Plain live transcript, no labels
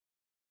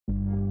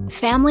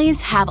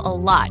Families have a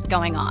lot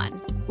going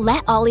on.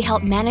 Let Ollie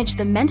help manage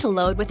the mental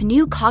load with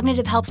new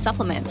cognitive help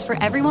supplements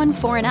for everyone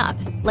 4 and up,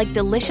 like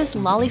delicious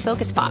Lolly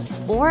Focus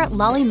Pops or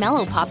Lolly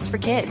Mellow Pops for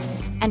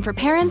kids. And for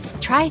parents,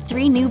 try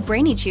 3 new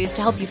Brainy Chews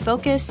to help you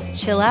focus,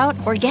 chill out,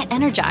 or get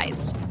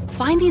energized.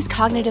 Find these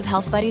cognitive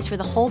health buddies for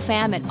the whole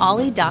fam at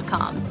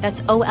ollie.com.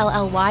 That's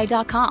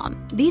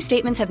OLLY.com. These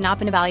statements have not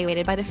been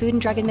evaluated by the Food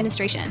and Drug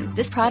Administration.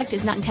 This product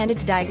is not intended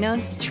to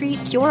diagnose,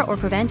 treat, cure, or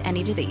prevent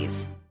any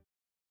disease.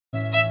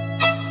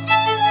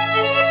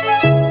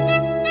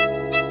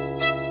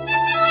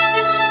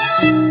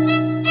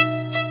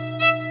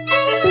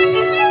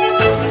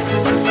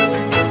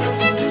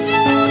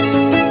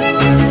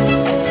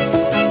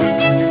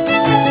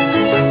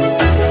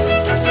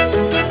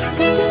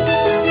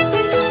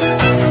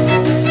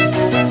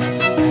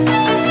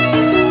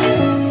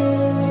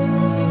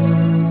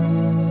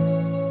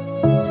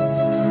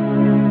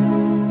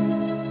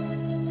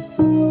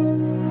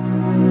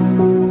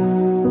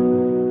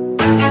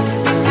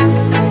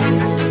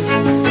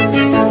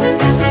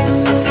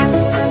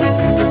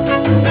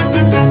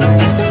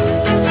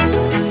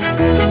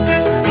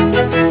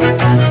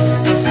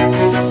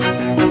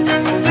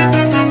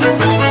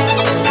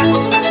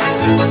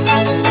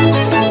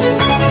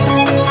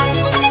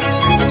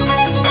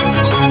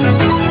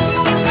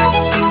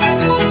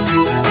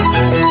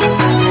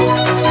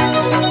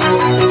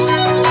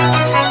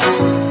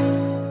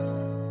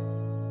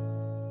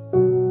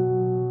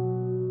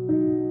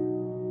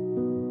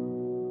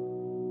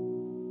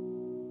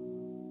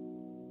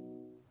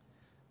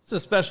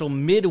 It's a special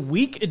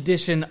midweek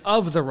edition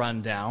of The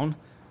Rundown,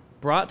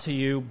 brought to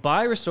you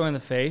by Restoring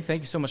the Faith.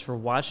 Thank you so much for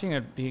watching.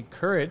 I'd be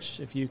encouraged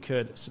if you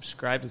could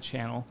subscribe to the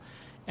channel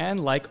and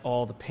like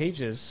all the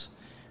pages.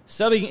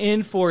 Subbing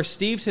in for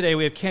Steve today,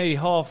 we have Kennedy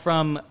Hall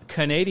from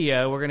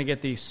Canada. We're going to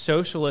get the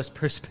socialist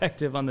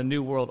perspective on the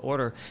New World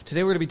Order.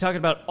 Today we're going to be talking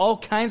about all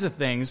kinds of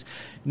things.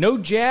 No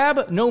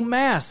jab, no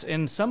mask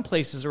in some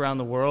places around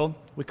the world.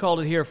 We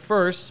called it here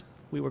first.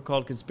 We were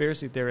called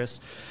conspiracy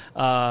theorists,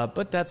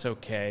 but that's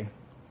okay.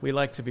 We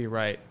like to be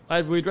right.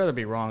 We'd rather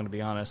be wrong, to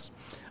be honest.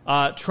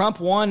 Trump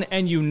won,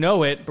 and you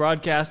know it.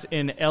 Broadcast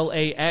in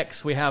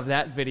LAX. We have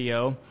that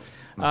video.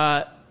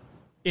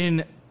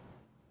 In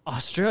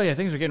Australia,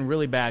 things are getting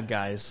really bad,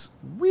 guys.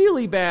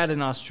 Really bad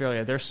in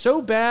Australia. They're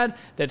so bad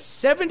that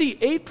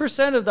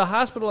 78% of the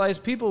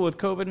hospitalized people with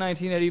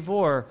COVID-19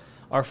 84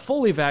 are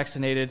fully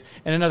vaccinated,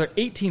 and another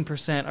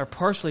 18% are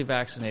partially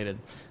vaccinated.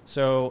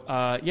 So,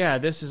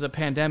 this is a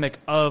pandemic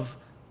of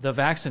the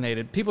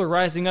vaccinated. People are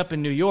rising up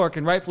in New York,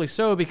 and rightfully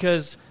so,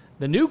 because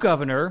the new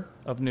governor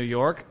of New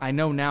York, I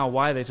know now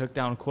why they took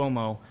down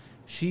Cuomo.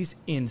 She's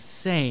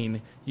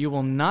insane. You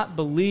will not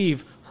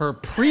believe her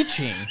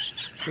preaching.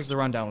 This is The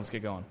Rundown. Let's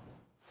get going.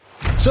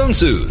 Sun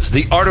Tzu's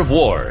The Art of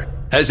War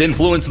has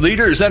influenced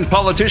leaders and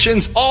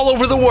politicians all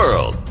over the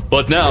world.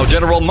 But now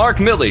General Mark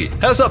Milley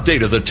has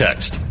updated the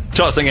text,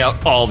 tossing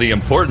out all the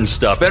important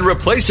stuff and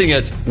replacing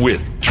it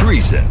with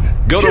treason.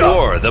 Go to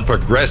war the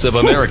progressive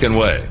American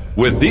way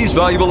with these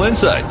valuable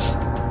insights.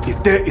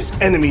 If there is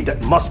enemy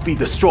that must be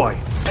destroyed,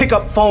 pick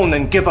up phone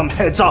and give them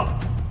heads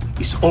up.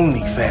 It's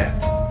only fair.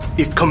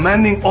 If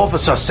commanding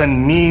officer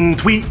send mean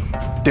tweet,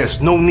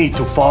 there's no need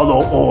to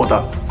follow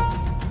order.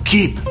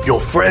 Keep your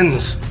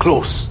friends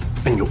close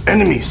and your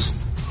enemies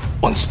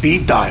on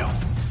speed dial.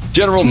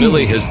 General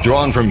Milley has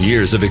drawn from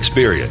years of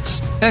experience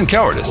and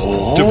cowardice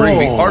to bring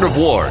the art of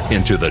war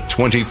into the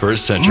 21st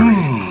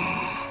century.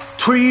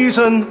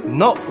 Treason,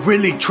 not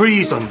really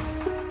treason.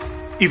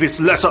 If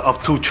it's lesser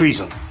of two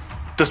treason,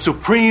 the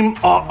supreme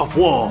art of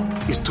war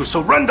is to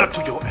surrender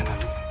to your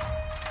enemy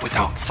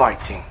without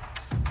fighting.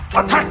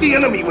 Attack the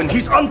enemy when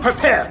he's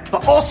unprepared,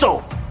 but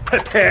also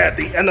prepare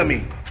the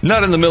enemy.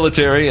 Not in the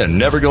military and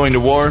never going to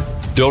war?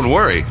 Don't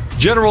worry.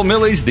 General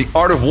Milley's The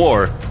Art of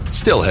War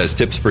still has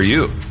tips for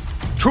you.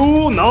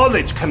 True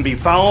knowledge can be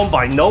found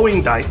by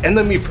knowing thy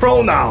enemy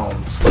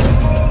pronouns.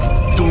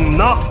 Do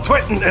not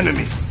threaten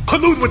enemy.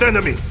 Collude with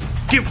enemy.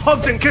 Give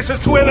hugs and kisses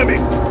to enemy.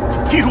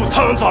 He who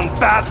turns on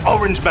bad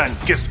orange man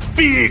gets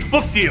big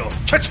book deal.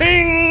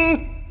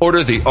 Cha-ching!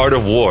 Order The Art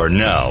of War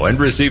now and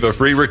receive a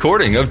free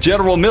recording of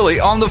General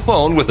Milley on the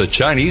phone with a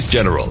Chinese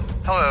general.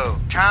 Hello,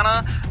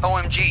 China.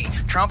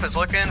 OMG, Trump is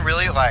looking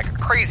really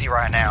crazy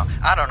right now.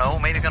 I don't know,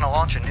 maybe gonna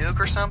launch a nuke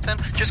or something?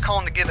 Just call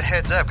him to give a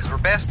heads up, because we're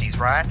besties,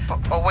 right?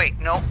 Oh wait,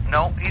 no,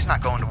 he's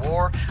not going to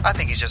war. I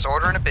think he's just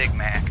ordering a Big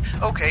Mac.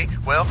 Okay,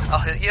 well, I'll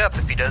hit you up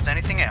if he does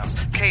anything else.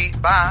 Okay,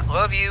 bye,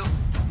 love you.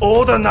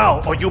 Order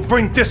now, or you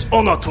bring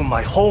dishonor to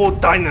my whole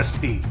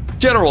dynasty.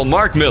 General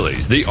Mark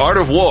Milley's The Art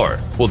of War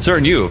will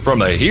turn you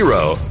from a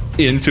hero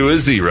into a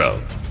zero.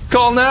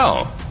 Call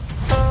now.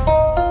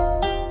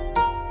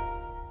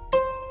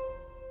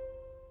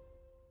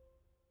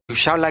 You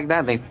shout like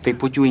that, they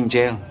put you in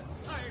jail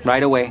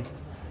right away.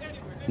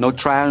 No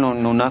trial,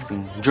 no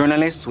nothing.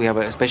 Journalists, we have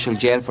a special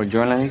jail for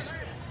journalists.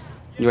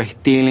 You're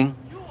stealing,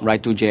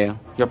 right to jail.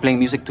 You're playing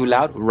music too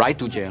loud, right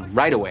to jail,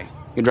 right away.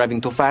 You're driving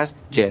too fast,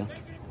 jail.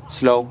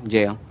 Slow,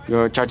 jail.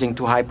 You're charging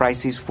too high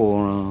prices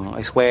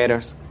for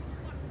sweaters,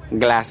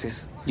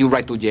 glasses, you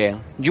right to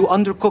jail. You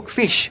undercook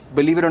fish,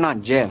 believe it or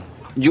not, jail.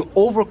 You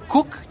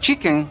overcook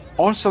chicken,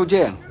 also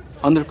jail.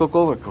 Undercook,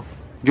 overcook.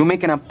 You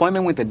make an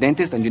appointment with the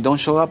dentist and you don't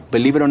show up,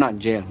 believe it or not,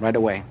 jail, right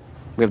away.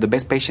 We have the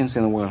best patients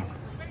in the world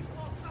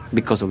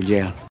because of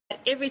jail.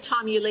 Every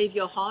time you leave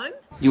your home,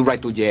 you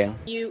right to jail.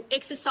 You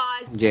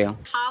exercise, jail.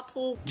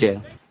 Carpool,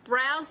 jail.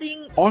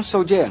 Browsing,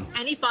 also jail.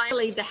 And if I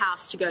leave the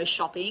house to go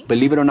shopping,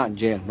 believe it or not,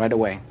 jail, right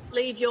away.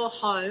 Leave your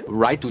home,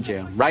 right to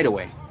jail, right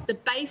away. The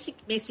basic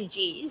message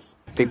is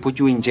they put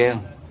you in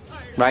jail,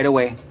 right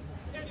away.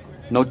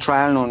 No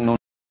trial, no.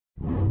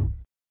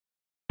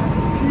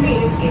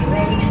 Please get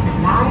ready for the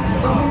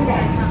last open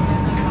desk.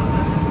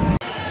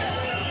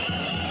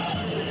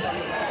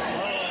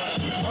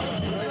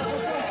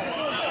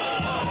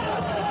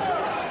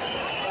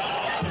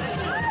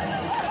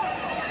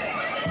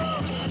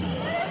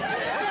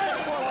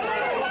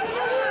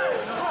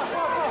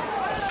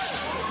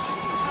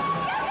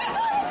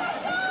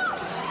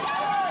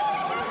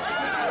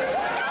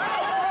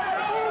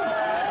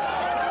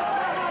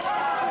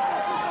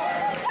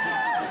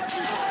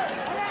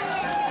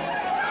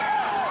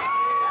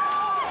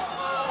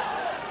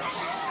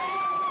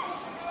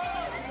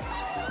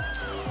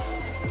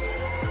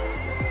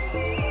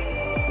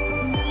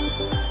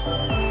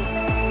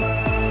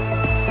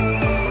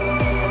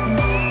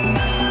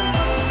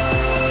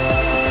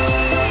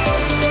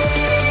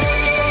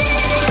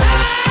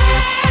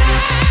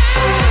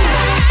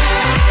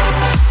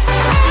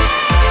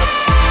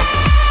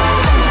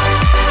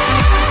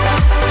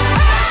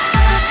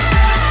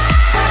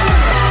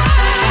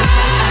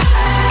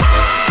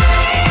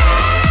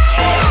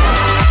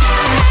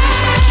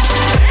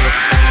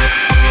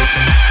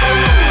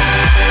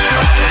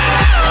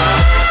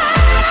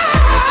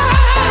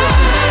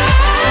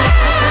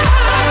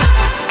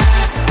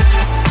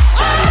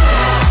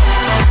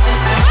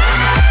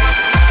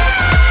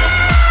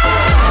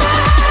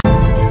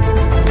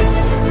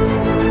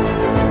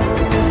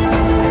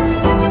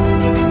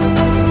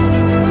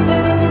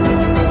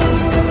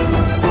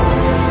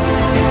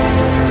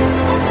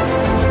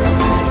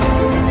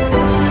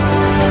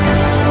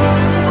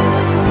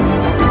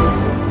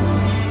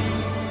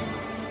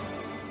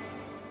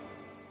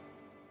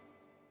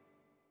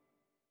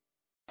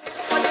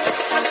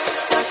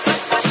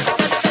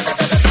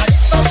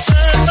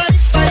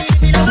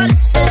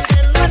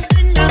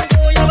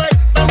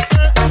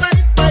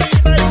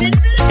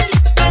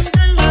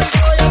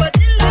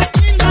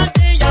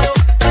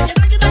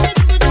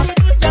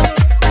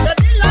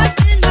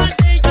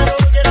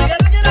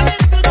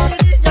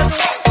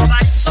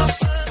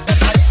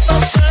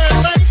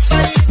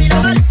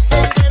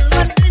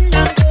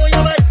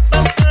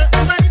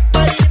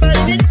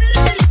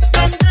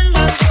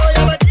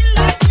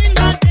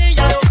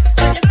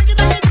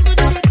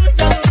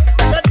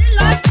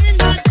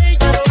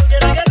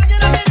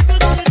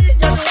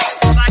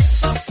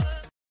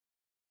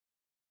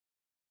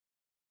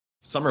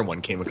 Summer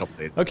one came a couple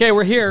days ago. Okay,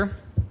 we're here.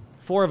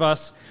 4 of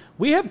us.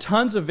 We have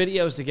tons of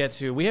videos to get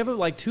to. We have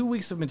like 2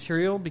 weeks of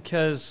material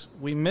because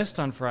we missed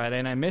on Friday,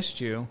 and I missed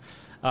you.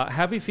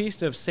 Happy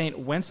Feast of St.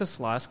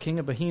 Wenceslas, King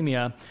of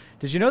Bohemia.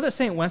 Did you know that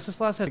St.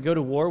 Wenceslas had to go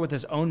to war with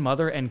his own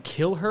mother and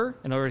kill her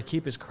in order to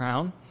keep his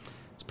crown?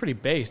 It's pretty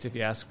based, if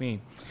you ask me.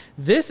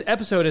 This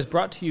episode is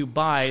brought to you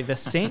by the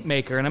Saint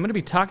Maker, and I'm going to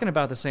be talking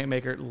about the Saint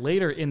Maker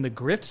later in the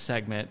Grift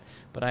segment,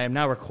 but I am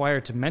now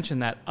required to mention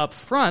that up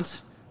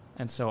front,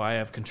 and so I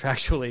have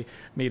contractually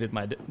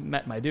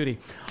met my duty.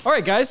 All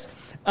right, guys,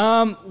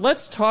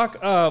 let's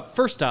talk.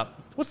 First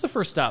up, what's the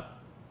first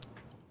up?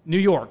 New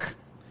York.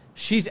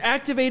 She's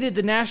activated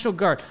the National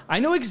Guard. I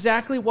know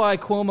exactly why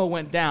Cuomo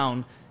went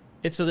down.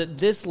 It's so that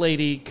this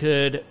lady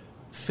could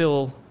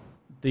fill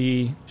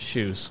the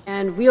shoes.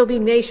 And we'll be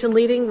nation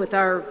leading with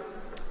our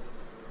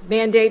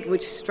mandate,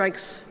 which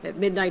strikes at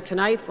midnight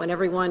tonight when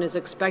everyone is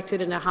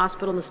expected in a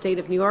hospital in the state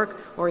of New York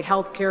or a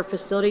healthcare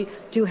facility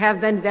to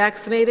have been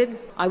vaccinated.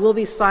 I will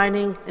be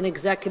signing an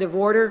executive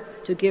order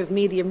to give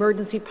me the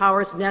emergency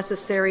powers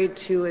necessary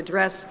to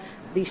address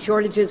the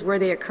shortages where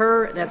they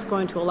occur. That's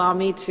going to allow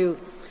me to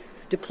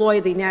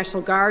deploy the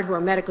National Guard, who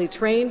are medically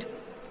trained,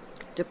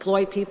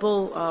 deploy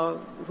people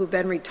who've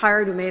been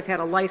retired, who may have had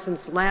a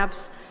license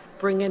lapse,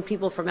 bring in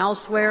people from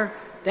elsewhere.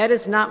 That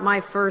is not my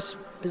first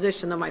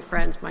position, though, my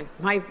friends.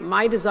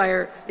 My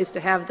desire is to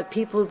have the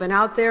people who've been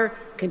out there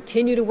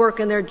continue to work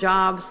in their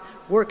jobs,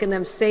 work in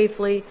them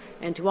safely,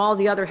 and to all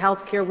the other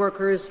healthcare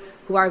workers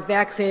who are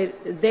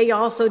vaccinated, they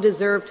also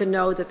deserve to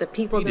know that the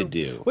people that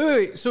do.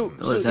 Wait. So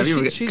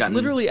she's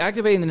literally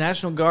activating the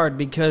National Guard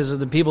because of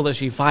the people that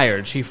she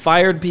fired. She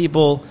fired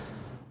people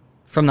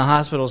from the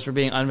hospitals for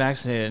being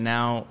unvaccinated. And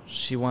now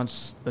she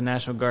wants the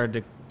National Guard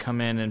to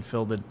come in and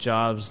fill the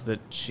jobs that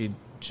she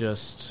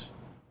just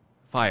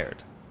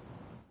fired.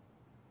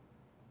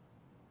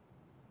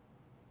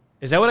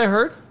 Is that what I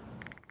heard?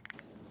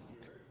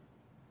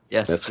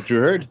 Yes, that's what you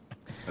heard.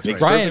 That makes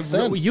Brian, perfect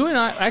sense.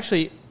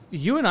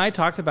 you and I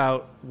talked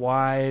about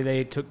why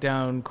they took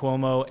down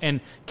Cuomo.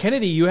 And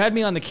Kennedy, you had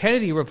me on the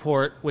Kennedy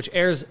Report, which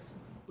airs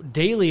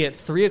daily at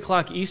 3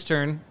 o'clock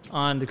Eastern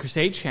on the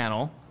Crusade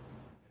channel.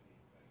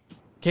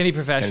 Kennedy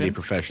Profession. Kennedy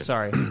Profession.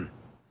 Sorry.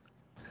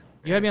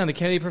 You had me on the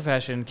Kennedy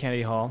Profession,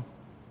 Kennedy Hall,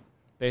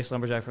 base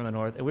lumberjack from the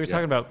north. And we were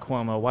talking about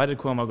Cuomo. Why did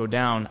Cuomo go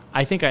down?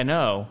 I think I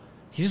know.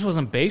 He just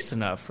wasn't based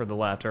enough for the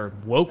left or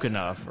woke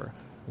enough or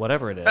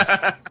whatever it is.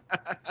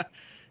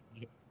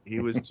 He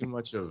was too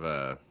much of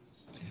a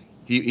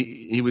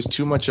he was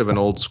too much of an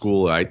old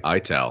school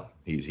ITAL.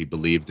 He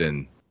believed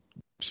in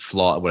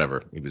flaw,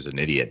 whatever. He was an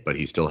idiot, but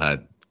he still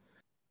had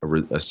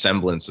a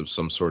semblance of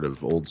some sort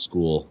of old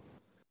school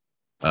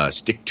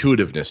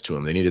stick-to-itiveness to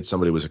him. They needed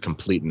somebody who was a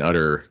complete and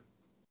utter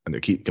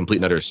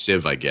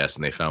sieve, I guess,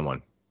 and they found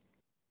one.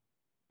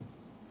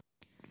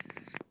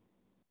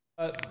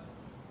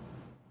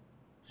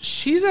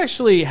 She's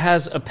actually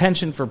has a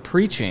penchant for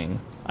preaching.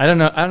 I don't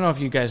know if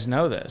you guys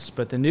know this,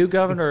 but the new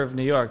governor of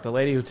New York, the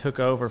lady who took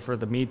over for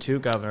the Me Too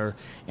governor,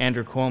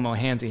 Andrew Cuomo,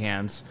 handsy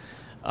hands,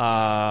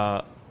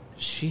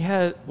 she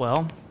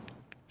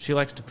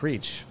likes to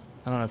preach.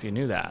 I don't know if you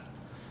knew that.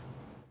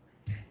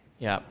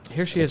 Yeah,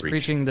 here she is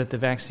preaching that the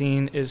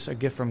vaccine is a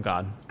gift from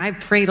God. I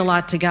prayed a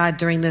lot to God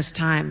during this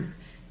time.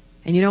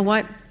 And you know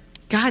what?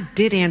 God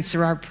did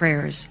answer our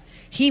prayers.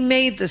 He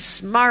made the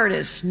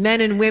smartest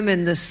men and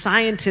women, the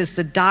scientists,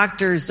 the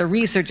doctors, the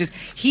researchers.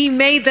 He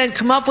made them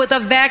come up with a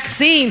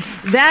vaccine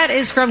that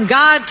is from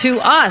God to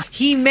us.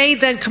 He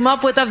made them come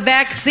up with a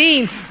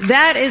vaccine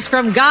that is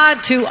from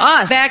God to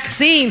us.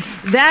 Vaccine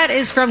that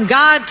is from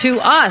God to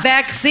us.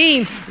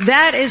 Vaccine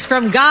that is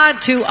from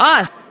God to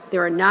us.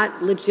 There are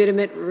not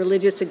legitimate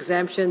religious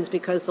exemptions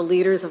because the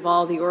leaders of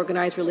all the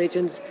organized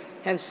religions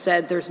have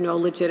said there's no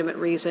legitimate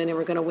reason, and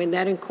we're going to win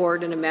that in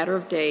court in a matter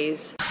of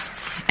days.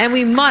 And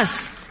we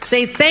must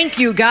say, thank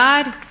you,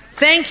 God.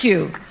 Thank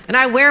you. And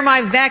I wear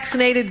my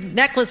vaccinated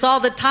necklace all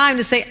the time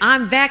to say,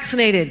 I'm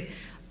vaccinated.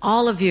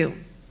 All of you.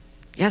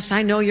 Yes,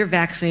 I know you're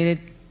vaccinated.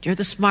 You're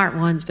the smart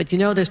ones. But you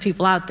know there's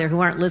people out there who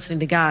aren't listening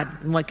to God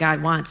and what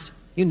God wants.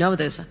 You know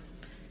this.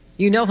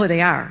 You know who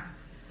they are.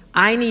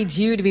 I need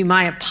you to be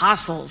my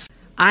apostles.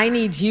 I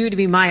need you to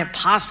be my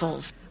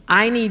apostles.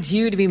 I need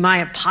you to be my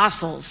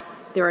apostles.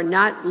 There are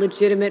not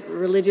legitimate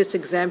religious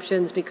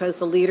exemptions because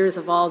the leaders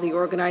of all the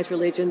organized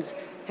religions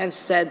have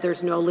said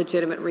there's no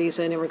legitimate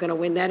reason, and we're going to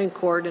win that in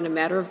court in a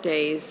matter of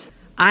days.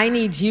 I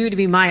need you to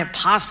be my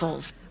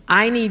apostles.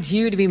 I need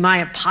you to be my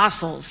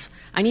apostles.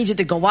 I need you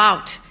to go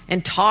out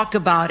and talk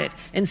about it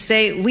and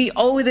say, we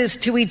owe this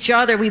to each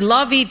other. We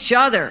love each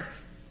other.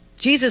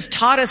 Jesus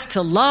taught us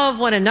to love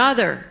one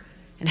another.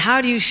 And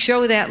how do you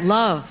show that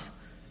love?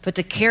 But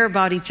to care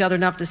about each other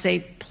enough to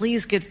say,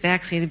 please get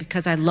vaccinated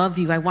because I love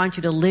you. I want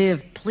you to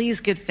live. Please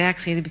get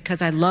vaccinated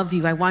because I love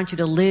you. I want you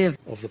to live.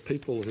 Of the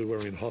people who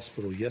were in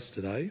hospital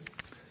yesterday,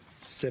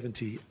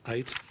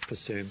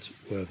 78%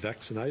 were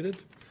vaccinated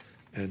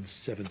and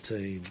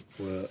 17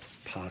 were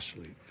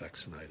partially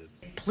vaccinated.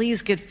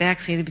 Please get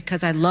vaccinated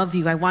because I love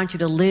you. I want you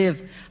to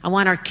live. I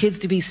want our kids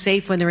to be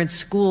safe when they're in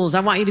schools. I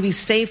want you to be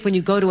safe when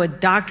you go to a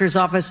doctor's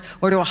office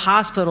or to a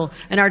hospital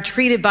and are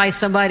treated by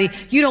somebody.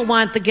 You don't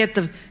want to get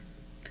the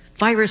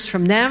virus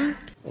from them.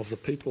 Of the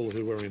people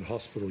who were in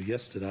hospital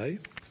yesterday,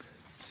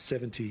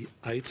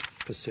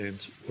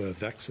 78% were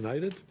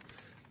vaccinated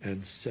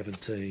and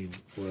 17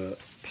 were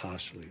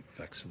partially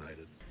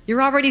vaccinated.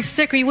 You're already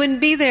sick or you wouldn't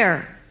be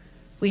there.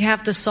 We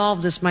have to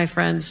solve this, my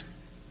friends.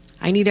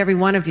 I need every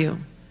one of you.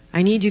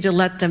 I need you to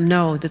let them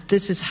know that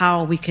this is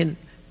how we can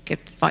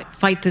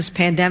fight this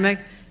pandemic,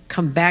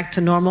 come back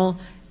to normal,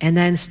 and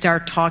then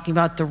start talking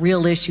about the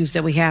real issues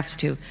that we have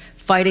to.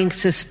 Fighting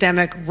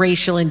systemic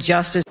racial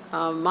injustice.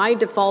 My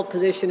default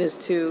position is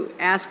to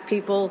ask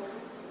people,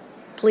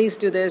 please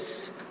do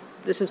this.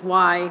 This is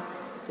why.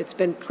 It's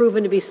been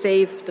proven to be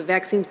safe. The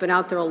vaccine's been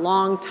out there a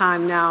long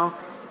time now.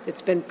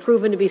 It's been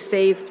proven to be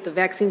safe. The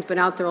vaccine's been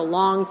out there a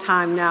long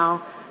time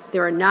now.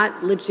 There are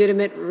not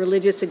legitimate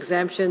religious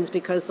exemptions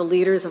because the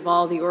leaders of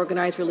all the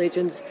organized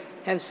religions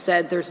have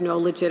said there's no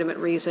legitimate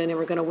reason, and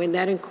we're going to win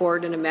that in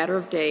court in a matter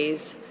of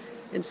days.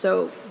 And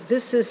so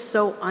this is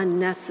so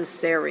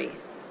unnecessary.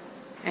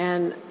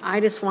 And I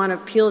just want to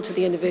appeal to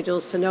the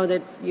individuals to know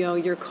that,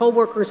 your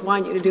coworkers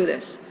want you to do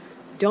this.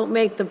 Don't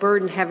make the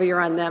burden heavier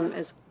on them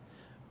as well.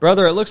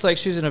 Brother, it looks like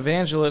she's an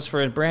evangelist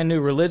for a brand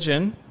new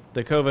religion,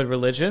 the COVID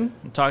religion.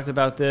 We talked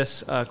about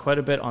this quite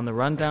a bit on the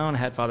rundown. I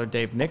had Father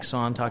Dave Nix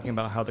on talking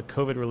about how the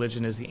COVID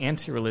religion is the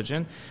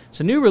anti-religion. It's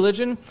a new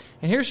religion,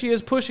 and here she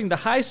is pushing the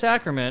high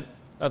sacrament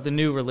of the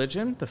new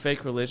religion, the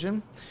fake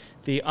religion,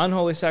 the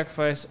unholy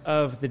sacrifice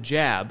of the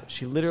jab.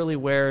 She literally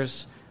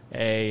wears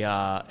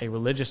a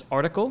religious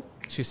article.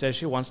 She says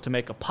she wants to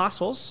make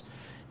apostles,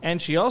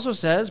 and she also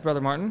says,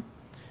 Brother Martin,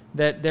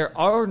 that there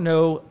are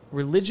no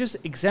religious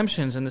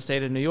exemptions in the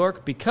state of New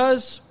York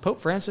because Pope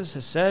Francis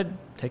has said,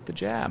 take the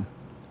jab.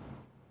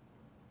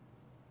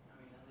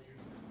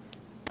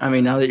 I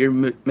mean, now that you're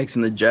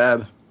mixing the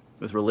jab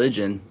with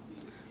religion,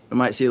 we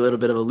might see a little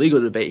bit of a legal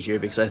debate here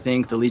because I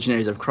think the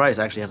Legionaries of Christ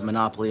actually have a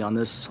monopoly on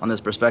this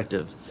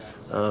perspective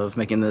of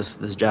making this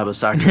jab a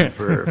sacrament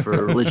for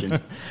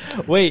religion.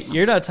 Wait,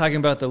 you're not talking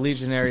about the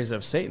Legionaries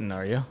of Satan,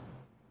 are you?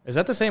 Is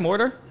that the same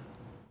order?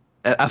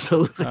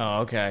 Absolutely.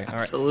 Oh, okay. All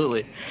right.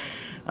 Absolutely.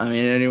 I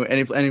mean,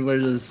 anywhere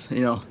just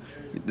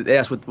they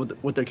ask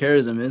what their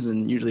charism is,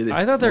 and usually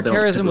I thought their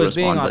charism was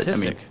being autistic. But, I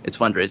mean, it's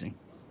fundraising,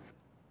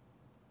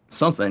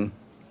 something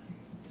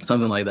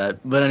like that.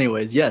 But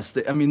anyways, yes,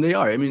 they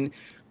are. I mean,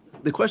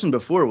 the question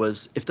before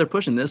was if they're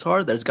pushing this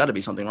hard, there's got to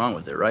be something wrong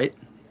with it, right?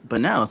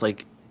 But now it's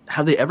like,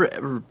 have they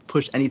ever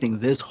pushed anything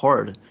this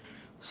hard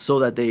so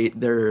that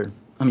they're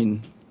I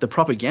mean, the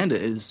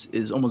propaganda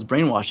is almost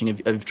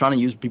brainwashing of trying to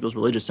use people's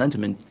religious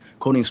sentiment,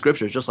 quoting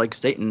scriptures, just like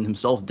Satan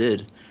himself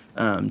did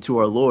to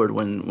our Lord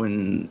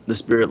when the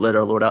Spirit led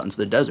our Lord out into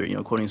the desert,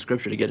 quoting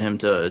scripture to get him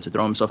to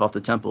throw himself off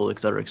the temple, et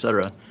cetera,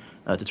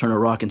 to turn a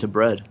rock into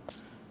bread.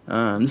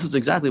 This is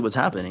exactly what's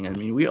happening. I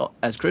mean, we all,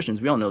 as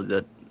Christians, we all know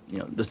that,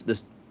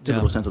 this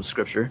typical sense of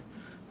scripture.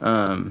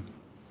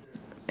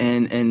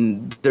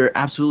 And they're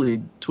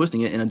absolutely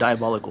twisting it in a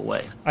diabolical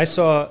way. I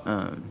saw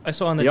on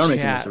the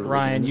chat,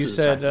 Ryan, you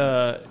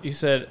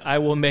said, I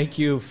will make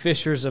you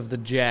fishers of the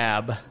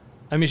jab.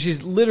 I mean, she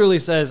literally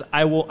says,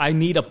 I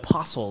need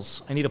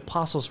apostles. I need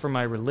apostles for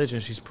my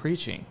religion. She's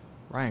preaching.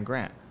 Ryan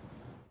Grant.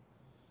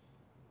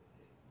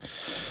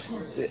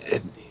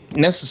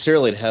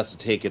 Necessarily, it has to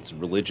take its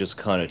religious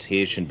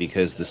connotation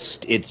because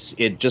it's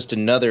just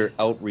another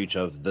outreach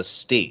of the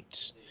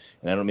state.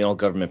 And I don't mean all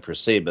government per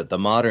se, but the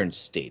modern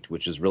state,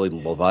 which is really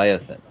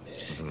Leviathan.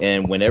 Mm-hmm.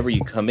 And whenever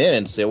you come in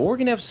and say, well, we're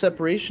going to have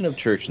separation of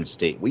church and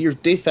state, what you're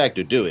de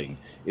facto doing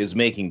is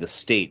making the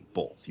state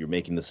both. You're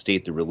making the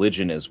state the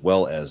religion as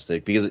well as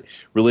because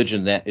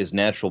religion that is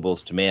natural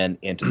both to man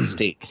and to the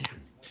state.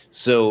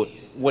 So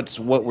what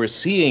we're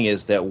seeing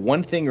is that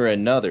one thing or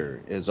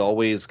another is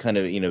always kind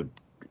of,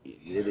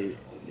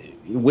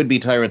 would-be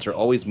tyrants are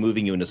always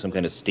moving you into some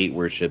kind of state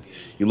worship.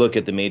 You look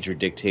at the major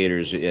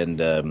dictators and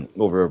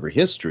over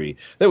history,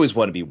 they always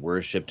want to be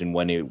worshipped in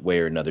one way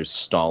or another.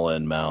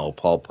 Stalin, Mao,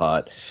 Pol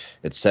Pot,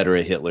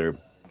 etc., Hitler.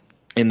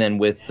 And then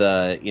with,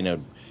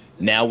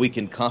 now we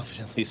can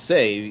confidently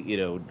say,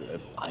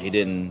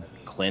 Biden,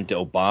 Clinton,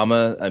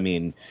 Obama, I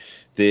mean,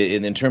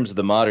 in terms of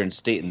the modern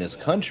state in this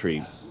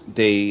country,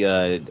 they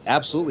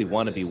absolutely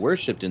want to be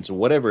worshipped, and so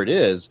whatever it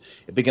is,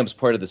 it becomes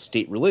part of the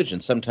state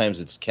religion. Sometimes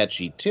it's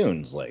catchy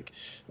tunes like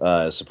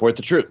support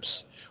the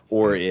troops,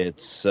 or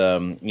it's,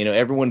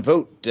 everyone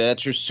vote,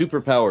 that's your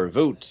superpower,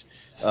 vote,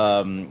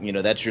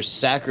 that's your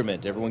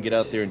sacrament, everyone get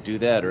out there and do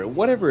that, or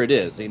whatever it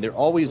is. I mean, there are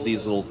always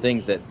these little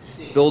things that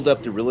build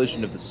up the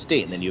religion of the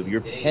state, and then you have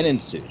your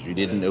penances. You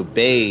didn't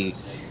obey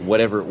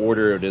whatever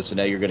order it is, so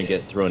now you're going to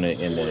get thrown in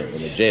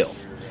a jail.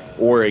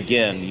 Or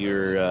again,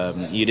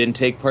 you didn't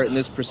take part in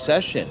this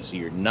procession, so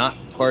you're not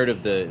part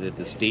of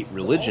the state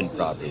religion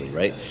properly,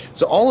 right?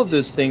 So all of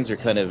those things are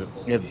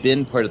have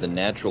been part of the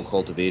natural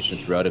cultivation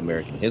throughout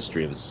American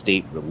history of a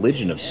state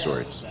religion of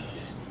sorts.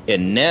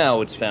 And now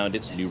it's found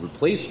its new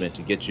replacement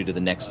to get you to the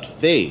next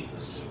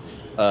phase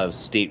of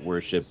state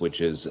worship,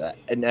 which is,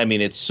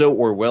 it's so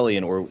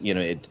Orwellian, or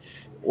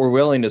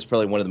Orwellian is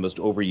probably one of the most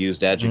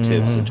overused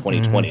adjectives in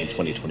 2020 and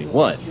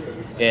 2021,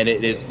 and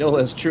it is no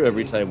less true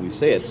every time we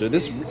say it. So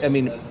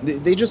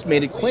they just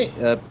made it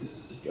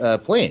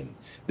plain.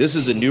 This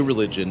is a new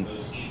religion,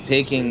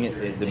 taking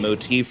the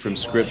motif from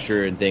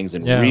scripture and things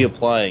and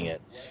reapplying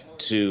it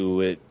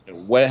to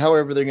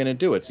however they're going to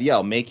do it. So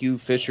I'll make you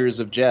fishers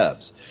of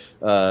jabs,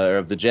 or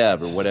of the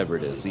jab, or whatever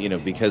it is,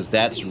 because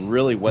that's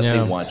really what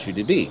they want you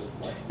to be.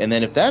 And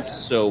then if that's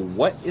so,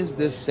 what is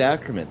this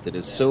sacrament that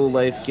is so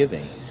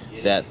life-giving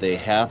that they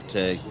have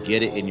to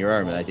get it in your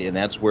arm? And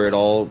that's where it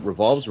all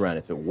revolves around.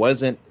 If it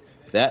wasn't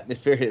that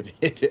nefarious,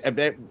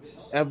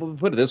 I'll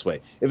put it this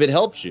way, if it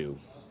helps you,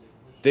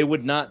 they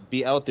would not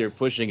be out there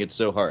pushing it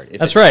so hard.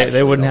 That's right.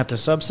 They wouldn't have to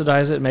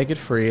subsidize it, make it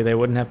free. They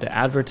wouldn't have to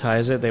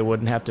advertise it. They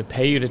wouldn't have to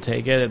pay you to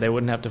take it. They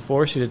wouldn't have to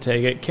force you to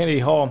take it. Kennedy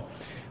Hall,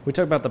 we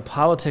talk about the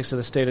politics of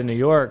the state of New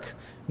York,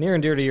 near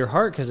and dear to your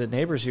heart because it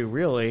neighbors you,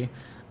 really.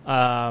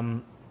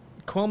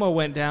 Cuomo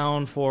went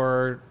down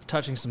for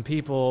touching some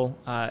people.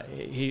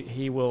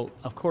 He will,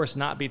 of course,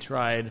 not be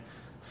tried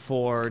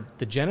for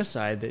the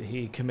genocide that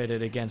he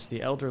committed against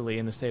the elderly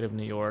in the state of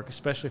New York,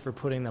 especially for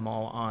putting them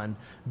all on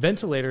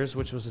ventilators,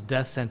 which was a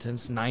death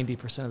sentence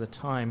 90% of the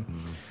time.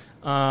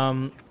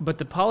 But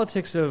the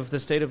politics of the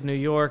state of New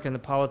York and the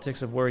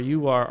politics of where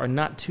you are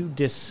not too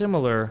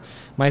dissimilar.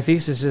 My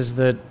thesis is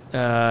that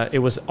it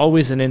was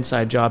always an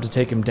inside job to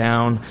take him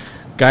down.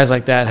 Guys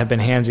like that have been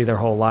handsy their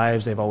whole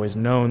lives. They've always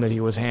known that he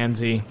was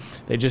handsy.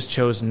 They just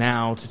chose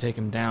now to take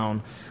him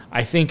down.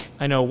 I think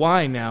I know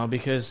why now,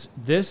 because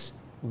this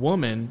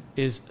woman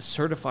is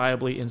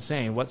certifiably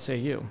insane. What say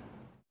you?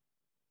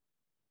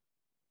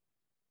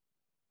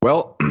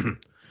 Well,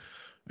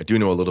 I do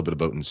know a little bit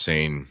about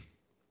insane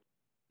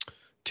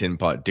tin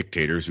pot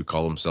dictators who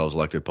call themselves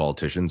elected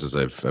politicians, as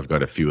I've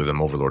got a few of them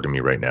overlording me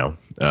right now.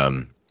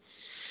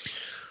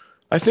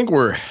 I think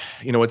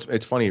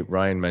it's funny,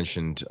 Ryan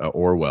mentioned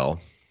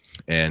Orwell,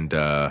 and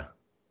I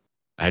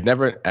had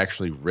never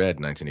actually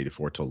read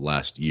 1984 till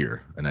last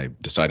year, and I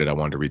decided I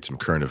wanted to read some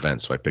current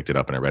events, so I picked it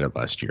up and I read it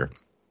last year.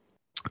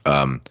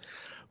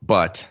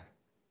 But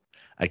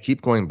I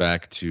keep going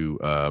back to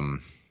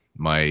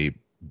my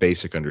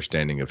basic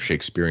understanding of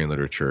Shakespearean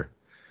literature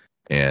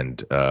and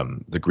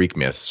the Greek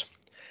myths,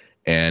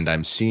 and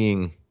I'm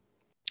seeing.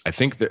 I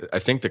think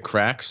the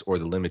cracks or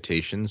the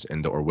limitations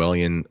in the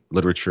Orwellian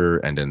literature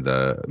and in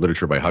the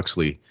literature by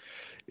Huxley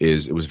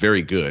it was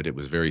very good. It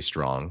was very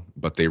strong,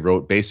 but they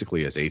wrote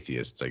basically as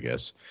atheists, I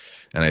guess.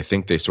 And I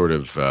think they sort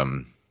of,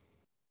 I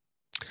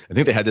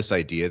think they had this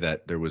idea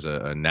that there was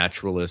a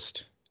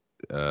naturalist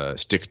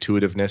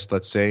stick-to-itiveness,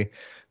 let's say,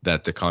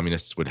 that the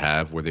communists would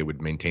have, where they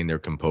would maintain their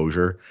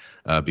composure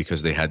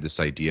because they had this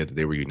idea that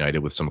they were united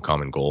with some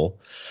common goal.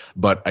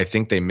 But I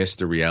think they missed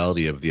the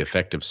reality of the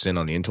effect of sin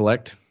on the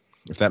intellect,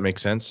 if that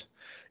makes sense.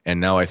 And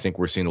now I think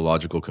we're seeing the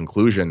logical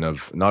conclusion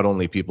of not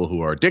only people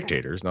who are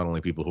dictators, not only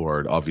people who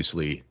are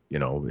obviously,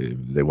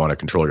 they want to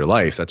control your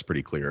life, that's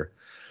pretty clear.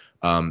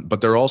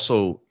 But they're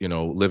also,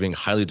 living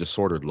highly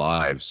disordered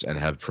lives and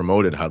have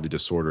promoted highly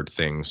disordered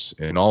things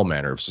in all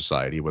manner of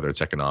society, whether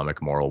it's economic,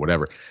 moral,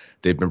 whatever.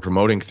 They've been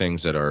promoting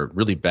things that are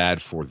really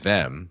bad for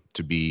them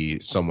to be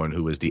someone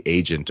who is the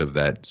agent of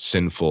that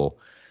sinful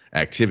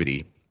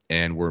activity.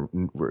 And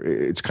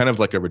it's kind of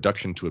like a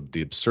reduction to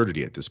the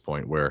absurdity at this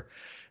point, where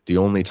the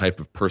only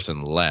type of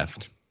person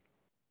left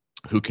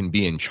who can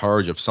be in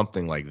charge of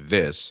something like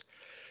this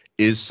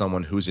is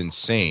someone who's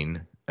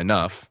insane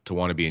enough to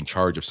want to be in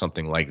charge of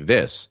something like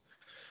this.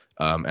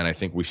 And I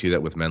think we see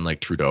that with men like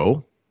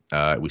Trudeau.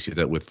 We see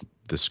that with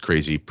this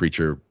crazy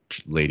preacher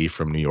lady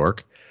from New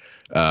York.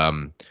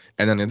 And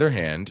then on the other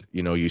hand,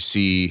 you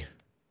see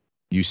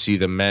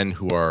the men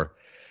who are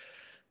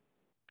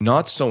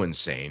not so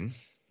insane,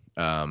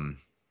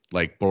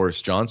 like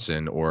Boris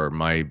Johnson or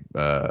my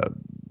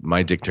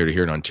dictator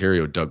here in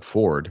Ontario, Doug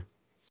Ford,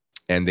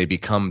 and they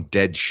become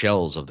dead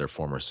shells of their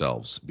former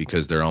selves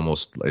because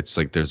it's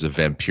like there's a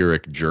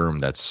vampiric germ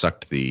that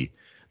sucked the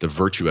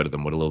virtue out of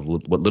them, what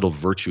little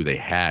virtue they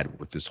had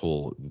with this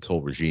whole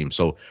regime.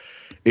 So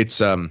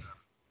it's an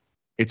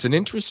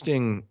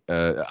interesting,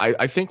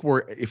 I think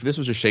if this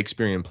was a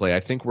Shakespearean play, I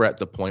think we're at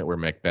the point where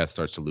Macbeth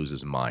starts to lose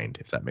his mind,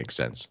 if that makes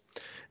sense.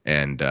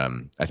 And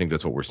I think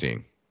that's what we're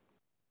seeing.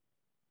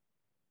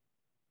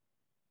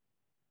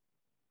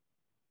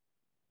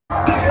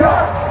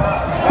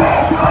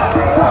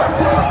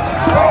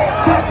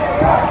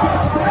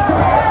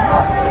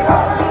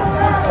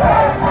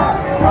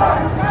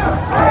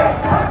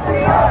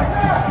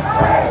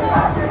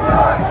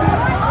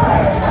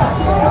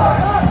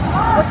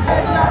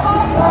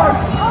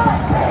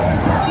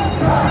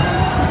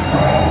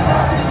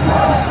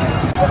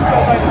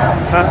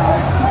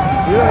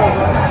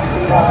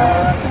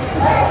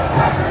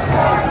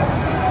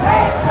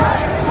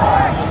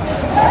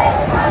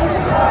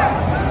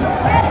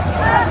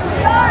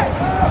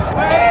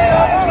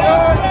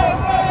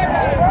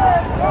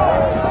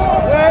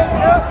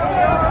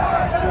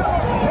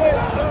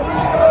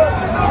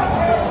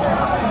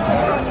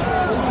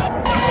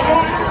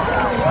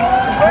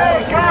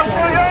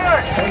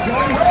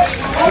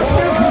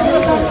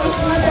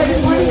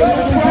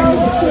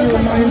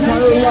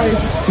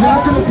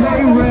 Not going to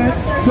pay rent,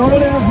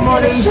 don't have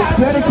money,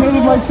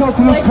 dedicated myself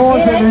to this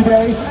cause every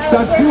day,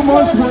 got 2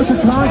 months worth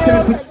of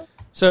content.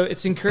 So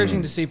it's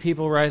encouraging to see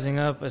people rising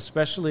up,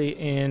 especially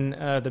in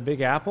the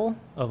Big Apple,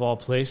 of all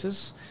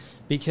places,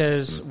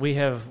 because we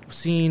have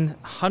seen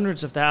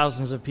hundreds of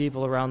thousands of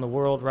people around the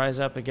world rise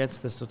up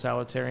against this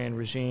totalitarian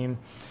regime.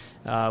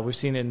 We've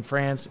seen it in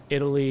France,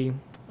 Italy,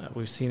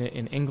 we've seen it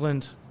in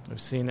England, we've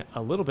seen it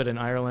a little bit in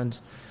Ireland,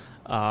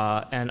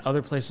 and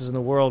other places in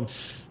the world.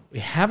 We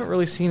haven't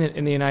really seen it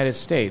in the United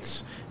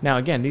States. Now,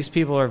 again, these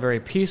people are very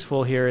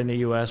peaceful here in the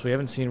U.S. We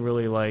haven't seen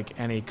really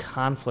any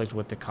conflict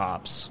with the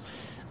cops.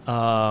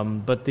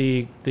 But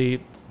the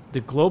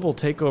global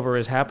takeover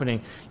is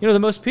happening. The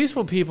most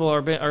peaceful people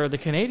are the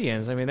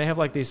Canadians. I mean, they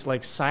have these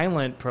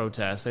silent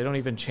protests. They don't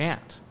even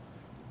chant.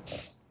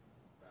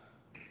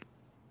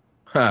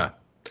 Huh.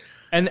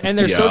 And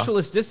they're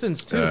socialist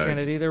distance too,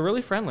 Kennedy. They're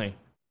really friendly.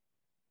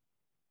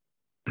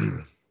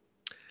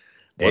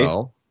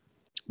 Well,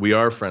 we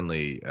are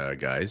friendly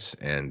guys,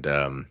 and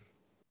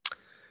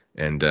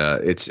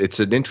it's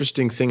an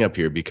interesting thing up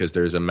here because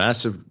there's a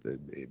massive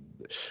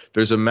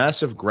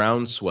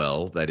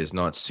groundswell that is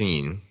not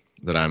seen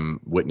that I'm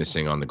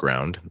witnessing on the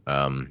ground,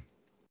 and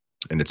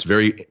it's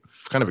very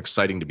kind of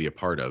exciting to be a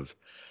part of.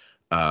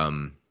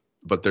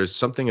 But there's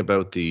something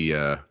about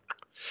the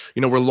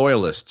we're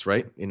loyalists,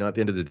 right? At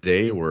the end of the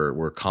day,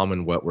 we're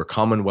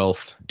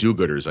Commonwealth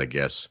do-gooders, I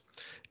guess.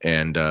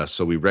 And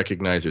so we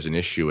recognize there's an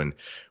issue, and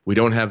we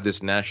don't have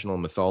this national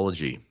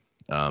mythology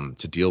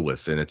to deal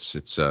with. And it's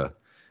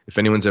if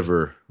anyone's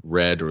ever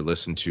read or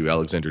listened to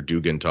Alexander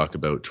Dugin talk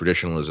about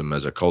traditionalism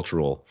as a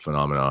cultural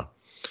phenomenon,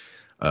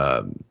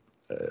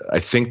 I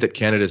think that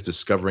Canada is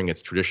discovering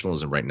its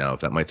traditionalism right now. If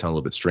that might sound a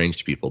little bit strange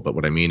to people, but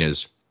what I mean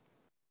is,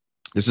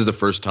 this is the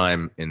first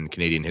time in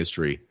Canadian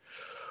history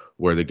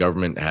where the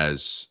government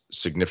has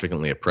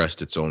significantly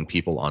oppressed its own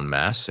people en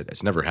masse.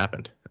 It's never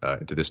happened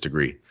to this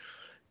degree.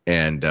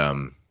 And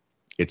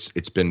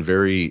it's been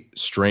very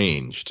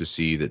strange to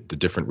see the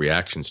different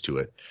reactions to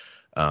it.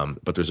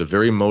 But there's a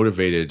very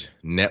motivated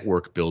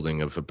network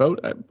building of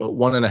about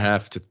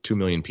 1.5 to 2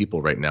 million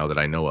people right now that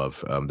I know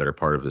of that are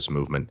part of this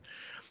movement.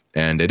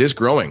 And it is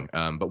growing.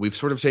 But we've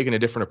sort of taken a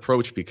different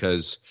approach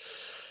because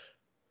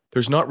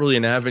there's not really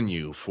an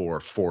avenue for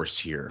force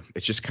here.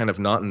 It's just kind of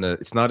not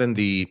in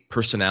the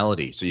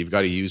personality. So you've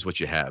got to use what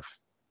you have.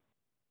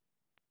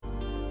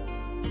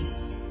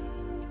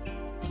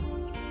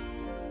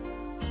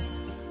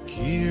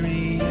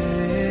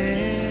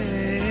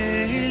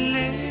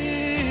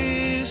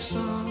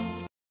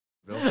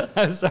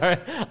 I'm sorry.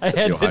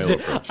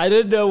 I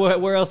didn't know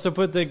where else to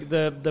put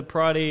the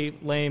proddy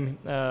lame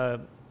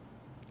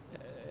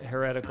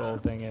heretical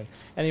thing in.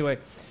 Anyway,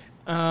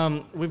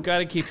 we've got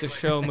to keep the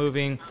show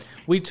moving.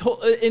 We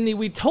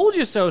told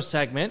you so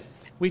segment.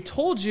 We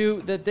told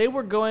you that they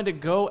were going to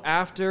go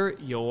after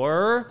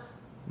your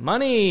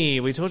money.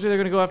 We told you they're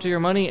going to go after your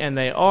money, and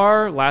they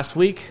are. Last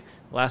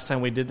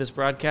time we did this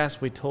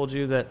broadcast, we told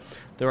you that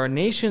there are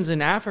nations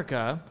in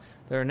Africa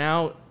that are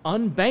now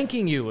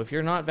unbanking you. If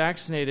you're not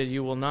vaccinated,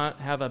 you will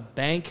not have a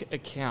bank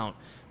account.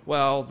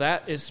 Well,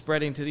 that is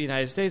spreading to the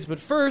United States. But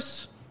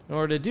first, in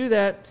order to do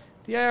that,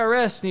 the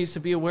IRS needs to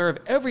be aware of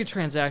every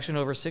transaction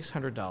over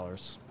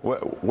 $600.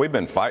 Well, we've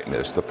been fighting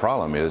this. The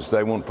problem is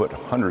they want to put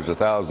hundreds of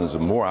thousands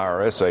of more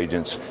IRS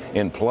agents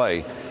in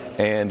play.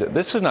 And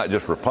this is not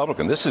just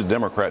Republican. This is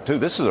Democrat, too.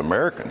 This is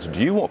Americans.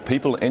 Do you want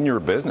people in your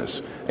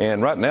business?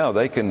 And right now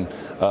they can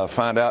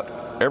find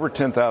out every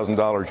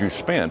 $10,000 you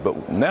spend.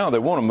 But now they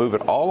want to move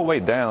it all the way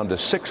down to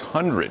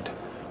 $600.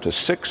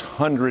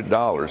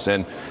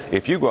 And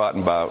if you go out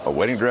and buy a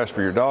wedding dress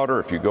for your daughter,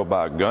 if you go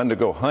buy a gun to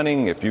go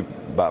hunting, if you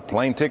buy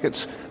plane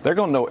tickets, they're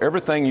going to know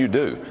everything you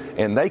do.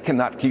 And they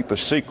cannot keep a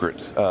secret.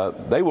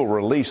 They will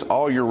release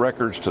all your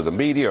records to the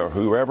media or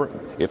whoever.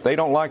 If they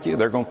don't like you,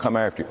 they're going to come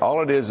after you.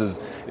 All it is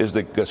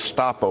the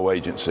Gestapo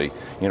agency,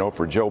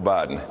 for Joe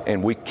Biden.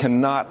 And we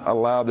cannot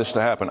allow this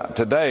to happen.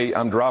 Today,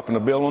 I'm dropping a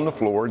bill on the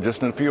floor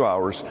just in a few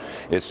hours.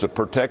 It's to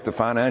protect the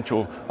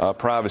Financial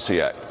Privacy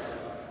Act.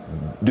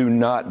 Do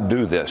not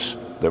do this.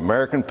 The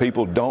American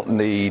people don't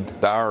need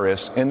the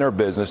IRS in their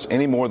business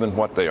any more than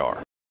what they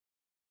are.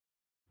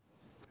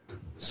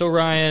 So,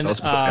 Ryan, we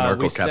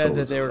said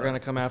that they were going to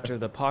come after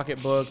the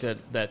pocketbook,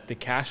 that the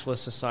cashless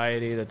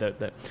society,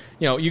 that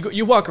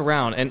you walk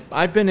around, and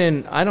I've been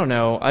in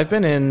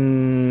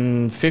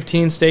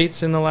 15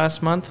 states in the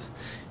last month,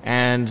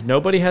 and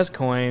nobody has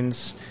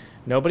coins,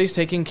 nobody's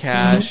taking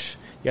cash.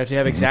 You have to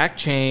have exact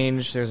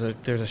change. There's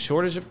a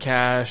shortage of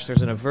cash.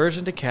 There's an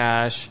aversion to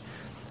cash.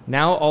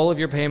 Now all of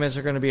your payments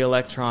are going to be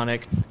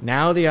electronic.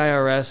 Now the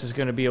IRS is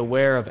going to be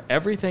aware of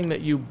everything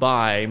that you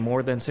buy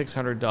more than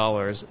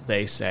 $600,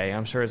 they say.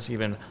 I'm sure it's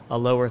even a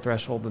lower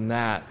threshold than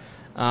that.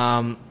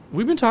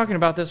 We've been talking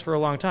about this for a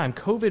long time.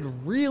 COVID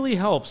really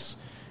helps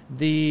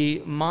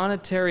the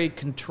monetary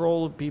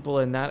control of people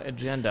in that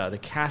agenda, the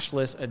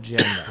cashless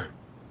agenda.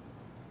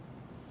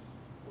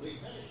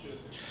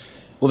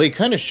 Well, they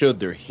kind of showed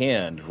their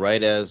hand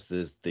right as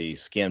the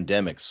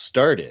scamdemic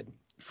started.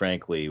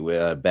 Frankly,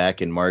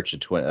 back in March of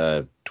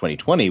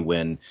 2020,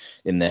 when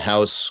in the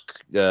House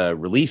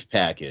relief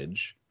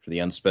package for the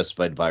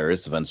unspecified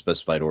virus of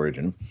unspecified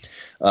origin,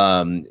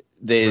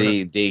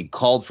 they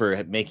called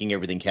for making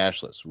everything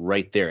cashless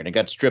right there, and it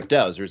got stripped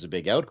out. There was a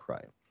big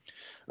outcry.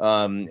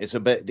 But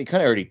they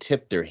kind of already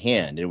tipped their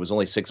hand. It was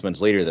only 6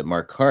 months later that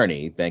Mark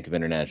Carney, Bank of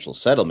International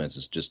Settlements,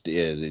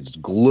 is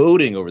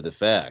gloating over the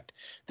fact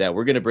that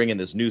we're going to bring in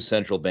this new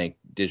central bank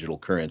digital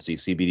currency,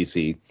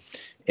 CBDC.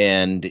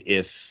 And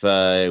if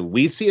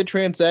we see a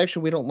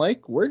transaction we don't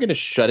like, we're going to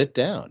shut it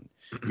down.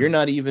 You're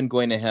not even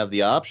going to have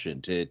the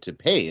option to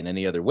pay in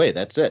any other way.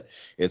 That's it.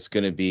 It's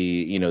going to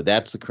be,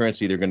 that's the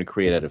currency they're going to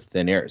create out of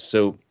thin air.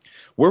 So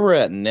where we're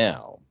at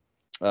now,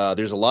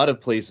 there's a lot of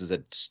places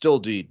that still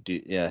do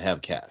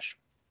have cash.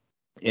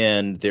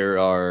 And there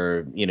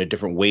are,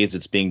 different ways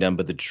it's being done.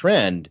 But the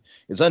trend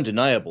is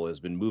undeniable, has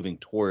been moving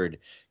toward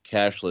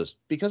cashless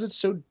because it's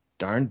so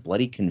darn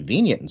bloody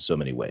convenient in so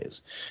many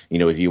ways.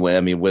 If you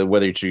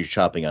whether you're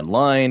shopping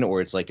online or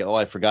it's like, oh,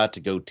 I forgot to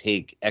go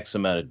take X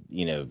amount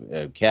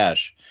of,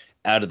 cash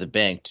out of the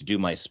bank to do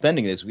my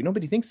spending.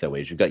 Nobody thinks that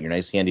way. You've got your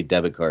nice handy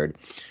debit card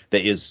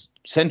that is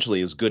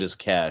essentially as good as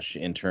cash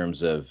in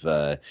terms of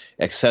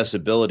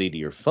accessibility to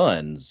your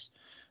funds.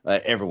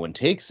 Everyone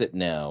takes it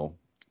now,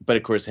 but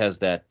of course has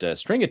that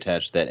string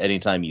attached that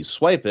anytime you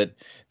swipe it,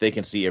 they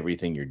can see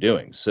everything you're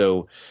doing.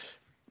 So,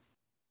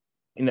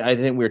 I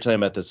think we were talking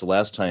about this the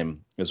last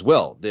time as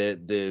well.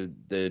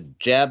 The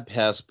jab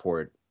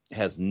passport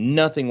has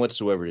nothing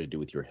whatsoever to do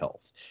with your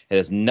health. It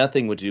has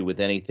nothing to do with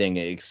anything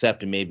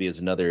except maybe as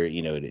another,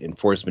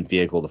 enforcement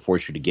vehicle to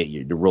force you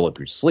to roll up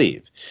your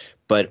sleeve.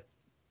 But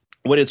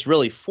what it's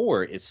really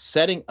for is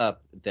setting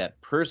up that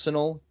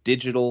personal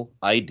digital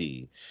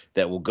ID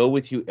that will go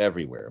with you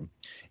everywhere.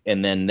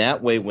 And then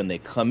that way, when they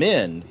come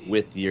in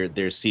with their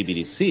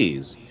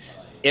CBDCs,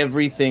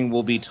 everything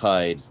will be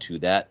tied to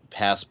that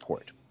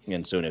passport.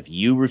 And so if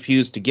you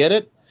refuse to get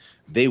it,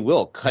 they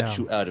will cut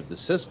you out of the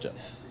system.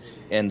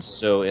 And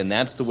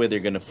that's the way they're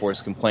going to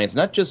force compliance,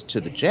 not just to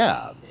the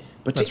jab,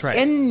 but That's to right.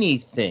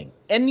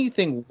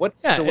 anything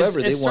whatsoever they want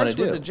to do. It starts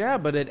with a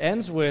jab, but it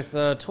ends with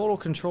total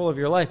control of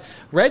your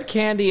life. Red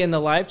Candy in the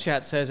live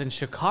chat says, in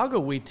Chicago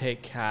we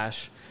take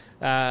cash.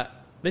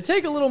 They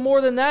take a little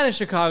more than that in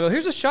Chicago.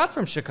 Here's a shot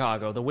from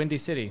Chicago, the Windy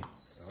City.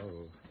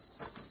 Oh,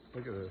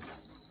 look at this.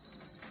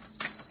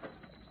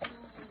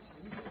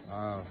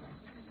 Wow.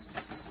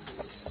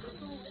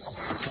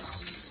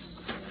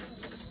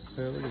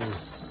 Hey, look at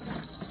this.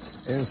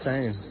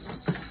 Insane.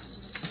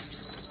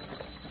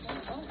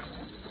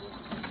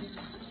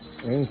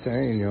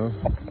 Insane, yo.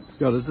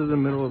 Yo, this is the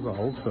middle of the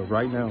Ulta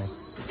right now.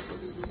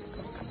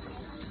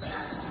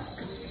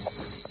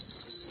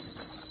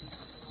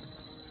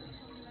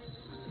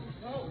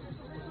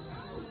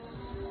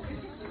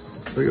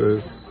 Look at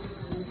this.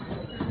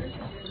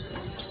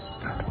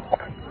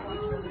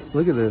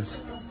 Look at this.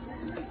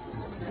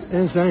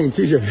 Insane,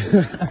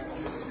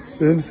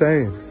 TJ.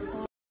 Insane.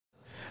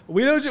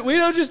 We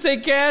don't just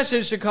take cash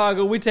in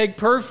Chicago. We take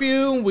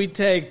perfume. We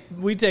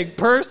take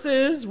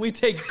purses. We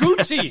take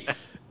Gucci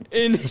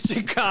in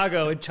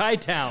Chicago, in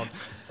Chi-Town.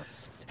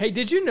 Hey,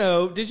 did you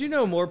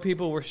know more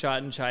people were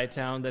shot in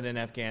Chi-Town than in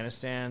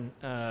Afghanistan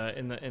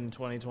in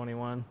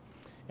 2021?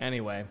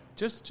 Anyway,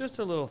 just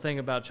a little thing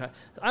about Chi.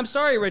 I'm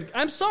sorry,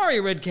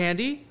 Red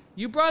Candy.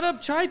 You brought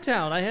up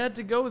Chi-Town. I had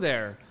to go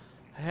there.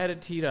 I had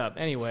it teed up.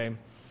 Anyway,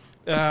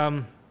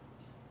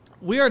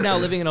 we are now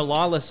living in a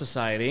lawless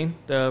society.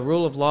 The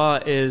rule of law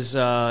is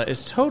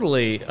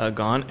totally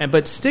gone.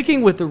 But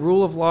sticking with the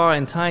rule of law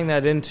and tying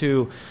that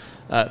into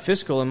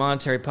fiscal and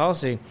monetary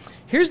policy,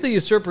 here's the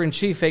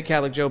usurper-in-chief, fake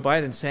Catholic Joe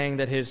Biden, saying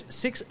that his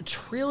 $6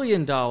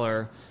 trillion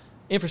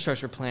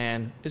infrastructure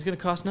plan is going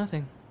to cost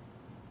nothing.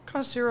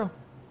 Cost zero.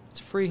 It's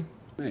free.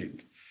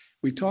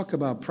 We talk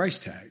about price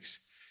tags.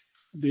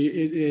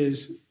 It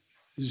is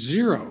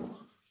zero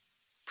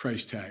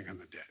price tag on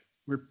the debt.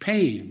 We're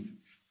going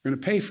to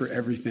pay for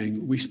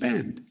everything we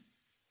spend.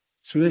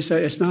 So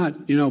it's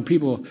not,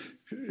 people,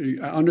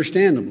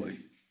 understandably,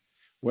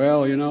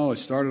 well, it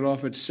started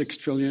off at $6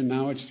 trillion,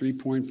 now it's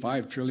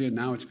 $3.5 trillion,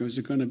 now is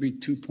it going to be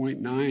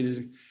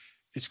 2.9?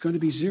 It's going to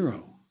be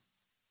zero,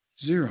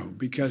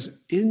 because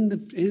in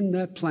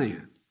that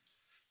plan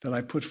that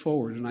I put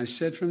forward, and I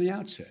said from the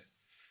outset,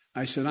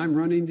 I said, I'm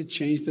running to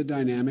change the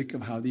dynamic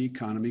of how the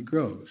economy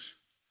grows.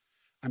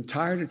 I'm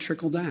tired of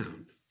trickle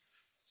down.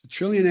 The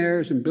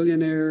trillionaires and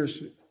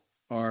billionaires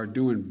are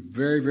doing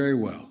very, very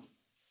well.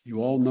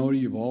 You all know it,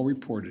 you've all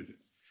reported it.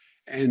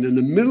 And in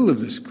the middle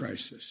of this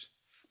crisis,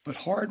 but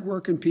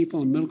hardworking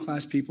people and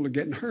middle-class people are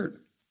getting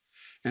hurt.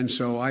 And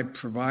so I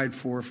provide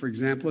for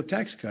example, a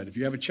tax cut. If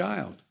you have a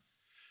child,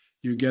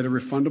 you get a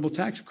refundable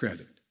tax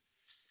credit.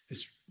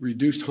 It's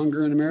reduced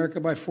hunger in America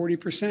by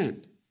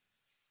 40%,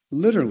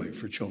 literally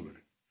for children.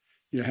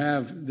 You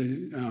have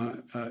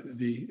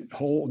the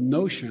whole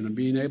notion of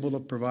being able to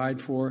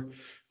provide for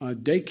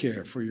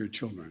daycare for your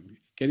children,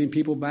 getting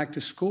people back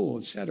to school,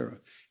 et cetera.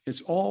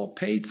 It's all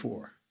paid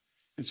for.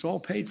 It's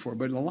all paid for.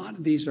 But a lot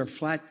of these are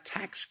flat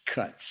tax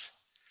cuts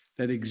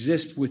that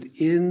exist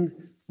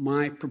within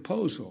my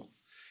proposal.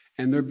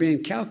 And they're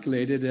being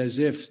calculated as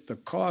if the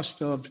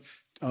cost of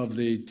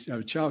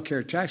the child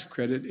care tax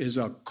credit is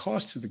a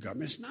cost to the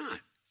government. It's not.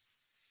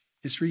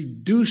 It's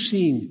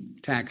reducing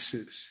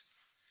taxes,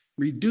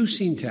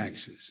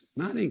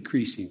 not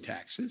increasing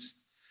taxes.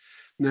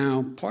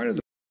 Now, part of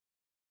the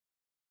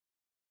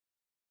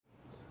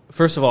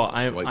First of all,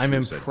 I'm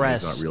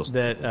impressed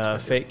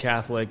that fake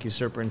Catholic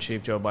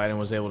usurper-in-chief Joe Biden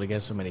was able to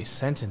get so many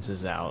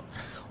sentences out.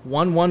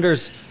 One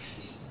wonders,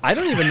 I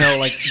don't even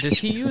know, does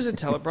he use a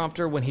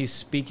teleprompter when he's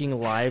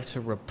speaking live to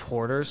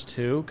reporters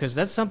too? Because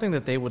that's something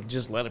that they would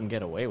just let him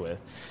get away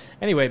with.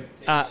 Anyway.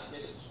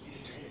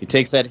 He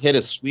takes that hit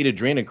of sweet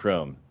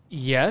adrenochrome.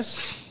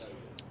 Yes,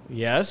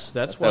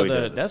 that's one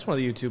of the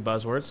YouTube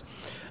buzzwords.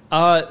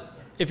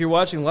 If you're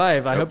watching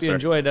live, I hope you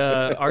enjoyed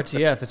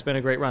RTF. It's been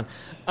a great run.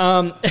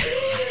 But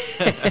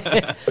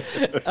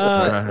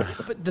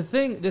the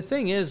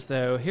thing is,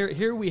 though,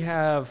 here we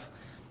have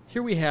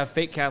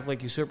fake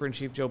Catholic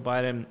usurper-in-chief Joe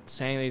Biden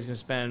saying that he's going to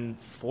spend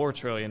 $4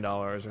 trillion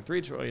or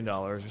 $3 trillion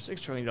or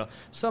 $6 trillion,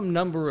 some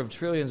number of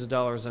trillions of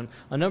dollars, and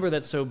a number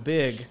that's so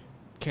big,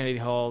 Kennedy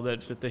Hall,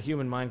 that the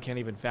human mind can't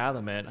even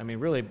fathom it. I mean,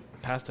 really,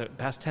 past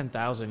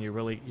 10,000,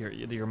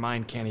 your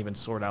mind can't even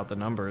sort out the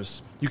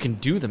numbers. You can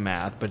do the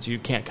math, but you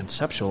can't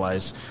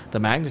conceptualize the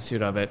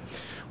magnitude of it.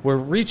 We're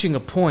reaching a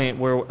point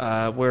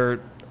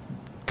where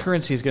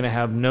currency is going to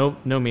have no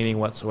meaning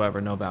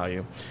whatsoever, no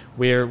value.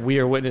 We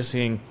are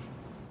witnessing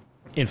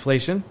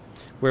inflation.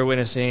 We're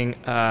witnessing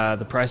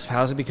the price of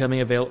housing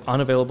becoming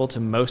unavailable to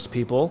most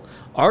people.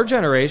 Our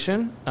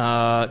generation,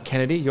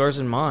 Kennedy, yours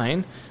and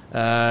mine,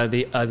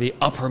 the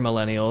upper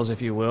millennials,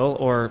 if you will,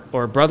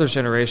 or brother's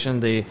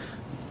generation, the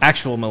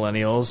actual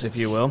millennials, if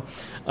you will,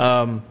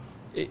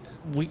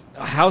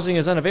 housing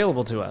is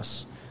unavailable to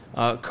us.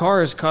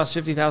 Cars cost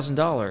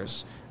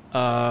 $50,000.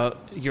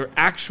 Your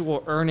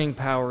actual earning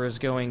power is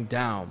going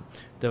down.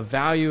 the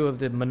value of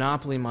the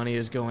monopoly money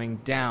is going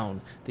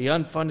down. The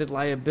unfunded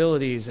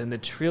liabilities and the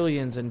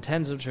trillions and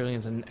tens of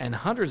trillions and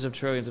hundreds of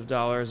trillions of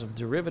dollars of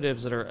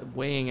derivatives that are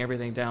weighing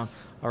everything down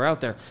are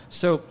out there.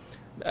 So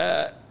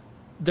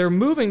they're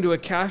moving to a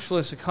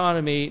cashless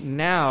economy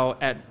now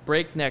at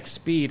breakneck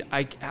speed.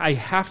 I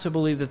have to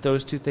believe that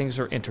those two things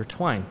are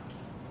intertwined.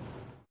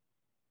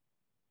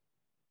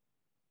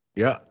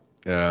 Yeah.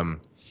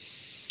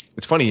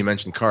 It's funny you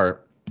mentioned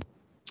car.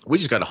 We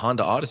just got a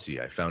Honda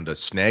Odyssey. I found a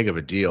snag of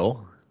a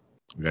deal.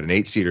 We got an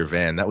 8-seater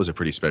van. That was a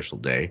pretty special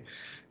day.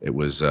 It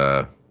was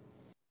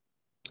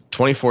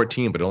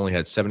 2014, but it only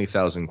had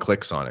 70,000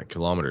 clicks on it,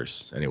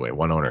 kilometers. Anyway,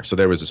 one owner. So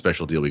there was a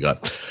special deal we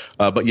got.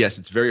 But yes,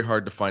 it's very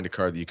hard to find a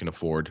car that you can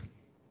afford.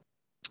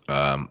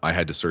 I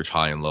had to search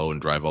high and low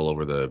and drive all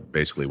over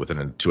basically within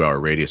a 2-hour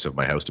radius of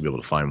my house to be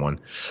able to find one.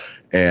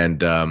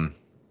 And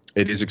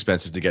it is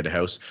expensive to get a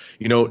house.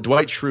 You know,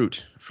 Dwight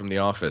Schrute from The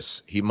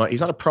Office, he's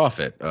not a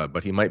prophet,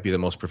 but he might be the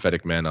most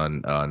prophetic man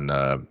on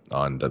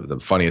the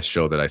funniest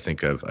show that I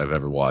think I've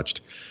ever watched.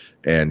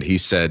 And he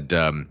said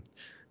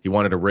he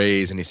wanted a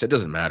raise, and he said,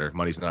 doesn't matter.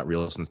 Money's not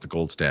real since the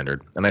gold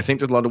standard. And I think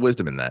there's a lot of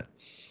wisdom in that.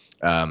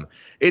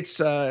 It's,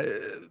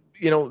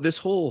 this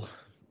whole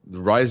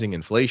rising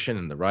inflation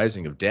and the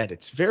rising of debt,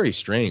 it's very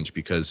strange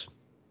because,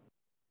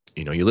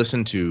 you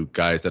listen to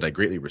guys that I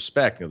greatly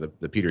respect,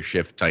 the Peter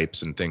Schiff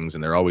types and things,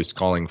 and they're always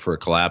calling for a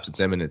collapse.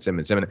 It's imminent, it's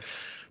imminent, it's imminent.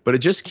 But it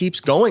just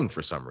keeps going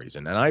for some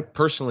reason. And I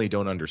personally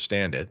don't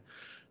understand it.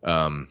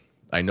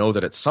 I know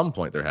that at some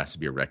point there has to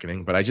be a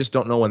reckoning, but I just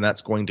don't know when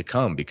that's going to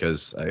come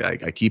because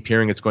I keep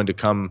hearing it's going to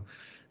come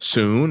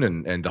soon,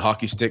 and the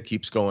hockey stick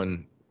keeps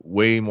going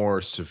way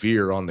more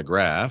severe on the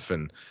graph,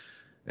 and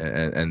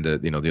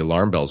the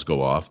alarm bells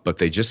go off, but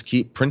they just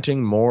keep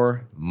printing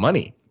more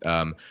money.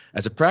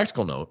 As a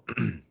practical note,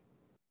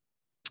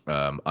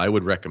 I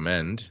would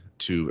recommend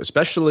to,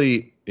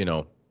 especially,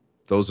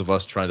 those of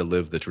us trying to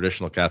live the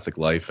traditional Catholic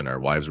life and our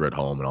wives are at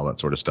home and all that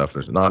sort of stuff.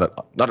 There's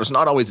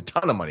not always a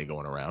ton of money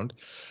going around.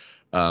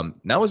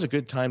 Now is a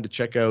good time to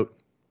check out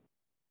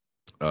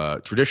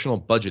traditional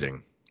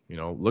budgeting.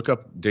 Look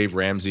up Dave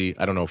Ramsey.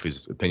 I don't know if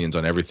his opinions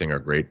on everything are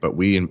great, but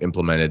we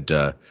implemented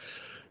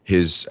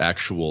his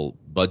actual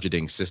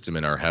budgeting system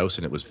in our house,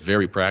 and it was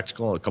very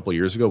practical. A couple of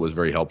years ago, it was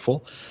very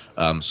helpful.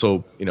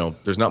 So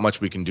there's not much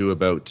we can do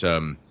about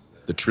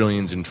the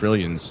trillions and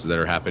trillions that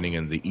are happening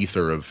in the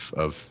ether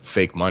of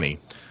fake money.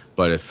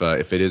 But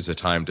if it is a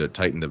time to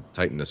tighten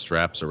the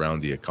straps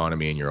around the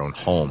economy in your own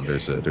home,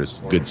 there's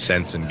good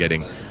sense in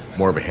getting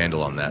more of a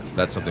handle on that. So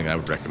that's something I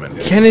would recommend.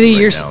 Kennedy,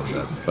 right you're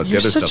now. But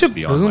you're the other such stuff's a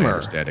beyond my boomer.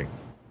 understanding.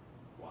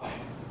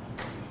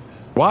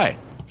 Why?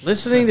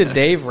 Listening to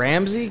Dave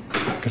Ramsey?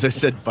 Because I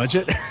said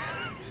budget.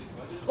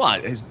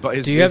 What?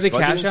 Do you have the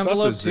cash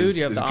envelope too? Do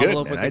you have the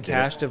envelope with the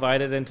cash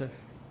divided into?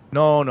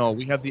 No.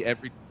 We have the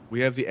every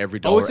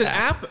dollar. Oh, it's an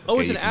app. Oh,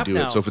 it's an app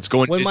now. So if it's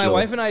going when digital, my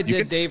wife and I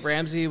did Dave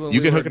Ramsey when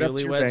you we can were hook it up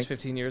to your newlyweds bank.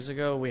 15 years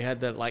ago, we had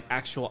the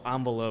actual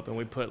envelope and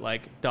we put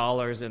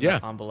dollars in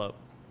the envelope.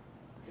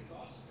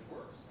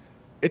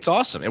 It's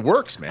awesome. It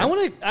works, man. I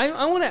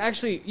want to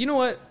actually. You know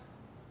what?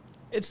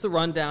 It's the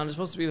rundown. It's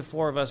supposed to be the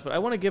four of us, but I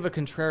want to give a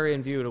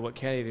contrarian view to what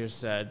Kennedy just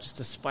said, just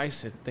to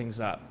spice things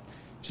up,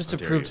 just to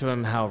prove to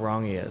him how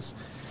wrong he is.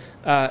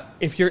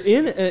 If you're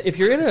in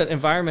an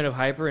environment of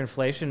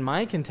hyperinflation,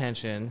 my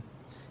contention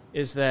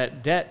is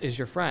that debt is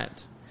your friend.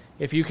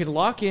 If you can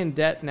lock in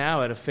debt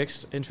now at a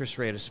fixed interest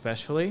rate,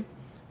 especially,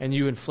 and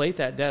you inflate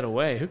that debt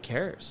away, who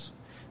cares?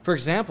 For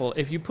example,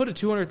 if you put a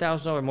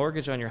 $200,000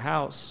 mortgage on your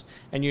house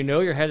and you know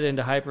you're headed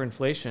into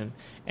hyperinflation,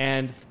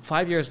 and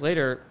 5 years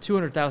later,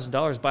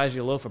 $200,000 buys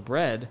you a loaf of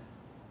bread,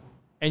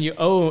 and you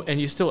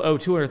still owe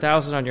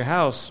 $200,000 on your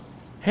house,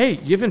 hey,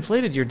 you've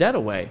inflated your debt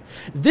away.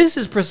 This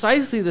is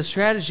precisely the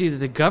strategy that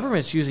the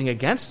government's using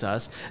against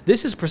us.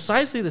 This is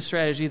precisely the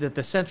strategy that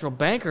the central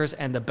bankers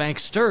and the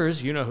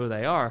banksters, you know who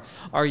they are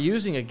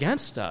using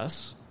against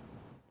us.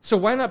 So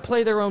why not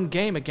play their own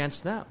game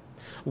against them?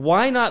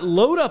 Why not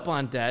load up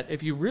on debt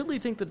if you really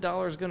think the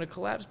dollar is going to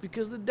collapse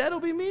because the debt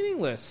will be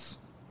meaningless?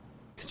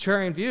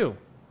 Contrarian view.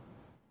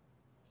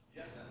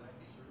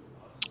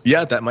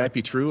 Yeah, that might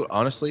be true.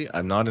 Honestly,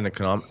 I'm not an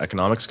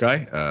economics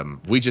guy.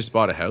 We just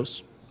bought a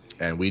house,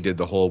 and we did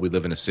we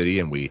live in a city,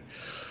 and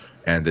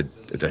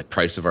the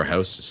price of our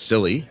house is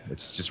silly.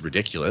 It's just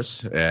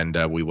ridiculous. And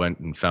we went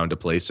and found a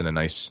place in a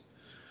nice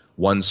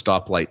one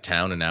stoplight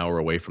town an hour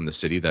away from the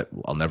city that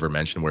I'll never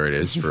mention where it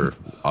is for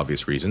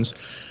obvious reasons.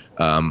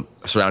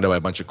 Surrounded by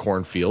a bunch of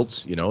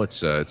cornfields.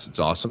 It's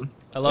awesome.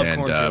 I love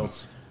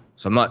cornfields.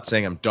 So I'm not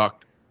saying I'm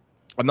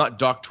not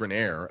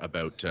doctrinaire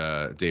about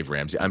Dave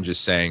Ramsey. I'm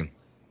just saying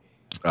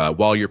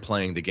while you're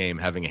playing the game,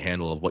 having a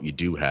handle of what you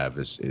do have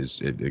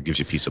it gives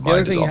you peace of mind.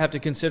 The other thing you have to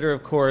consider,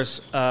 of course,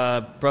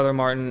 Brother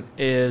Martin,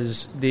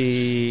 is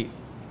the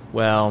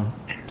moral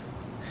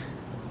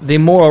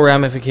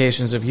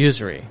ramifications of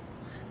usury.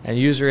 And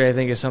usury, I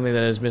think, is something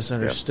that is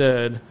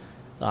misunderstood.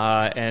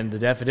 And the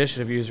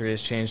definition of usury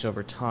has changed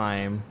over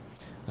time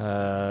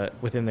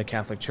within the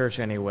Catholic Church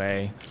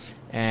anyway.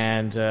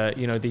 And,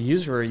 the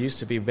usurer used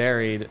to be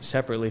buried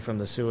separately from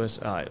the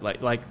suicide.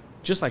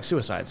 just like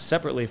suicides,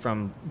 separately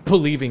from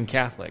believing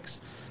Catholics.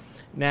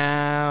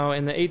 Now,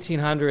 in the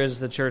 1800s,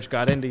 the church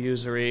got into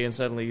usury, and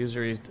suddenly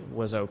usury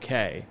was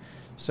okay.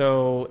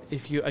 So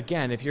if you're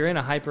in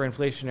a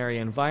hyperinflationary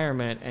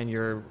environment and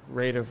your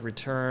rate of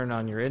return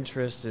on your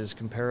interest is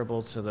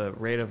comparable to the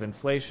rate of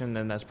inflation,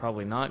 then that's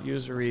probably not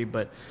usury.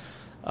 But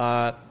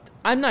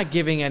I'm not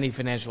giving any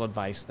financial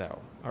advice, though.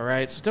 All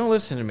right, so don't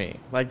listen to me.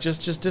 Like,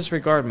 just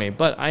disregard me.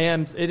 But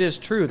it is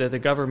true that the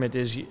government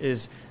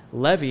is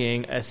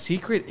levying a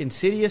secret,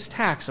 insidious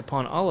tax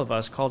upon all of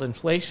us called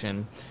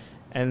inflation.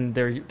 And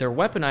they're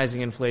weaponizing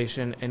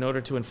inflation in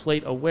order to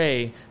inflate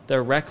away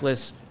their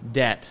reckless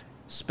debt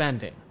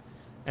spending.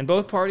 And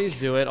both parties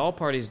do it. All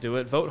parties do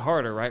it. Vote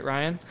harder, right,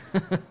 Ryan?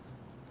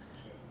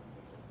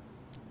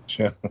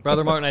 Sure.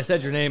 Brother Martin, I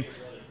said your name.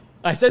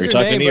 I said You're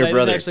your name, to but I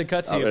brother. didn't actually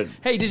cut to you.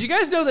 Hey, did you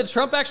guys know that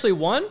Trump actually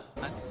won?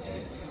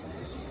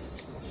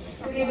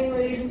 Good evening,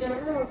 ladies and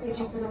gentlemen. We're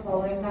paging for the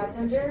following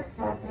passenger.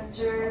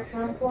 Passenger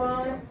Trump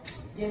One,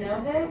 you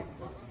know him?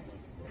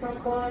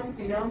 Trump One,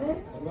 you know him?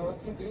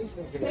 Please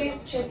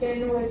check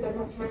in with the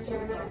customer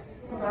service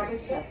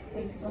baggage check.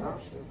 Thanks so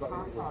much.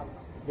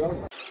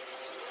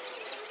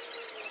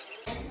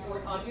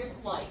 On your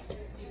flight,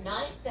 do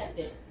not accept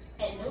it.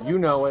 And You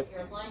know it.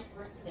 airline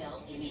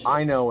personnel immediately.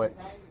 I know it.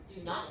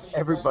 Do not leave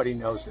Everybody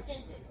knows it.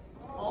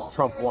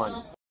 Trump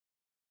won.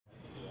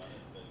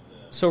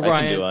 So I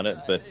Ryan, can do on it,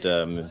 but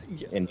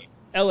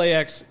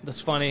LAX,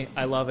 that's funny.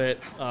 I love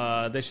it.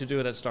 They should do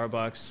it at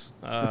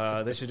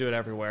Starbucks. They should do it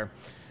everywhere.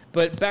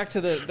 But back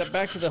to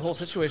the whole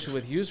situation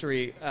with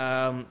usury.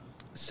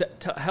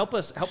 Help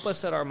us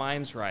set our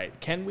minds right.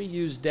 Can we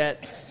use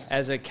debt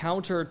as a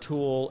counter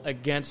tool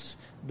against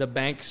the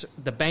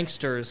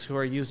banksters who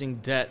are using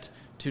debt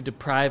to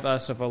deprive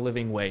us of a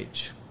living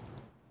wage?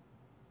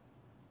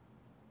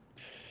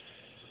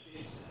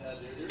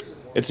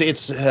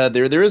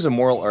 There is a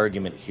moral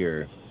argument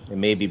here,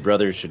 and maybe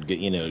brothers should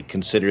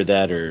consider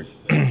that or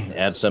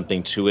add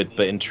something to it.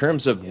 But in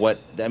terms of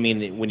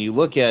when you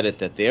look at it,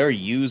 that they are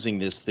using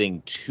this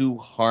thing to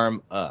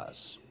harm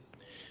us,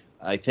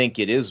 I think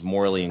it is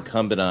morally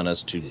incumbent on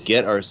us to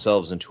get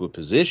ourselves into a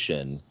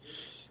position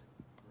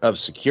of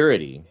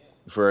security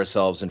for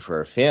ourselves and for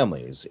our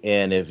families.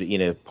 And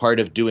if part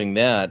of doing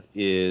that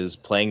is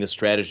playing the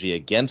strategy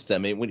against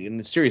them,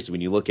 seriously, when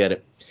you look at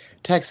it,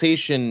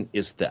 taxation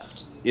is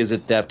theft. Is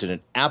it theft in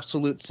an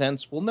absolute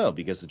sense? Well, no,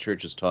 because the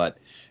church has taught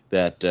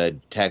that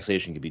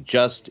taxation can be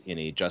just in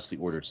a justly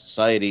ordered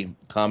society,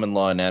 common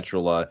law,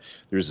 natural law.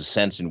 There's a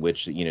sense in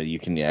which you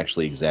can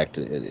actually exact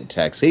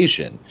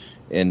taxation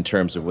in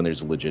terms of when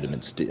there's a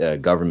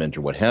legitimate government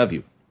or what have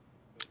you.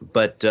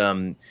 But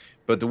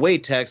the way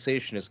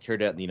taxation is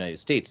carried out in the United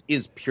States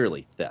is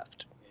purely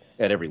theft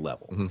at every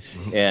level.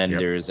 Mm-hmm. And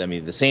there's,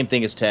 the same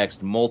thing is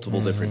taxed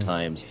multiple different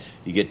times.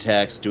 You get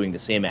taxed doing the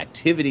same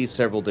activity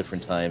several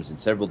different times in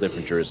several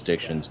different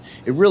jurisdictions.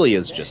 It really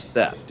is just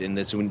theft. And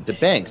the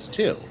banks,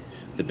 too.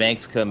 The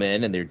banks come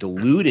in and they're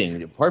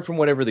diluting, apart from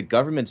whatever the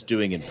government's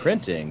doing in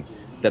printing,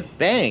 the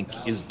bank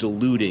is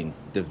diluting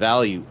the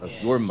value of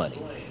your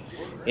money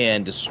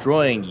and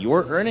destroying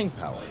your earning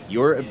power,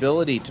 your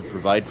ability to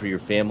provide for your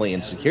family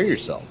and secure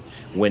yourself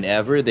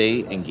whenever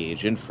they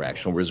engage in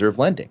fractional reserve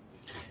lending.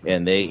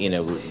 And they,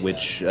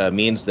 which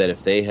means that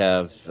if they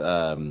have,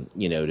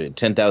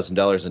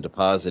 $10,000 in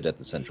deposit at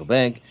the central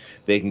bank,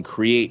 they can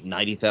create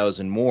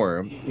 90,000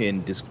 more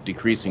in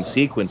decreasing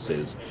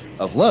sequences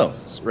of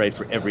loans, right,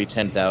 for every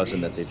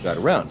 10,000 that they've got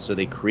around. So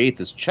they create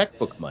this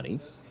checkbook money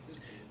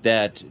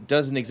that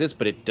doesn't exist,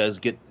 but it does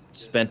get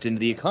spent into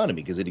the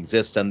economy because it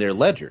exists on their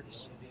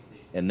ledgers.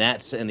 And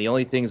the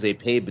only things they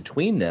pay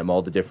between them,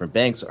 all the different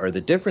banks, are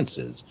the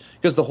differences,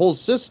 because the whole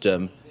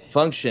system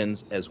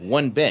functions as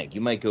one bank.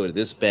 You might go to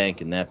this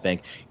bank and that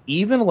bank.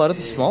 Even a lot of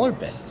the smaller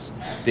banks,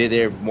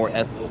 they're more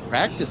ethical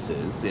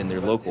practices in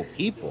their local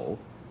people,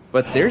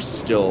 but they're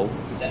still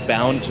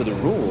bound to the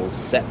rules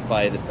set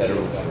by the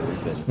Federal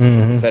Reserve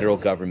and the federal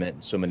government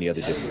and so many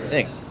other different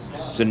things.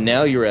 So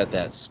now you're at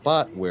that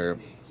spot where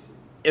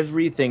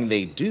everything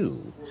they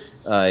do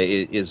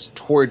is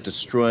toward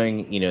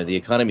destroying, the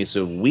economy.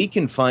 So we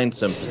can find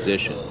some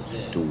position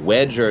to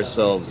wedge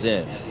ourselves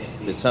in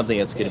to something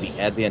that's going to be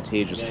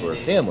advantageous to our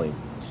family.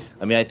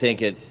 I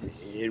think it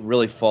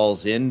really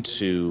falls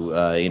into,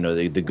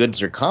 the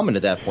goods are common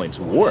at that point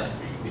to war.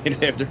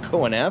 If they're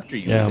going after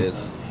you with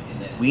this,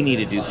 we need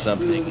to do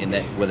something, and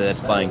that whether that's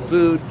buying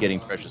food, getting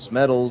precious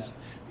metals,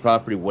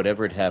 property,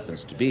 whatever it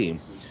happens to be.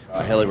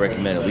 I highly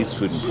recommend at least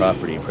food and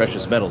property.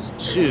 Precious metals,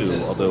 too,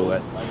 although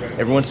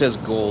everyone says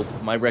gold.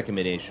 My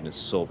recommendation is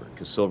silver,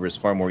 because silver is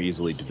far more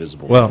easily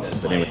divisible. Well,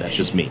 but anyway, that's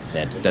just me.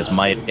 That's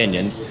my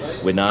opinion.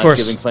 We're not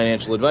giving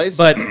financial advice.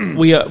 But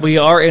we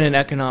are in an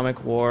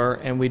economic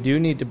war, and we do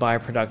need to buy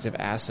productive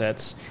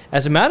assets.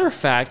 As a matter of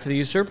fact, the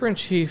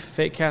usurper-in-chief,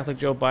 fake Catholic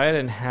Joe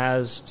Biden,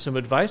 has some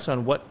advice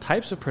on what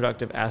types of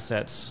productive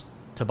assets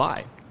to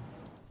buy.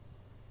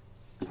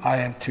 I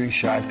have 2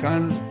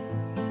 shotguns.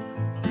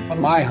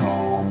 My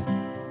home,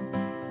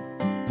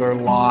 they're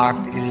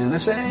locked in a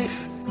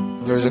safe.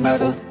 There's a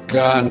metal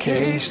gun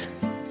case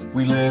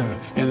We live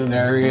in an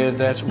area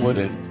that's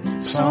wooded,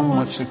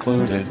 somewhat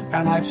secluded.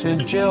 And I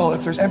said, Jill,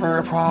 if there's ever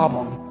a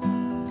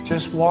problem,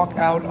 just walk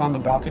out on the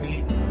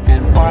balcony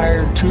and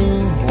fire 2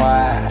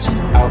 blasts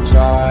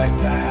outside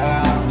the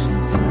house.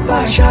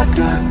 Buy a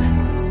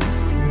shotgun.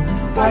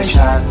 Buy a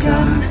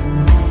shotgun.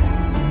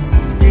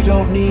 You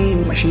don't need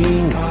a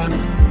machine gun.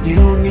 You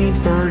don't need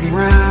 30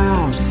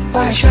 rounds.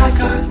 Buy a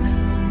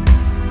shotgun.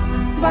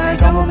 Buy a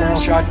double-barrel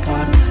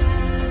shotgun.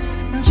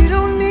 No, you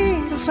don't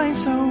need a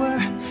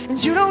flamethrower,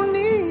 and you don't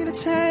need a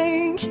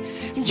tank.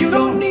 You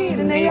don't need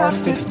an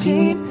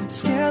AR-15 to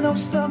scare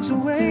those thugs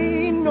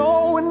away.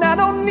 No, and I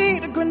don't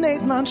need a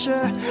grenade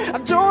launcher. I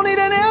don't need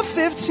an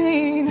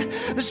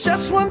F-15. There's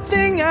just one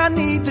thing I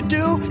need to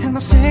do, and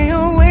they'll stay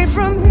away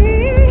from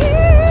me.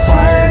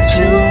 Fire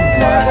 2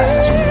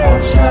 blasts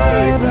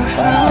outside the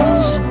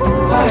house.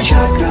 Buy a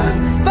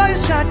shotgun. Buy a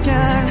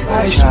shotgun.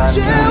 Buy a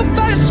shotgun.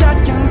 Buy a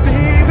shotgun,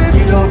 baby.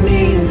 You don't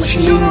need a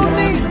machine gun. You don't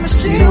need a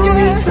machine gun. You don't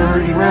need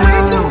 30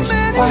 rounds.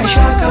 Buy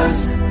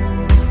shotguns.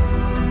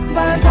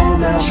 Buy a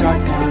double-barrel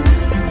shotgun.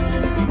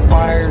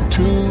 Fire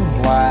 2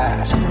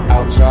 blasts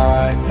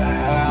outside the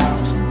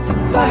house.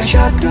 Buy a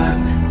shotgun.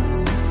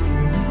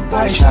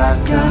 Buy a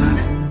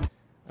shotgun.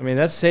 I mean,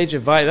 that's sage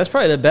advice. That's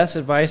probably the best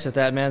advice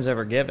that man's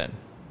ever given,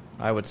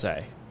 I would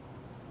say.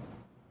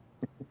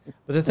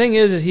 But the thing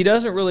is he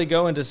doesn't really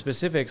go into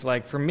specifics.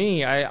 Like, for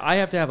me, I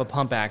have to have a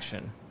pump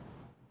action.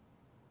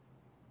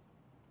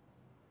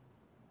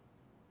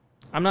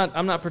 I'm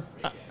not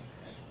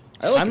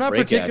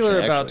particular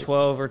about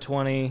 12 or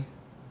 20,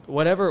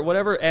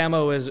 whatever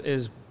ammo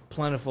is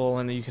plentiful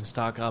and that you can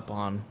stock up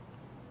on.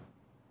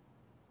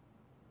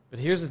 But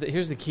here's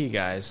the key,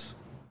 guys.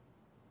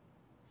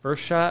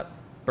 First shot,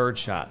 bird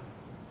shot.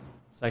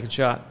 Second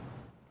shot,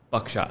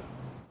 buckshot.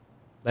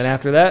 Then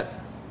after that,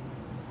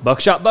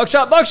 buckshot.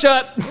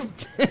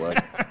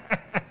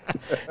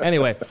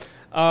 Anyway,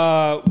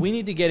 we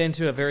need to get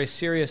into a very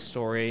serious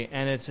story,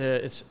 and it's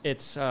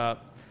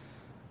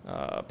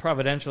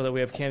providential that we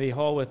have Kennedy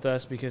Hall with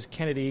us, because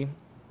Kennedy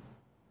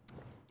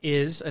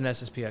is an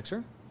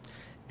SSPXer,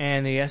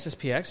 and the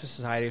SSPX, the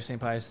Society of St.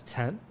 Pius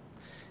X,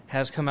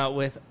 has come out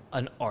with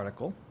an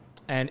article,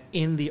 and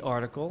in the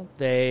article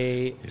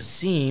they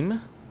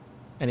seem,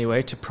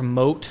 anyway, to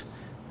promote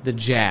the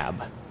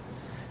jab.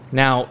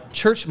 Now,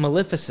 Church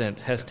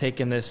Maleficent has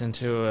taken this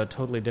into a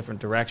totally different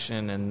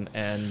direction,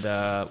 and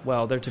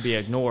well, they're to be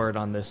ignored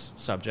on this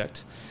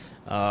subject,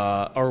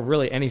 or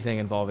really anything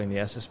involving the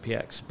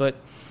SSPX. But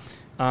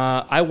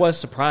I was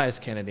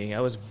surprised, Kennedy. I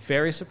was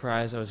very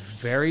surprised. I was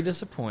very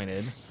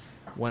disappointed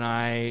when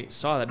I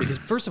saw that, because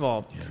first of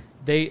all,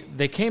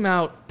 they came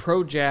out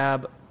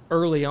pro-jab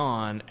early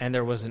on, and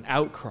there was an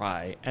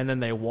outcry, and then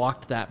they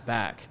walked that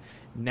back.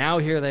 Now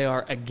here they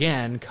are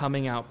again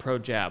coming out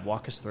pro-jab.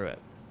 Walk us through it.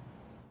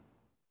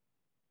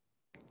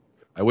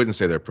 I wouldn't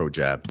say they're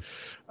pro-jab.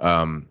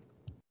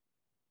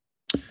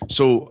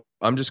 So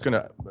I'm just going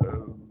to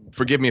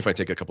forgive me if I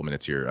take a couple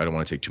minutes here. I don't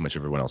want to take too much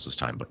of everyone else's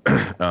time, but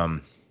I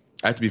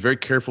have to be very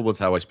careful with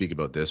how I speak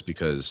about this,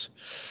 because,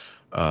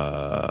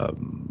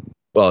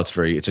 well,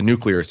 it's a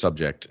nuclear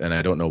subject, and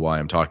I don't know why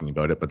I'm talking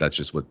about it, but that's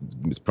just what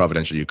it's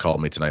providential. You called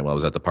me tonight while I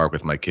was at the park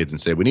with my kids and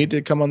said, we need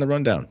to come on the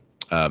rundown.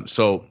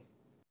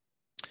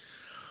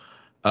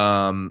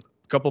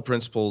 Couple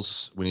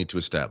principles we need to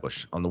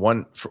establish. On the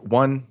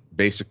one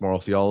basic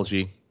moral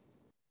theology,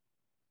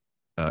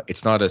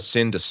 it's not a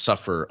sin to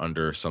suffer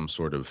under some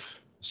sort of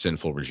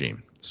sinful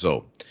regime.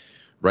 So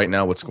right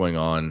now what's going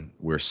on,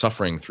 we're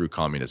suffering through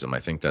communism.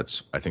 I think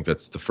that's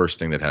the first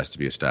thing that has to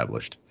be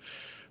established.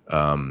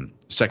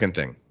 Second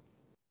thing,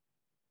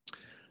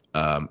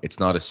 it's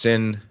not a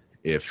sin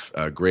if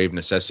a grave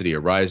necessity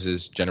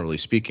arises, generally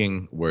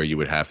speaking, where you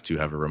would have to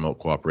have a remote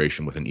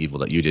cooperation with an evil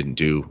that you didn't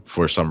do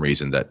for some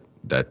reason that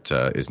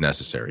is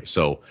necessary.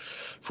 So,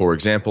 for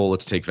example,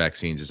 let's take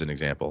vaccines as an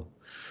example.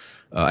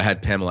 I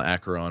had Pamela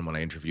Acker on when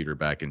I interviewed her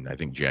back in, I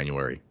think,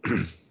 January.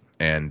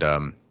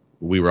 And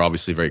we were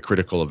obviously very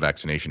critical of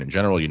vaccination in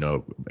general. You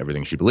know,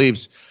 everything she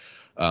believes.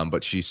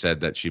 But she said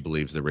that she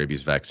believes the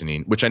rabies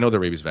vaccine, which I know the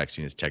rabies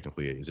vaccine is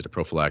technically, is it a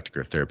prophylactic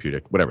or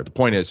therapeutic? Whatever. The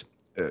point is,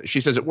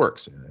 she says it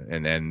works.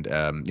 And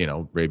you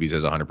know, rabies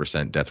has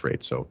 100% death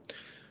rate, so,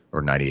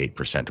 or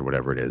 98% or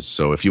whatever it is.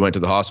 So if you went to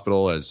the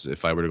hospital, as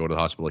if I were to go to the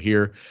hospital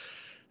here,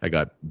 I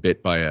got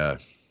bit by a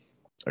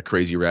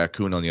crazy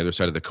raccoon on the other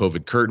side of the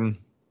COVID curtain.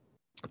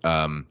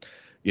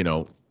 You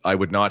know, I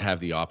would not have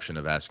the option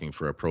of asking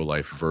for a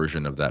pro-life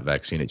version of that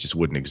vaccine. It just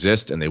wouldn't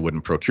exist, and they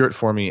wouldn't procure it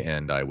for me,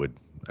 and I would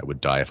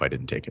die if I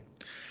didn't take it.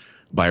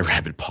 By a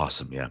rabid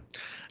possum, yeah.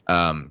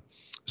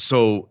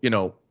 So, you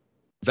know,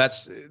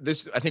 that's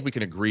this. I think we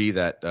can agree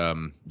that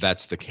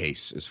that's the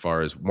case as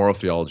far as moral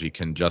theology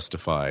can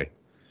justify.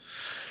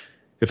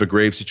 If a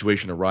grave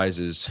situation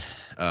arises,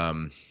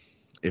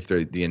 if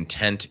the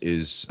intent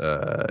is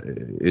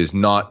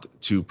not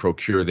to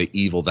procure the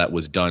evil that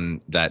was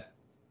done, that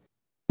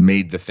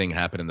made the thing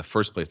happen in the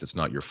first place, that's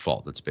not your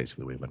fault. That's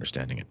basically the way of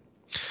understanding it.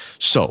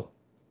 So,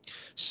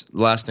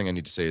 last thing I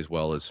need to say as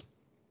well is,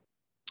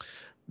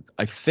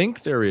 I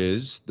think there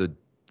is the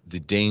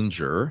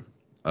danger,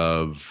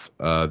 of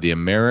the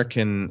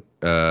American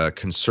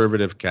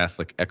conservative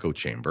Catholic echo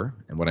chamber.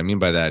 And what I mean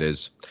by that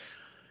is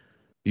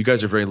you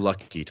guys are very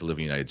lucky to live in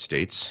the United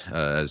States,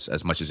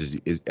 as much as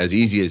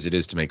easy as it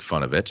is to make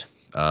fun of it.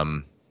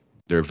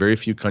 There are very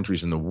few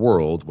countries in the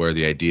world where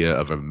the idea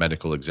of a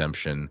medical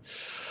exemption,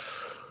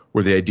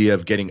 where the idea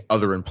of getting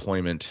other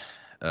employment,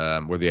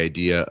 where the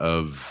idea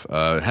of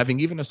having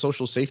even a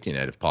social safety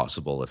net, if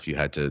possible, if you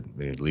had to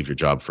leave your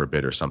job for a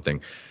bit or something,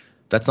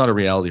 that's not a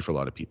reality for a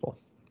lot of people.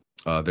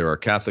 There are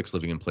Catholics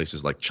living in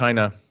places like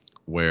China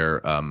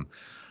where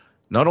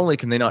not only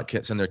can they not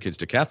send their kids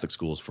to Catholic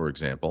schools, for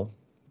example,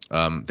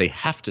 they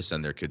have to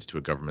send their kids to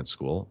a government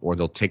school or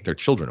they'll take their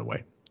children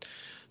away.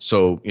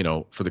 So,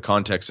 for the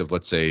context of,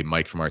 let's say,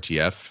 Mike from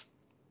RTF,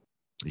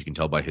 you can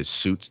tell by his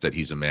suits that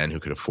he's a man who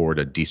could afford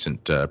a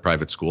decent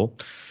private school.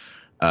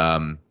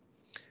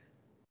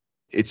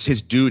 It's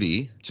his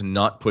duty to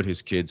not put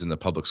his kids in the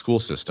public school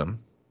system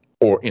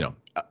or,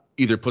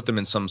 either put them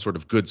in some sort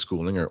of good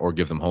schooling or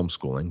give them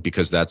homeschooling,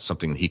 because that's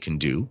something he can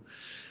do.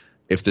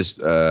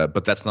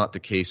 But that's not the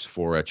case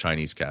for a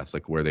Chinese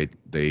Catholic, where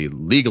they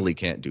legally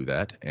can't do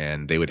that.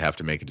 And they would have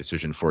to make a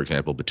decision, for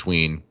example,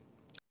 between,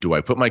 do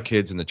I put my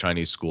kids in the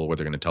Chinese school where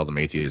they're going to tell them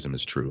atheism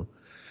is true,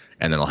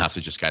 and then I'll have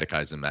to just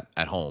catechize them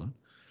at home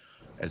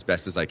as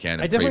best as I can.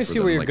 And I definitely see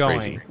where you're going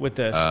crazy with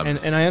this,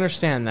 and I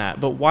understand that.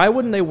 But why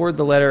wouldn't they word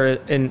the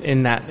letter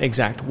in that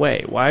exact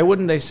way? Why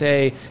wouldn't they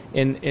say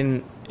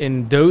in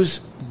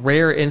those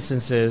rare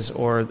instances,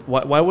 or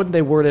why wouldn't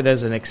they word it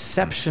as an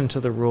exception to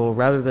the rule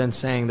rather than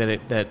saying that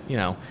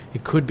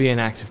it could be an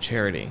act of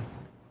charity?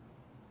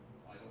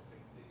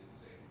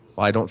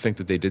 Well, I don't think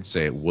that they did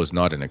say it was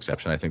not an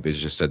exception. I think they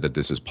just said that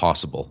this is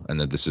possible and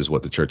that this is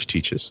what the church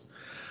teaches.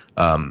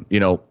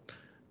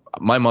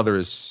 My mother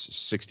is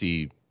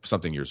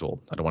 60-something years old.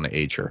 I don't want to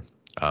age her.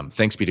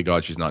 Thanks be to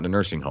God, she's not in a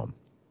nursing home.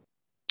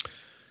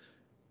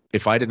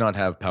 If I did not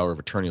have power of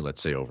attorney,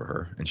 let's say, over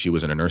her, and she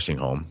was in a nursing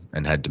home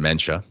and had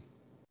dementia,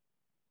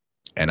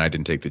 and I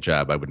didn't take the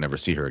jab, I would never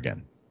see her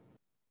again.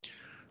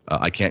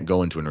 I can't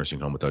go into a nursing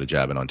home without a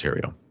jab in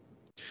Ontario.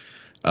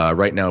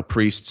 Right now,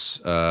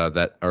 priests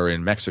that are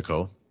in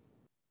Mexico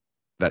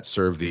that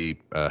serve the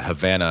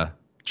Havana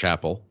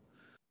Chapel,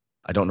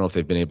 I don't know if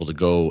they've been able to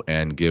go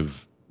and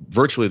give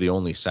virtually the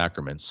only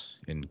sacraments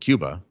in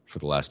Cuba for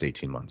the last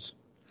 18 months.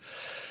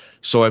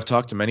 So I've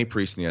talked to many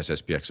priests in the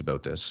SSPX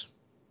about this,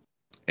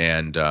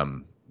 and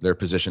their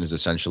position is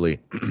essentially,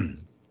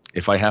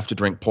 if I have to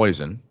drink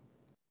poison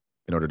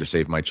in order to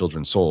save my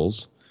children's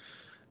souls,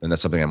 then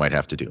that's something I might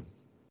have to do.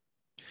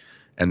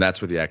 And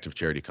that's where the act of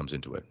charity comes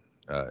into it.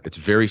 It's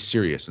very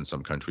serious in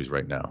some countries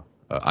right now.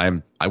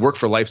 I work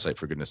for LifeSite,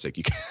 for goodness sake.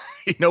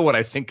 You know what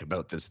I think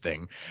about this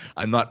thing.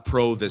 I'm not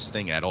pro this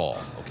thing at all,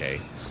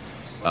 okay?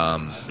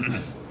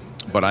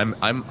 But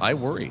I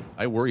worry.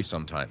 I worry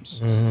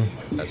sometimes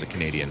as a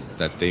Canadian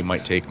that they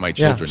might take my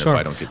children if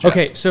I don't get jabbed.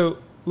 Okay, so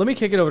let me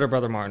kick it over to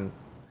Brother Martin,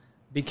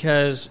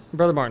 because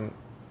Brother Martin,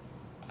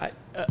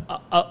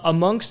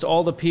 amongst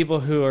all the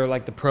people who are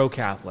like the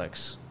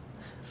pro-Catholics,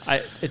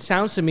 it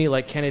sounds to me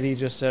like Kennedy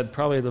just said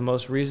probably the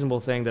most reasonable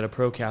thing that a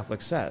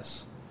pro-Catholic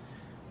says.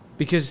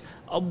 Because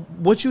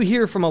what you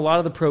hear from a lot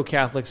of the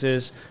pro-Catholics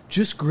is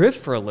just grift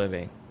for a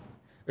living.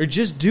 Or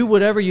just do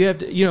whatever you have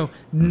to,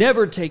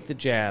 never take the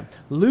jab,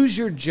 lose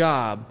your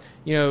job,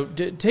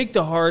 take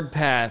the hard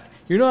path.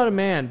 You're not a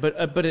man. But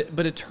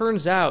it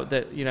turns out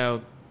that,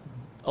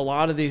 a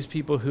lot of these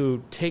people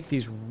who take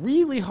these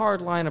really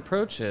hard-line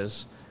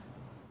approaches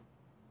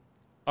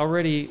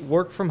already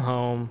work from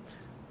home,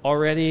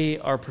 already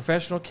are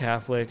professional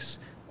Catholics,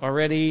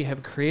 already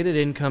have created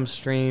income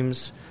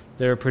streams.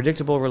 They're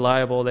predictable,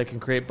 reliable. They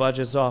can create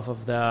budgets off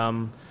of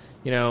them.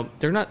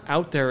 They're not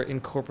out there in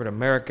corporate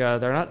America.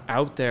 They're not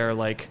out there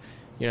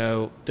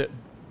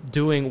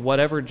doing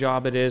whatever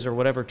job it is or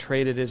whatever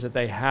trade it is that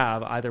they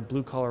have, either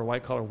blue collar,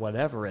 white collar,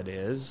 whatever it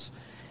is.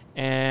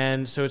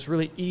 And so it's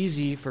really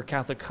easy for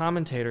Catholic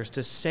commentators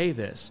to say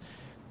this.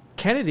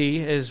 Kennedy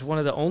is one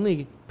of the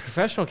only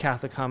professional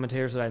Catholic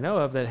commentators that I know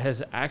of that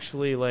has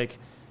actually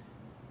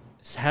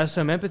has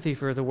some empathy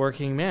for the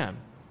working man.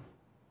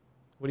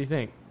 What do you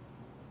think?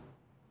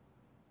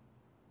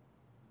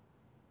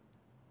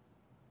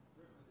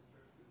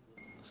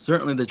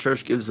 Certainly the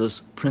church gives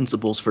us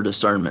principles for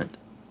discernment.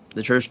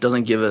 The church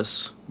doesn't give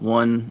us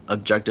one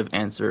objective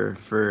answer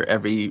for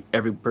every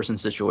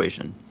person's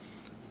situation.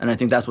 And I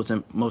think that's what's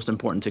most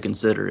important to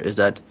consider, is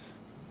that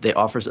they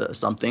offer us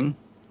something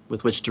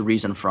with which to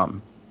reason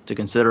from, to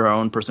consider our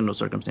own personal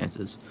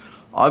circumstances.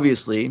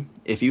 Obviously,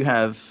 if you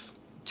have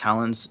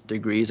talents,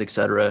 degrees,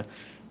 etc.,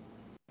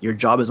 your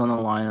job is on the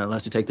line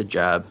unless you take the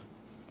jab.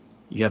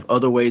 You have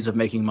other ways of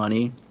making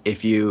money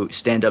if you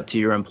stand up to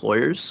your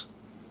employers.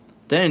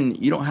 Then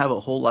you don't have a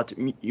whole lot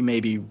you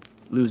may be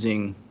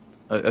losing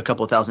a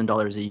couple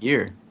 $1,000s a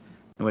year,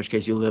 in which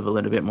case you live a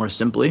little bit more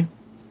simply.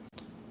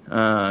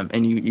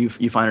 And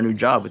you find a new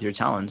job with your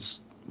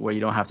talents where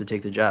you don't have to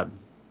take the jab.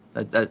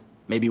 That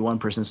may be one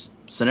person's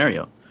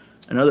scenario.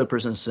 Another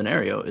person's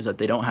scenario is that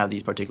they don't have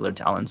these particular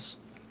talents.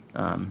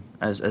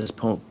 As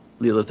Pope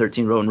Leo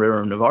XIII wrote in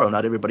Rerum Navarro,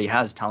 not everybody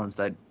has talents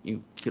that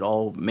you could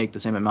all make the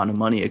same amount of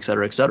money, et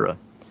cetera, et cetera.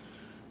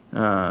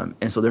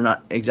 And so they're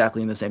not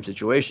exactly in the same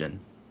situation.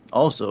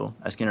 Also,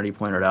 as Kennedy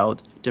pointed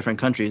out, different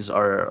countries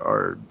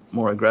are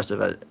more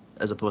aggressive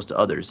as opposed to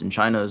others. And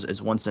China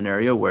is one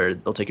scenario where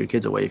they'll take your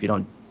kids away if you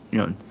don't,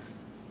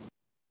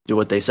 do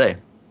what they say.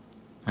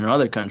 In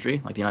another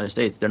country, like the United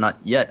States, they're not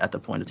yet at the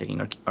point of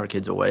taking our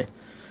kids away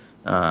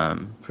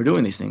for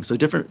doing these things. So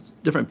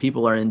different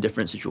people are in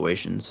different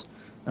situations.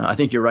 I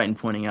think you're right in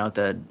pointing out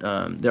that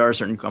there are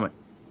certain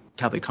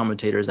Catholic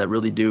commentators that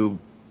really do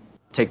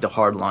take the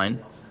hard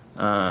line,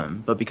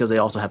 but because they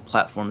also have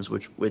platforms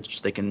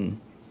which they can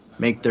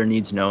make their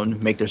needs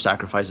known, make their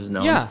sacrifices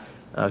known. Yeah.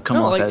 As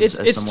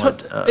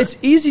somewhat.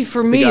 It's easy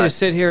for me to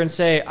sit here and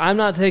say I'm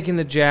not taking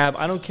the jab.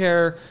 I don't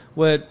care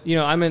what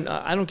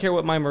I don't care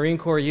what my Marine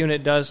Corps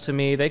unit does to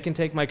me. They can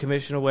take my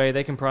commission away.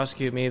 They can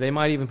prosecute me. They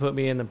might even put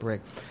me in the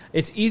brig.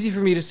 It's easy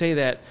for me to say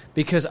that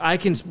because I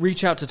can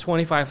reach out to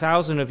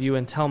 25,000 of you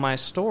and tell my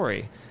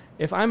story.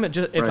 If I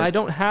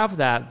don't have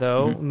that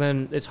though,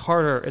 then it's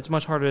harder. It's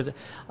much harder to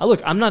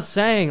look. I'm not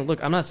saying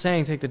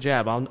take the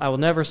jab. I will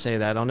never say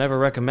that. I'll never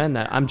recommend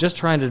that. I'm just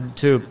trying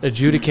to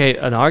adjudicate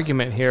an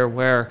argument here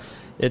where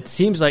it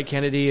seems like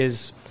Kennedy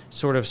is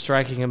sort of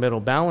striking a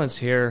middle balance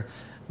here,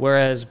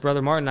 whereas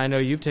Brother Martin, I know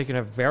you've taken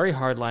a very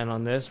hard line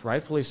on this,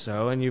 rightfully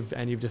so, and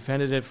you've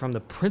defended it from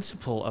the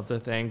principle of the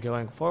thing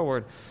going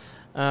forward.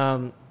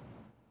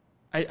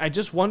 I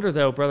just wonder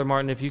though, Brother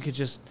Martin, if you could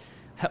just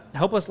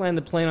help us land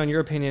the plane on your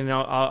opinion, and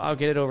I'll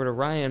get it over to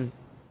Ryan.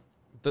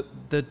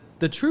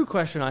 The true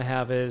question I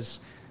have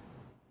is,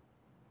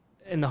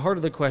 and the heart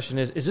of the question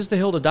is this the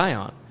hill to die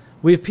on?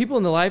 We have people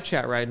in the live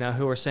chat right now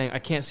who are saying, I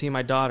can't see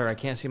my daughter, I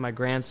can't see my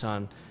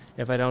grandson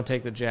if I don't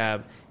take the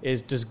jab.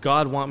 Does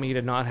God want me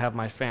to not have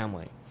my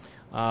family?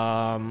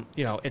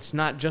 It's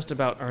not just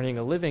about earning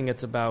a living.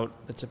 It's about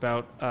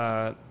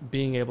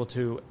being able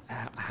to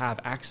have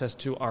access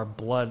to our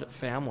blood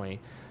family.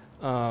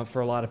 For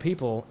a lot of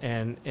people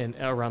and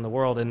around the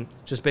world. And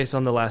just based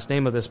on the last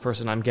name of this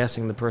person, I'm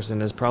guessing the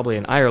person is probably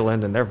in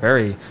Ireland, and they're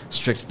very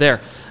strict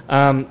there.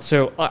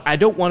 So I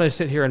don't want to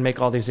sit here and make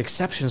all these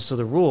exceptions to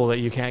the rule that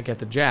you can't get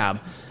the jab.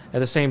 At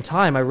the same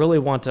time, I really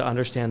want to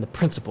understand the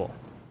principle.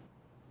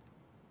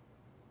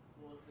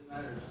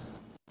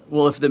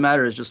 Well, if the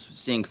matter is just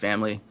seeing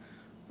family,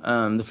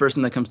 the first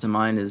thing that comes to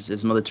mind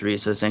is Mother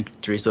Teresa,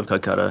 St. Teresa of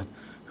Calcutta,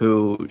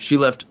 who she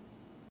left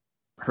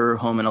her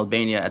home in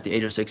Albania at the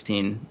age of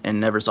 16 and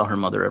never saw her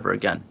mother ever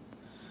again.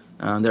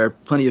 There are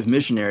plenty of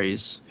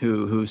missionaries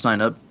who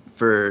sign up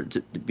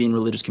to be in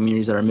religious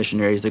communities that are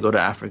missionaries. They go to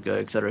Africa,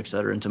 et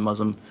cetera, into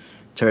Muslim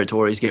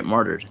territories, get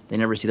martyred. They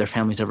never see their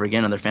families ever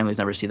again, and their families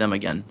never see them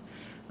again.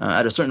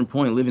 At a certain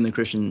point, living the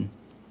Christian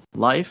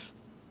life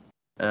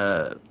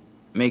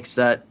makes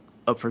that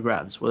up for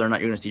grabs, whether or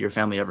not you're going to see your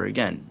family ever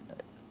again.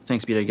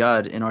 Thanks be to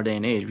God, in our day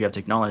and age, we have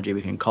technology.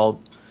 We can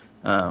call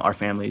our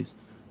families.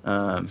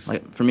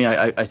 Like for me,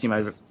 I see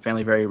my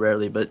family very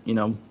rarely, but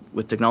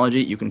with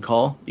technology, you can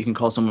call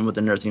someone with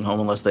a nursing home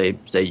unless they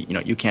say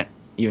you can't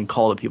even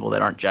call the people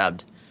that aren't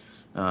jabbed,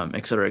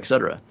 et cetera, et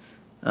cetera.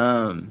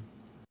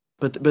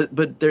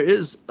 But there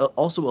is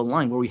also a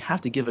line where we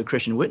have to give a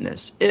Christian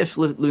witness. If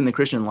living the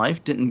Christian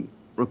life didn't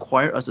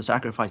require us to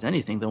sacrifice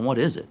anything, then what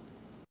is it?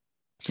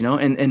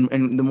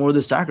 And the more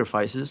the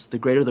sacrifices, the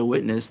greater the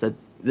witness that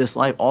this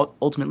life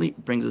ultimately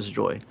brings us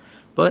joy.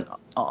 But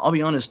I'll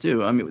be honest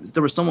too. I mean,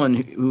 there was someone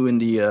who in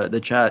the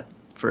chat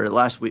for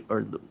last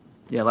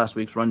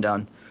week's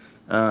rundown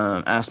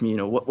asked me,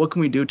 what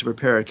can we do to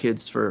prepare our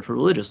kids for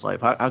religious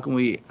life? How can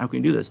we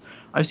do this?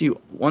 I see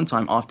one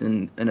time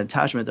often an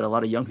attachment that a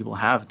lot of young people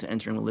have to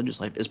entering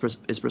religious life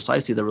is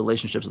precisely the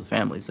relationships with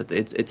families. That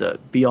it's a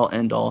be all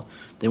end all.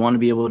 They want to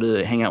be able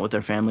to hang out with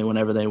their family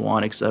whenever they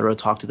want, etc.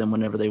 Talk to them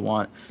whenever they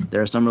want.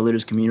 There are some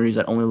religious communities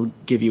that only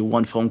give you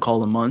one phone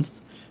call a month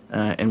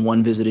and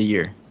one visit a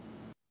year.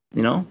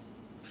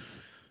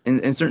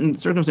 In certain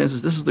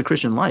circumstances, this is the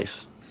Christian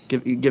life,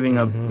 giving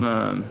up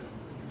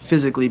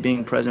physically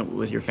being present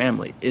with your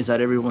family. Is that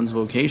everyone's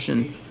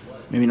vocation?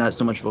 Maybe not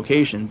so much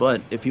vocation,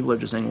 but if people are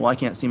just saying, well, I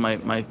can't see my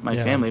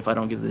family if I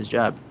don't get this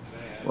jab.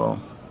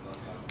 Well,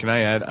 can I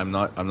add?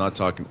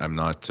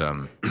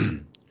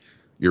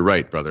 You're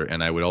right, brother.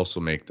 And I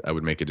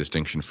would make a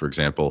distinction. For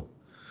example,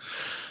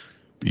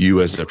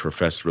 you as a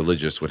professed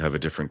religious would have a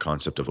different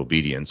concept of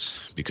obedience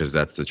because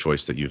that's the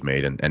choice that you've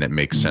made, and it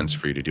makes sense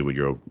for you to do what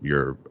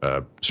your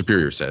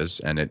superior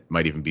says, and it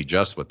might even be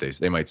just what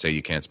they might say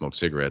you can't smoke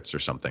cigarettes or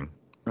something,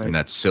 right. And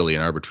that's silly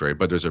and arbitrary,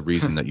 but there's a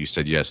reason that you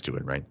said yes to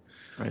it, right?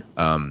 Right.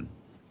 I'm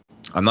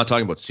not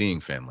talking about seeing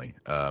family,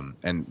 and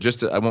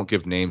I won't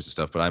give names and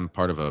stuff, but I'm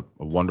part of a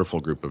wonderful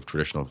group of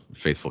traditional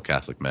faithful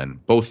Catholic men,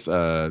 both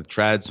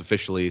trads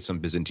officially, some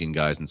Byzantine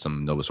guys, and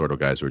some Novus Ordo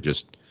guys who are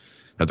just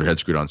have their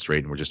heads screwed on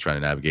straight, and we're just trying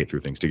to navigate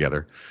through things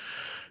together.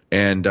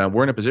 And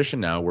we're in a position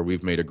now where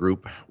we've made a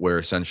group where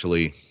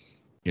essentially,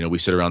 we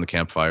sit around the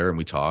campfire and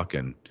we talk,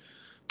 and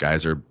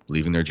guys are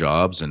leaving their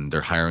jobs and they're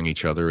hiring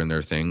each other in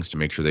their things to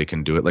make sure they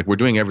can do it. Like, we're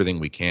doing everything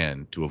we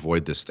can to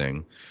avoid this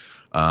thing.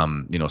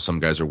 Some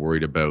guys are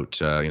worried about,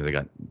 they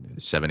got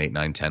 7, 8,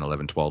 9, 10,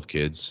 11, 12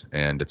 kids.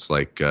 And it's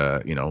like,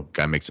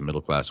 guy makes a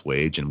middle class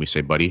wage. And we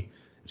say, buddy,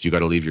 if you got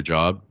to leave your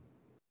job,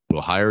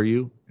 we'll hire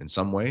you in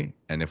some way.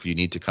 And if you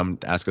need to come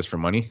ask us for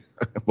money,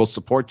 we'll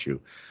support you.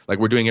 Like,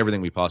 we're doing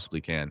everything we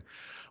possibly can.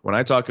 When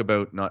I talk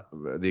about not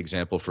the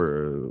example,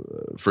 for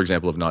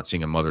example, of not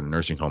seeing a mother in a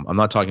nursing home, I'm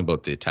not talking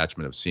about the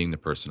attachment of seeing the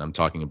person. I'm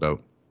talking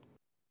about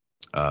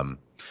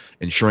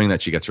ensuring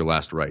that she gets her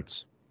last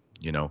rites,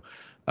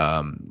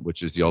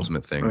 which is the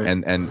ultimate thing.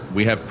 Right. And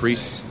we have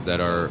priests that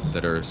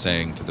are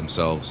saying to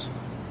themselves,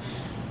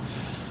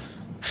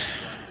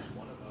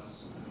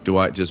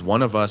 does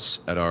one of us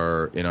in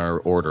our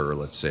order,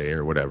 let's say,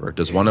 or whatever,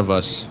 does one of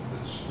us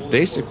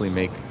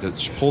basically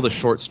pull the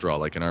short straw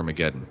like in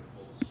Armageddon?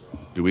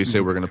 Do we say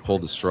we're going to pull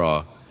the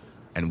straw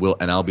and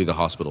I'll be the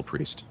hospital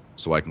priest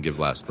so I can give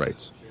last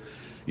rites?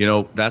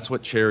 That's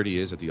what charity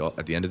is at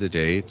the end of the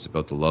day. It's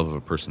about the love of a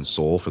person's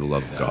soul for the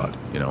love of God,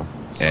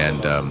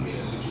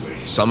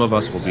 And some of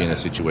us will be in a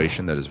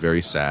situation that is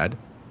very sad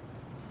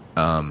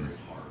and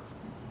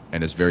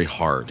is very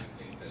hard.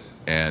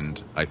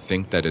 And I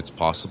think that it's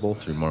possible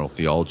through moral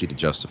theology to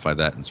justify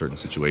that in certain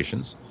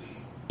situations.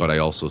 But I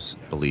also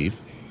believe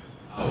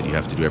that you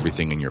have to do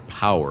everything in your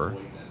power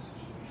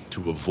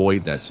to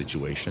avoid that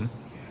situation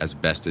as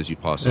best as you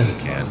possibly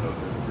can.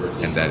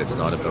 And that it's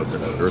not about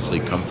the earthly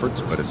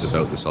comforts, but it's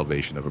about the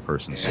salvation of a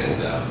person's soul.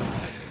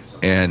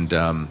 And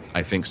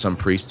I think some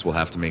priests will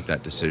have to make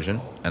that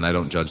decision. And I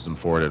don't judge them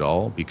for it at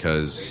all,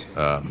 because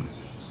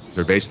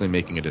they're basically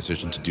making a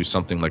decision to do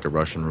something like a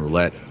Russian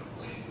roulette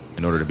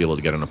in order to be able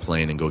to get on a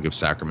plane and go give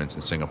sacraments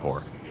in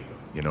Singapore,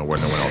 where no one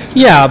else can.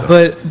 Yeah,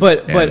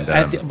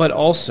 but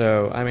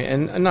also, I mean,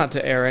 and not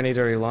to air any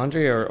dirty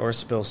laundry or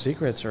spill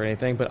secrets or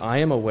anything, but I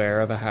am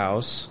aware of a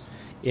house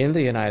in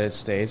the United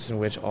States in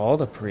which all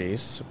the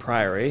priests, a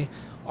priory,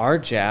 are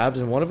jabbed,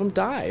 and one of them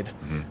died.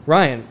 Mm-hmm.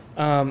 Ryan,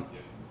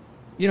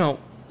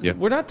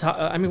 we're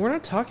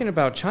not talking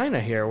about China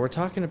here. We're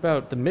talking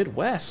about the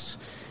Midwest.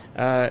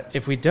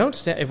 If we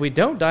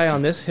don't die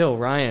on this hill,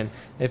 Ryan,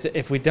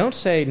 if we don't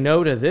say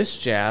no to this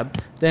jab,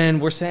 then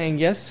we're saying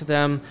yes to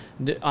them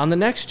on the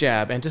next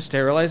jab, and to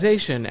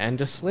sterilization, and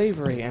to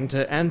slavery, and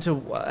to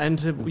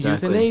Exactly.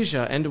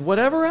 euthanasia, and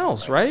whatever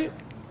else, right?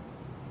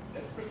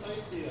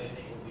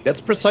 That's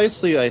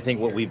precisely, I think,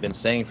 what we've been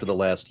saying for the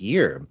last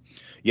year.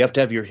 You have to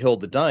have your hill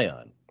to die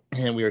on.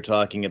 And we were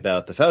talking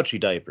about the Fauci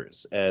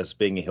diapers as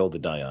being a hill to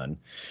die on.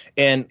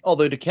 And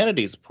although to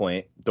Kennedy's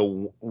point,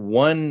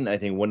 one of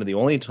the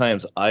only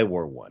times I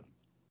wore one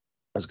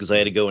was because I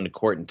had to go into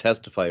court and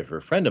testify for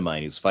a friend of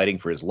mine who's fighting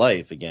for his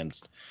life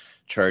against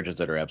charges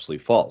that are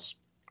absolutely false.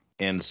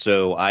 And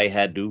so I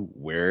had to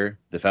wear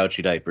the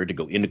Fauci diaper to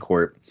go into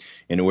court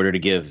in order to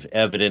give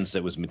evidence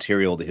that was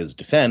material to his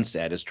defense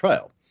at his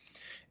trial.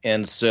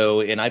 And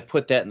I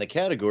put that in the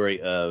category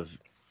of,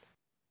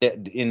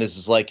 and this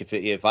is like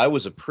if I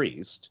was a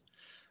priest,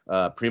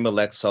 prima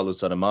lex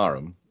salus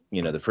animarum,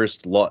 the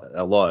first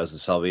law is the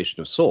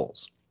salvation of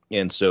souls.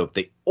 And so if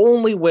the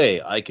only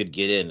way I could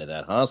get into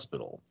that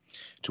hospital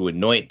to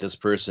anoint this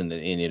person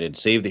and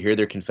save hear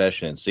their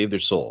confession and save their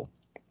soul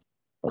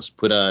was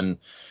put on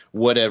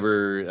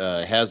whatever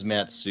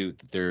hazmat suit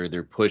that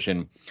they're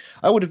pushing,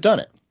 I would have done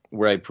it.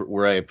 Were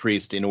I a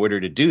priest in order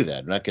to do that.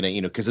 I'm not going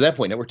to, because at that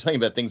point now we're talking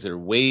about things that are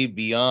way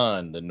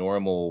beyond the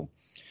normal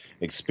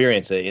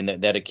experience, and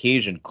that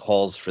occasion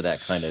calls for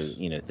that kind of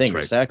thing,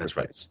 or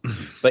sacrifice. Right.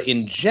 But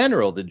in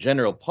general, the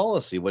general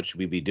policy, what should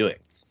we be doing?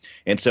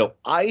 And so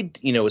as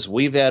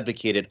I've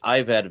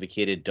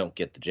advocated, don't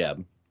get the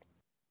jab.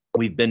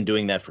 We've been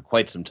doing that for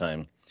quite some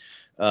time.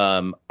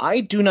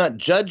 I do not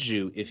judge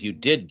you if you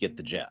did get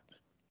the jab.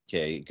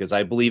 Okay, because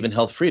I believe in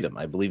health freedom.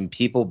 I believe in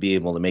people being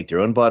able to make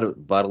their own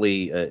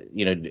bodily,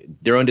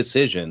 their own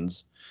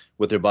decisions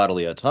with their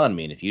bodily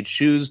autonomy. And if you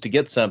choose to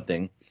get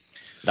something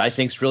that I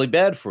think is really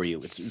bad for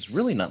you, it's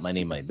really not my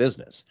name, my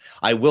business.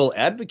 I will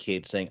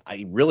advocate saying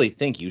I really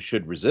think you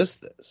should resist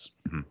this.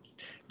 Mm-hmm.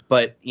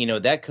 But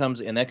that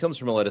comes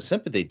from a lot of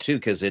sympathy too,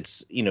 because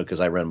it's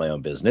because I run my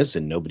own business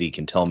and nobody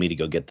can tell me to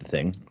go get the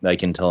thing. I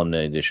can tell them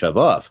to shove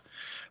off.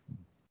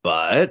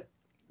 But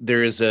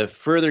there is a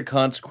further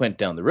consequence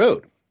down the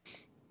road.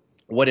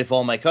 What if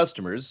all my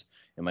customers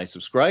and my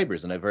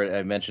subscribers, and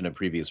I've mentioned in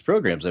previous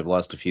programs, I've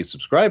lost a few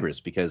subscribers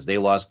because they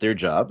lost their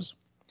jobs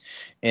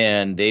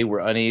and they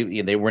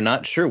were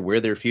not sure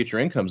where their future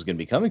income is going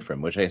to be coming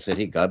from, which I said,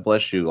 hey, God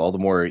bless you. All the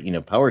more,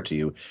 power to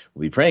you.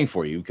 We'll be praying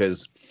for you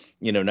because,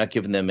 not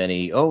giving them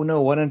any, oh no,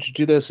 why don't you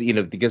do this?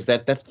 Because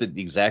that's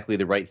exactly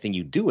the right thing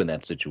you do in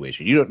that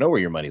situation. You don't know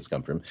where your money's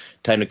come from.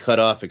 Time to cut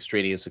off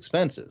extraneous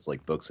expenses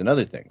like books and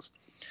other things.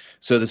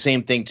 So the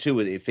same thing, too,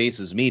 it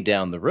faces me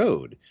down the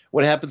road.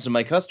 What happens when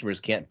my customers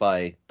can't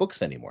buy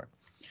books anymore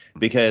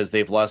because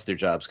they've lost their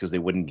jobs because they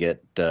wouldn't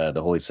get the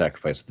holy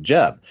sacrifice of the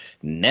jab?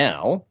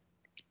 Now,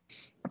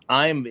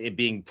 I'm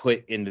being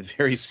put in a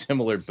very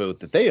similar boat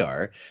that they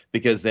are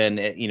because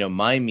then,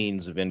 my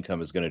means of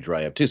income is going to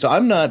dry up, too. So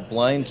I'm not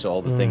blind to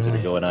all the things that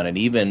are going on. And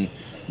even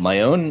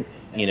my own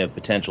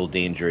potential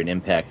danger and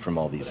impact from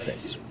all these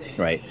things,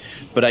 right?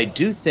 But I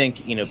do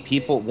think,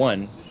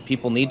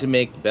 people need to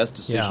make the best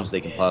decisions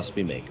they can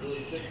possibly make.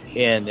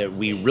 And that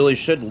we really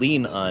should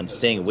lean on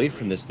staying away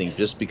from this thing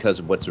just because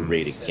of what's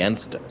arrayed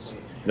against us.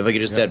 And if I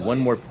could just add one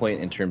more point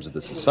in terms of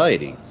the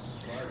society,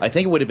 I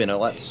think it would have been a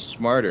lot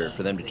smarter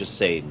for them to just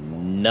say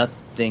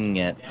nothing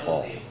at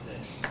all.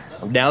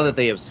 Now that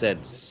they have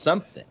said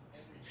something,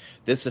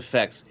 this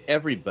affects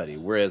everybody.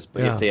 Whereas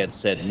if they had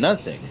said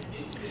nothing,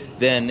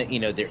 then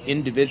their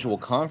individual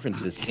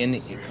conferences in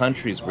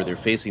countries where they're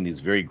facing these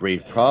very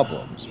grave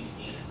problems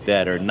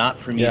that are not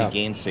for me to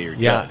gainsay or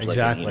judge,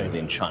 exactly. like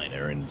in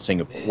China or in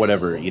Singapore,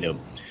 whatever,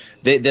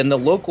 then the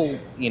local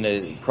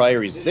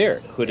priories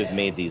there could have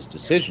made these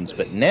decisions.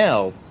 But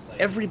now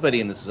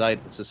everybody in the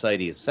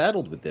society is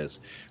saddled with this.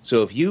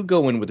 So if you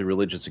go in with a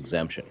religious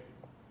exemption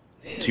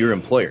to your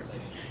employer,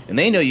 and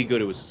they know you go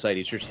to a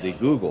society church, so they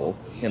Google,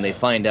 and they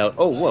find out,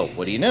 oh, whoa,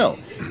 what do you know?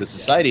 The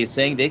society is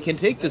saying they can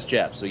take this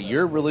jab. So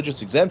your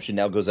religious exemption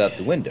now goes out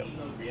the window.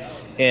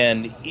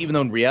 And even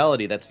though in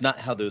reality, that's not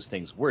how those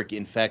things work.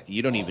 In fact,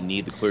 you don't even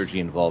need the clergy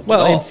involved at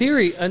all. Well, in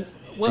theory...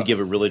 to give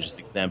a religious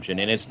exemption,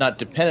 and it's not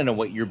dependent on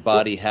what your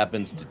body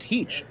happens to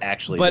teach,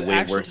 actually, the way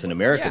it works in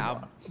American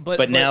law.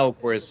 But now, of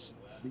course...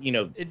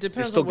 it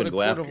depends on what a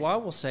court of law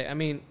will say. I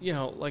mean,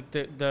 like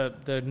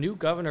the new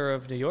governor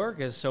of New York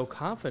is so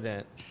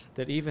confident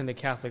that even the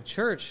Catholic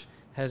Church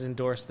has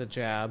endorsed the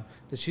jab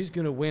that she's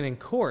going to win in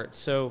court.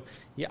 So,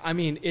 yeah, I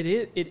mean,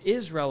 it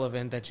is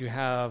relevant that you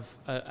have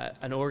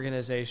an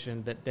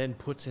organization that then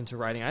puts into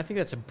writing. I think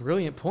that's a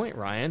brilliant point,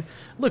 Ryan.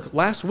 Look,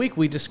 last week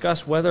we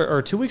discussed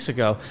 2 weeks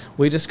ago,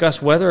 we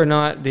discussed whether or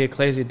not the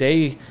Ecclesia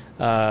Dei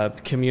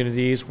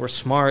communities were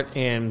smart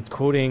in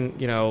quoting,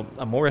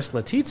 Amoris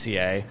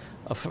Laetitia,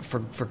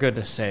 for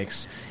goodness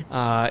sakes,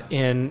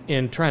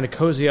 in trying to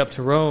cozy up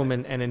to Rome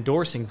and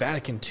endorsing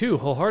Vatican II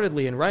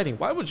wholeheartedly in writing.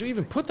 Why would you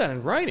even put that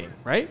in writing,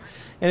 right?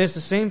 And it's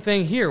the same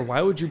thing here.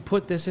 Why would you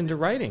put this into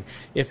writing?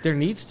 If there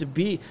needs to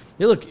be...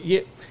 Look,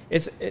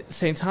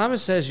 St.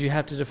 Thomas says you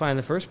have to define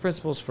the first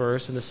principles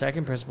first and the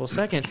second principles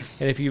second.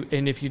 And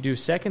if you do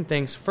second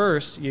things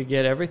first, you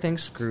get everything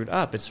screwed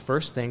up. It's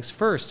first things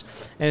first.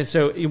 And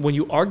so when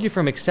you argue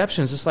from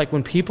exceptions, it's like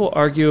when people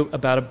argue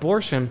about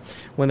abortion,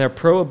 when they're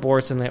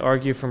pro-aborts and they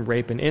argue from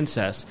rape and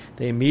incest,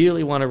 they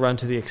immediately want to run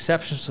to the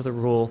exceptions to the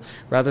rule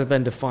rather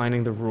than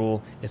defining the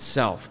rule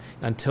itself.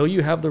 Until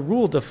you have the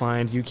rule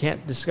defined, you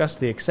can't discuss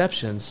the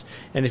exceptions.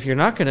 And if you're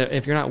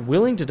not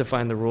willing to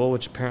define the rule,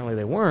 which apparently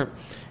they weren't,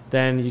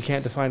 then you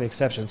can't define the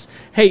exceptions.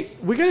 Hey,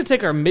 we're going to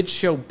take our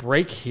mid-show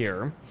break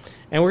here,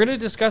 and we're going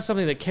to discuss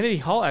something that Kennedy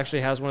Hall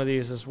actually has one of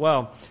these as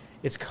well.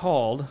 It's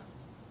called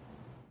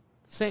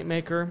Saint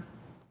Maker.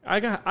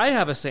 I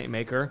have a Saint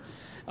Maker.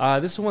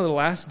 This is one of the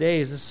last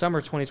days. This is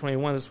summer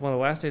 2021. This is one of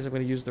the last days I'm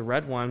going to use the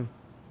red one.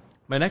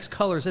 My next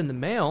color is in the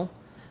mail,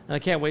 and I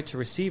can't wait to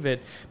receive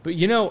it. But,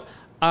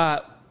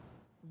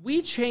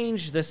 we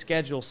change the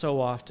schedule so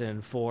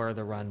often for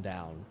the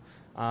rundown.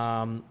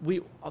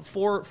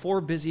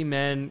 Four busy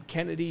men.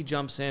 Kennedy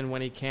jumps in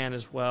when he can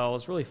as well.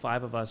 It's really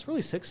 5 of us,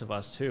 really 6 of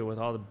us too, with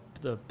all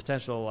the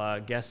potential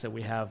guests that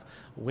we have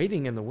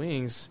waiting in the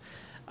wings.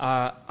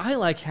 I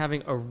like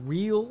having a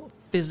real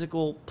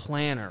physical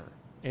planner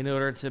in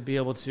order to be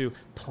able to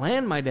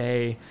plan my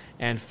day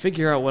and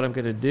figure out what I'm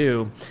going to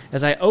do.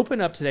 As I open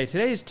up today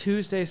is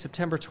Tuesday,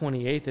 September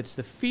 28th. It's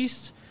the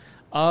feast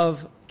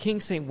of King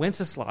St.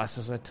 Wenceslas,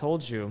 as I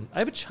told you. I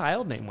have a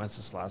child named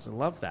Wenceslas. I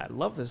love that. I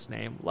love this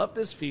name. Love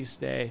this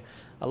feast day.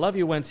 I love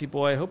you, Wency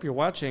boy. I hope you're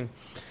watching.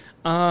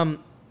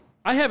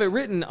 I have it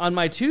written on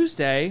my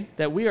Tuesday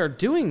that we are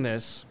doing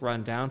this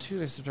rundown,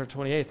 Tuesday, September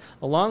 28th,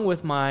 along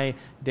with my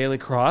daily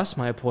cross,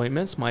 my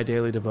appointments, my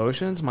daily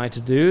devotions, my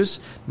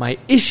to-dos, my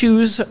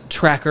issues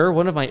tracker.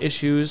 One of my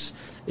issues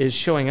is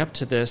showing up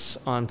to this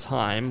on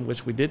time,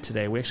 which we did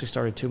today. We actually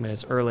started 2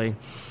 minutes early.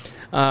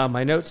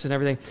 My notes and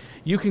everything.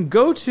 You can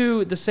go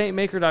to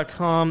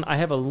thesaintmaker.com. I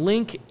have a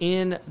link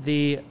in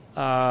the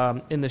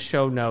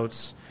show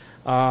notes.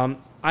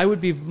 I would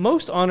be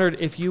most honored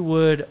if you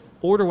would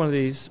order one of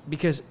these,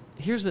 because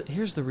here's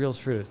the real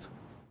truth.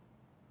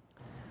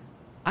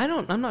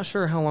 I'm not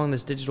sure how long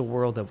this digital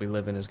world that we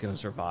live in is going to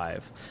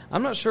survive.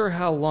 I'm not sure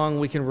how long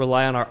we can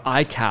rely on our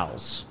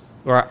iCals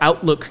or our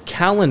Outlook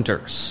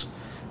calendars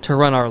to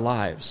run our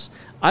lives.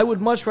 I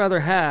would much rather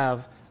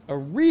have a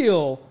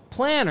real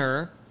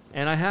planner,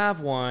 and I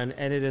have one,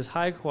 and it is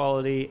high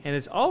quality, and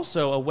it's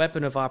also a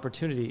weapon of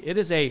opportunity. It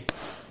is a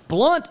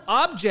blunt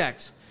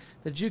object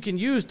that you can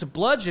use to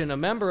bludgeon a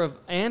member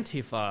of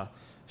Antifa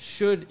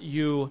should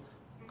you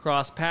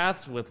cross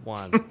paths with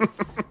one.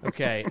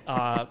 Okay,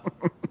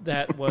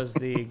 that was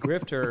the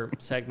grifter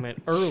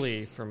segment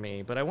early for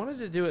me, but I wanted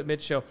to do it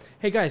mid-show.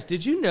 Hey guys,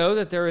 did you know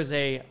that there is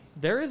a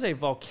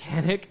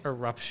volcanic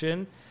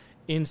eruption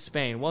in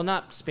Spain? Well,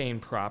 not Spain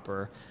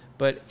proper,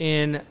 but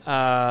in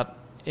one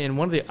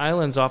of the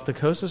islands off the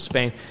coast of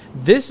Spain.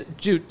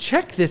 Dude,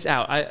 check this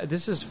out.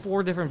 This is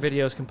 4 different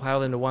videos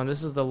compiled into one.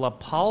 This is the La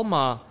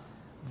Palma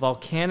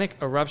volcanic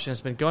eruption.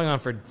 It's been going on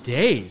for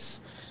days.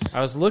 I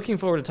was looking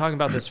forward to talking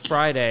about this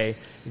Friday.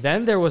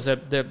 Then there was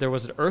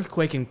an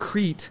earthquake in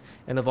Crete,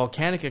 and the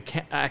volcanic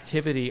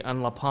activity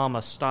on La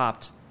Palma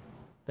stopped.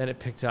 Then it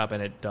picked up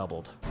and it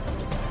doubled.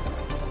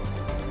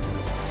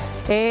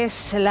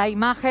 Es la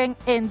imagen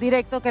en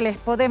directo que les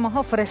podemos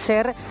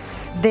ofrecer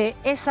de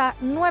esa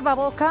nueva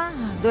boca,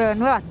 de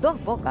nuevas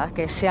dos bocas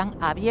que se han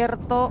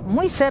abierto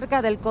muy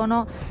cerca del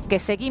cono que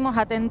seguimos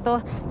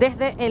atentos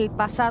desde el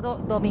pasado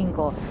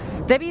domingo.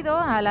 Debido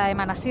a la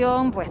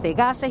emanación de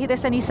gases y de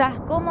cenizas,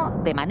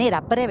 como de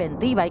manera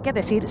preventiva, hay que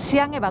decir, se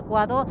han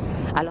evacuado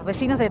a los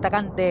vecinos de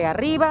Tacán de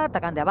Arriba,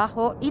 Tacán de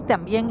Abajo y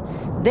también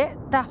de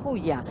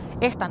Tajuya.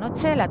 Esta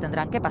noche la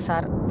tendrán que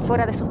pasar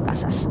fuera de sus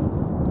casas.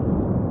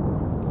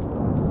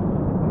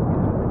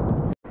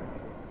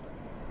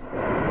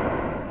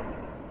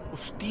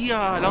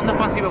 Hostia, la onda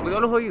expansiva,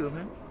 cuidado los oídos,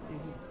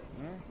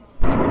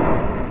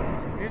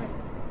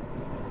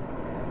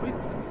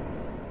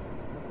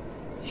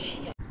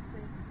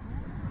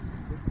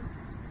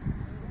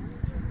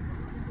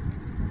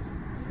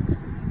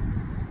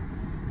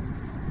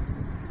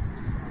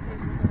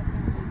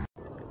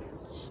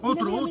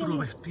 Otro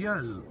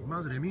bestial,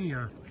 madre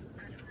mía.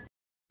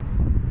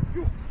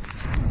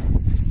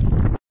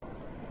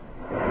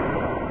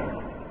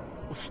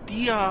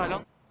 Hostia,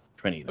 la...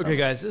 Okay,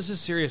 guys, this is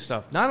serious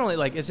stuff. Not only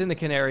it's in the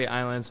Canary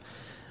Islands.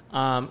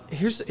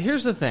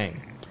 Here's the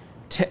thing.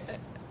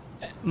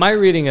 My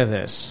reading of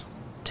this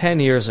 10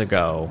 years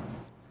ago,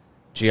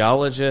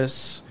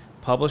 geologists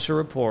published a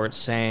report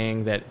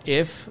saying that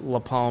if La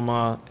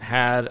Palma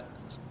had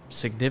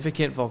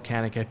significant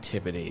volcanic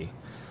activity,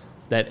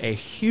 that a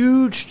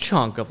huge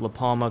chunk of La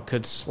Palma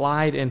could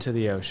slide into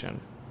the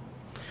ocean.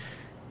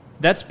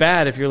 That's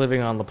bad if you're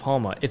living on La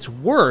Palma. It's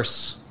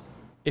worse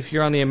if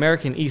you're on the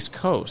American East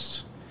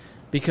Coast,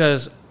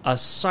 because a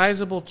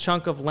sizable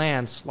chunk of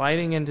land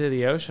sliding into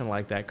the ocean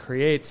like that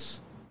creates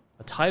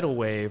a tidal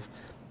wave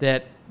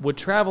that would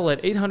travel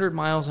at 800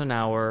 miles an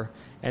hour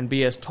and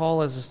be as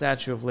tall as the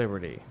Statue of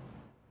Liberty.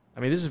 I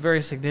mean, this is a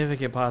very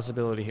significant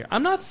possibility here.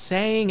 I'm not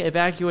saying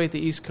evacuate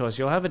the East Coast.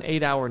 You'll have an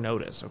 8-hour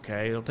notice,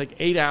 okay? It'll take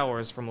 8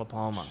 hours from La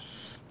Palma.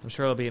 I'm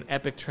sure it'll be an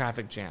epic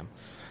traffic jam.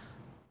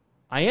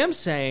 I am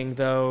saying,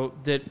 though,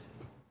 that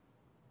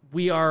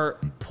we are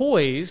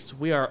poised,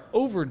 we are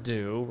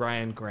overdue,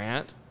 Ryan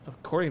Grant,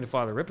 according to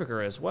Father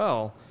Ripperger as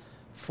well,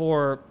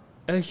 for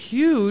a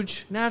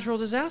huge natural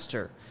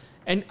disaster.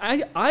 And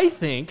I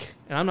think,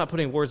 and I'm not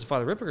putting words in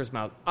Father Ripperger's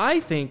mouth, I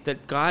think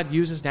that God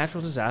uses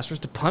natural disasters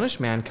to punish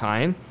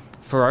mankind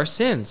for our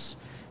sins.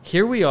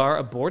 Here we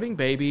are aborting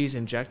babies,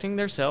 injecting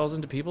their cells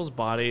into people's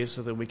bodies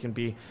so that we can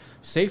be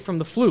safe from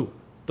the flu.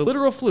 The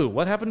literal flu.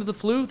 What happened to the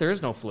flu? There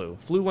is no flu.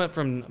 Flu went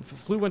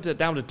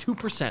down to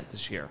 2%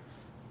 this year.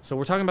 So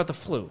we're talking about the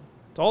flu.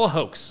 It's all a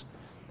hoax.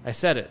 I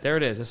said it. There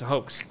it is. It's a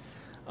hoax.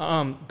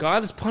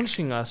 God is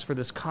punishing us for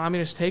this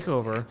communist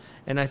takeover,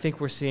 and I think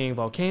we're seeing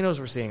volcanoes,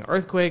 we're seeing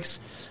earthquakes.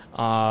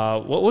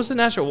 What was the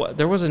natural?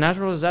 There was a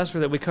natural disaster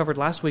that we covered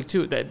last week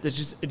too. It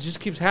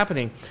just keeps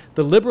happening.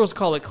 The liberals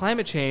call it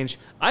climate change.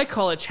 I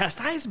call it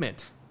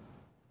chastisement.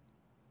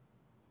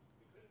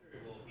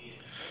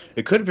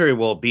 It could very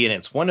well be, and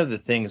it's one of the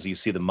things you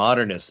see the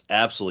modernists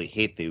absolutely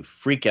hate. They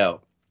freak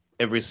out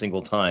every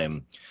single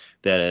time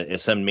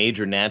that some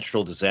major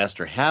natural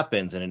disaster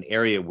happens in an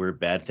area where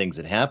bad things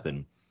had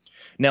happened.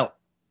 Now,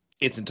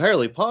 it's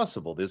entirely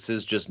possible this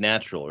is just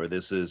natural, or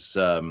this is,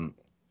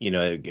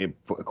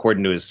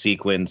 according to a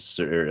sequence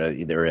or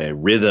either a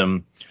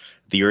rhythm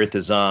the Earth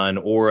is on,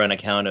 or on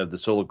account of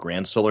the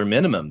grand solar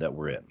minimum that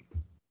we're in,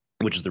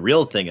 which is the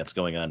real thing that's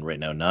going on right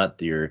now,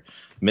 not your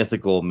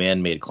mythical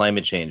man-made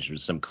climate change or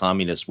some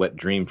communist wet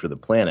dream for the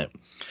planet.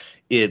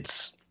 The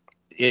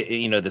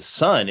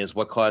sun is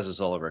what causes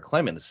all of our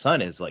climate. The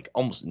sun is like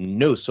almost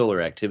no solar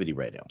activity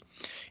right now.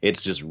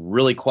 It's just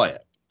really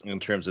quiet in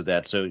terms of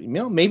that. So,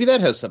 maybe that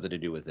has something to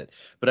do with it.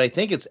 But I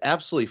think it's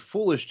absolutely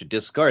foolish to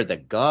discard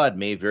that God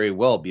may very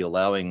well be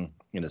allowing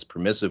in his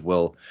permissive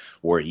will,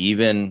 or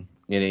even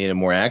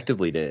more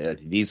actively, to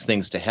these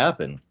things to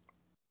happen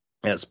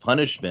as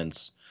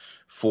punishments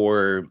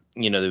for,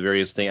 the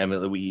various things. I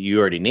mean, you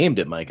already named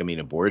it, Mike. I mean,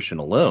 abortion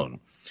alone.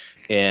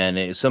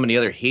 And so many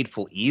other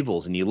hateful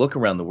evils. And you look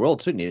around the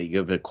world, too, you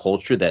have a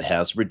culture that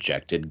has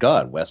rejected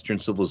God. Western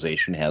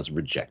civilization has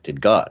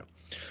rejected God.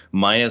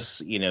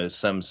 Minus,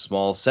 some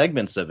small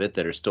segments of it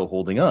that are still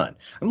holding on.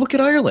 And look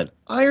at Ireland.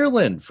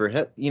 Ireland,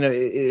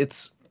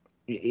 it's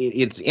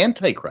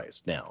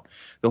Antichrist now.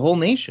 The whole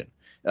nation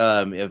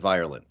of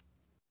Ireland,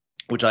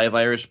 which I have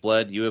Irish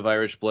blood. You have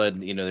Irish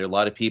blood. There are a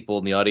lot of people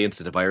in the audience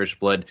that have Irish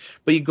blood.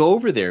 But you go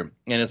over there,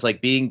 and it's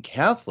like being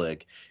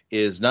Catholic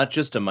is not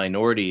just a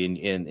minority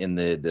in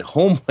the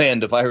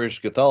homeland of Irish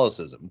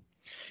Catholicism.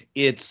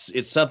 It's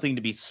something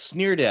to be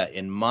sneered at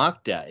and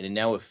mocked at, and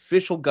now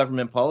official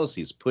government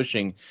policies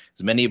pushing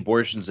as many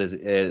abortions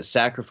as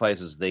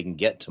sacrifices they can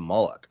get to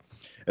Moloch,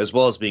 as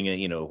well as being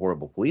a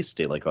horrible police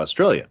state like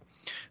Australia.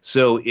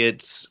 So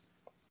it's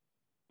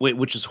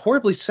which is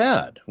horribly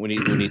sad when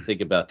you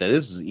think about that.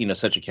 This is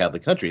such a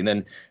Catholic country, and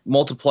then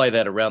multiply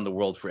that around the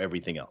world for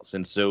everything else.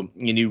 And so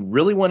you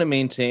really want to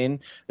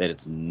maintain that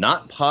it's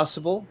not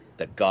possible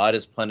that God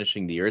is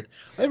punishing the earth.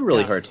 I have a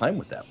really hard time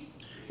with that.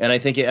 And I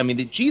think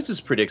that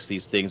Jesus predicts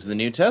these things in the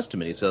New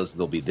Testament. He says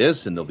there'll be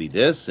this and there'll be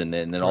this, and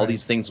then all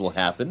these things will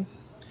happen,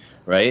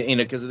 right?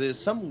 Because there's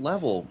some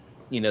level,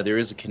 there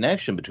is a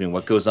connection between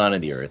what goes on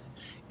in the earth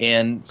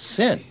and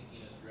sin.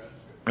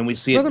 And we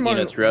see Brother it,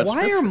 Martin, throughout why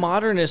Scripture. are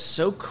modernists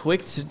so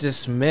quick to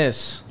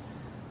dismiss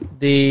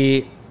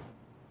the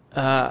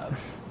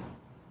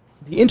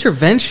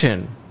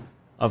intervention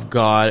of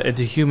God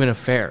into human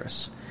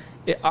affairs?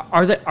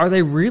 Are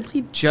they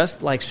really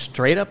just like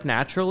straight up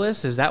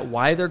naturalists? Is that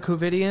why they're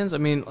COVIDians? I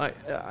mean,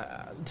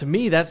 to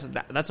me, that's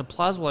a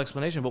plausible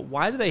explanation. But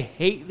why do they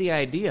hate the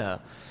idea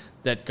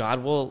that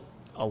God will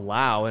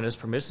allow, in His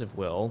permissive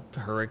will,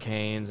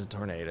 hurricanes and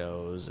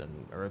tornadoes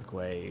and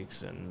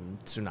earthquakes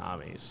and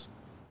tsunamis?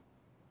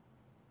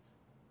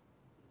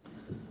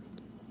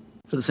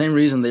 For the same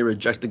reason they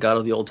reject the God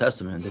of the Old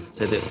Testament. They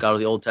say that God of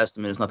the Old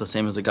Testament is not the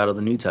same as the God of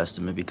the New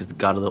Testament, because the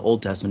God of the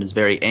Old Testament is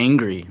very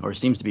angry, or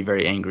seems to be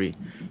very angry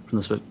from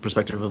the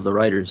perspective of the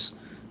writers.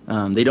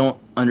 They don't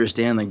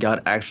understand that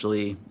God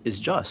actually is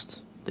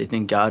just. They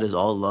think God is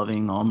all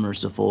loving, all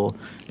merciful,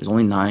 is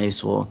only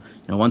nice. Well,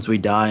 once we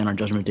die on our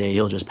judgment day,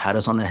 He'll just pat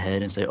us on the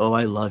head and say, "Oh,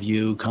 I love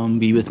you, come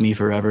be with me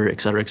forever,"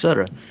 etc.,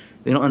 etc.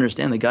 They don't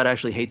understand that God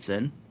actually hates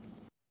sin,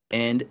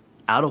 and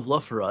out of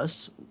love for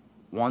us,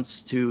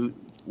 wants to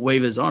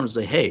wave His arms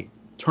and say, "Hey,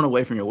 turn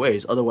away from your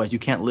ways. Otherwise, you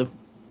can't live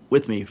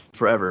with me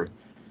forever.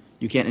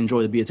 You can't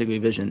enjoy the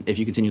beatific vision if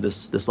you continue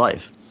this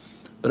life."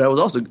 But I would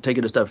also take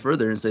it a step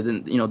further and say,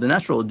 then the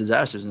natural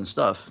disasters and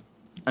stuff.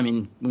 I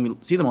mean, when we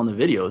see them on the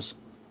videos,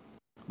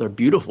 they're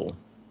beautiful.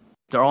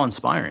 They're all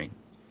inspiring.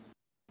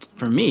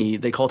 For me,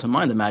 they call to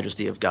mind the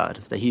majesty of God,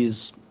 that He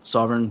is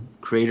sovereign,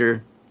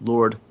 creator,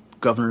 Lord,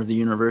 governor of the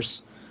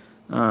universe.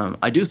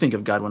 I do think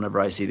of God whenever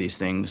I see these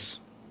things.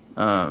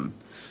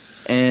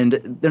 And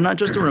they're not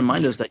just to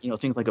remind us that,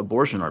 things like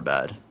abortion are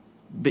bad,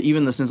 but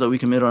even the sins that we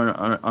commit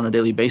on a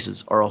daily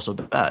basis are also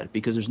bad,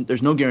 because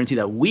there's no guarantee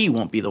that we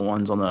won't be the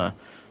ones on the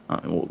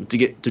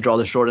to draw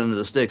the short end of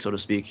the stick, so to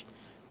speak,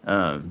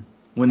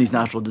 when these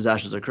natural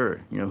disasters occur.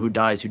 Who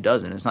dies, who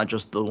doesn't. It's not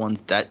just the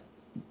ones that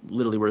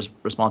literally were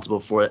responsible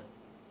for it,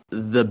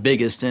 the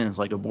biggest sins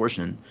like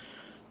abortion,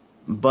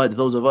 but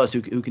those of us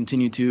who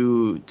continue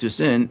to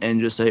sin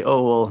and just say,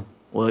 "Oh,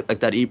 well, like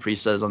that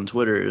e-priest says on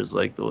Twitter, is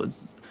like,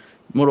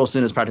 mortal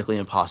sin is practically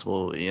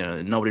impossible.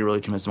 Nobody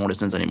really commits mortal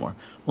sins anymore."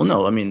 Well,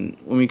 no. I mean,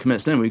 when we commit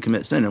sin,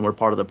 and we're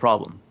part of the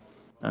problem.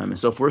 And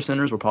so if we're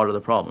sinners, we're part of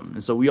the problem.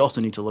 And so we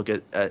also need to look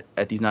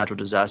at these natural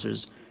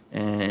disasters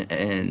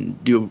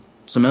and do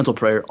some mental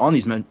prayer on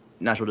these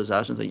natural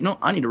disasters. That,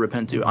 I need to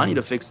repent too. I need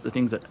to fix the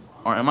things that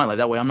aren't in my life.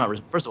 That way,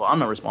 first of all, I'm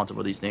not responsible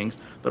for these things.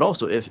 But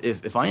also,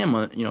 if I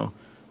am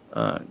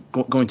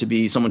going to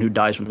be someone who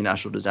dies from the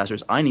natural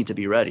disasters, I need to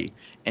be ready.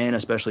 And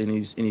especially in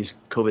these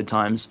COVID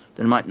times,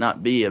 there might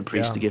not be a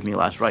priest to give me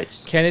last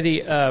rites.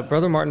 Kennedy,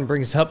 Brother Martin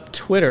brings up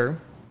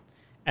Twitter,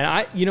 and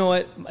I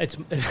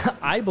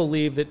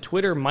believe that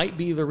Twitter might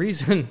be the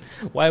reason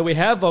why we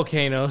have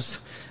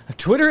volcanoes.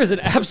 Twitter is an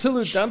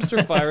absolute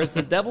dumpster fire. It's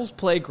the devil's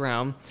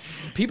playground.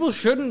 People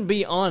shouldn't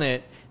be on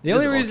it. The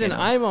only reason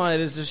I'm on it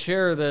is to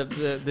share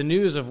the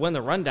news of when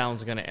the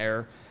rundown's going to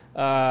air.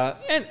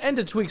 And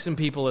to tweak some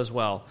people as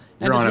well.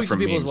 You're on it for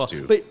memes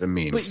too. But, the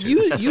memes but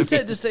too. you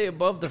tend to stay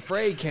above the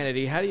fray,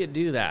 Kennedy. How do you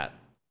do that?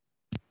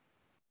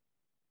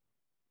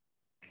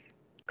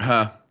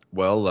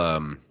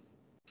 Well,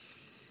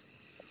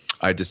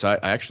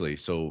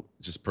 so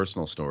just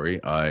personal story.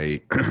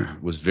 I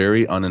was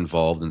very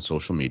uninvolved in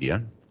social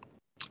media.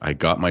 I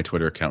got my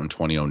Twitter account in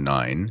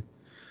 2009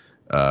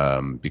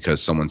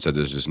 because someone said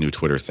there's this new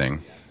Twitter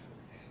thing.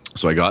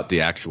 So I got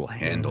the actual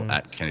handle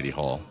at Kennedy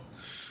Hall.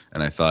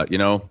 And I thought,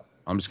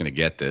 I'm just going to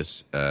get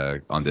this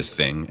on this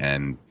thing,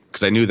 and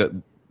because I knew that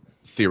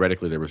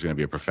theoretically there was going to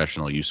be a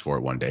professional use for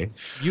it one day.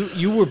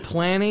 You were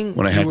planning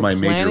when I had my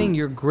planning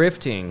your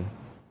grifting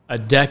a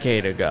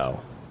decade ago.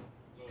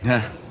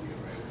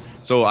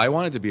 So I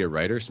wanted to be a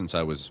writer since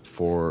I was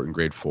in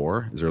grade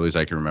 4, as early as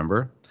I can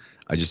remember.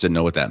 I just didn't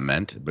know what that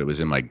meant, but it was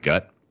in my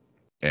gut,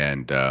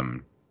 and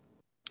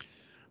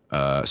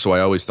so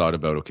I always thought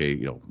about, okay,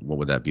 what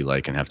would that be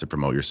like, and have to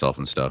promote yourself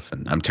and stuff.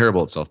 And I'm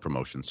terrible at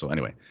self-promotion. So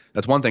anyway,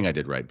 that's one thing I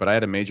did right. But I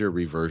had a major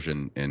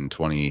reversion in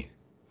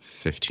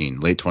 2015,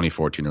 late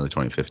 2014, early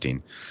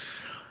 2015.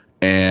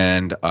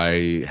 And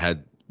I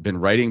had been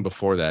writing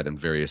before that in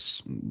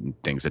various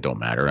things that don't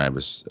matter. I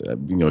was,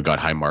 got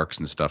high marks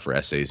and stuff for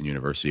essays in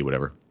university,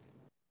 whatever.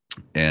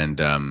 And,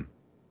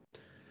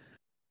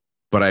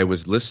 but I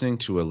was listening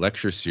to a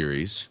lecture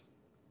series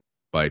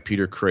by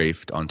Peter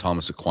Kraft on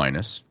Thomas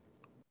Aquinas,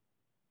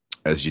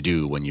 as you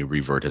do when you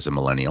revert as a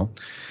millennial.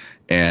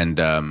 And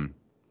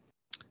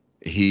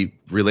he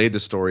relayed the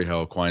story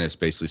how Aquinas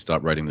basically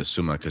stopped writing the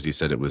Summa because he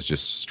said it was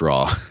just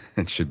straw.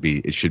 It should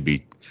be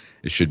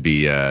it should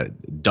be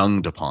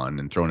dunged upon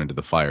and thrown into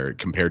the fire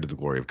compared to the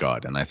glory of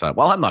God. And I thought,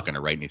 well, I'm not going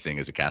to write anything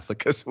as a Catholic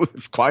because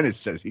if Aquinas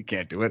says he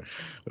can't do it,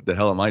 what the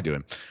hell am I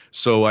doing?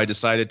 So I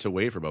decided to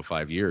wait for about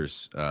 5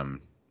 years.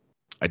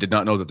 I did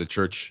not know that the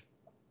church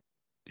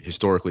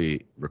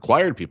historically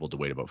required people to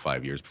wait about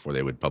 5 years before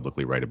they would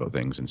publicly write about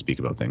things and speak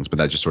about things, but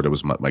that just sort of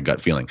was my gut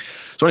feeling.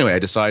 So anyway, I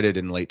decided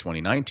in late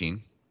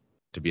 2019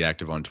 to be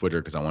active on Twitter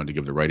because I wanted to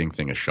give the writing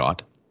thing a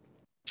shot.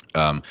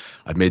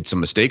 I've made some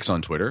mistakes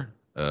on Twitter,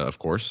 of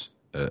course.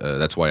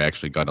 That's why I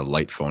actually got a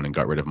light phone and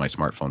got rid of my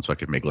smartphone so I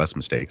could make less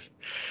mistakes.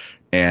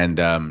 And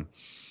you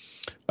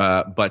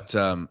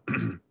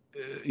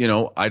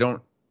know, I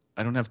don't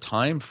have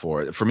time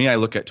for it. For me, I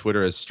look at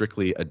Twitter as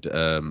strictly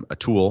a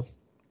tool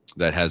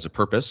that has a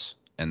purpose,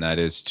 and that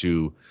is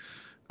to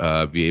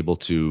be able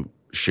to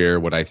share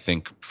what I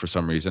think for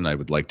some reason I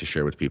would like to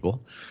share with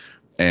people.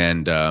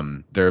 And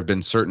there have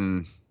been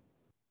certain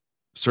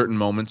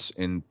moments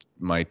in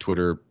my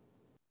Twitter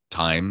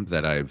time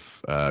that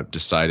I've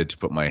decided to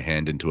put my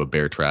hand into a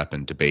bear trap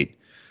and debate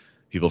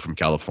people from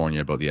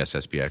California about the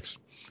SSPX.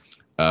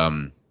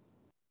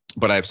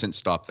 But I've since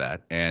stopped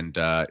that, and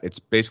it's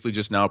basically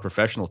just now a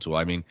professional tool.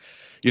 I mean,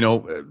 you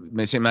know,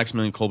 St.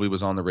 Maximilian Kolbe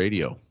was on the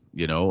radio.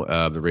 You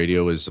know, the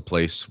radio is a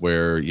place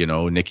where, you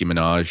know, Nicki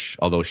Minaj,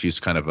 although she's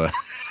kind of a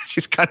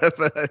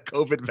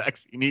COVID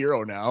vaccine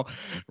hero now,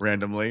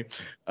 randomly.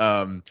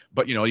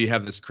 But, you know, you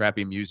have this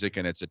crappy music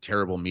and it's a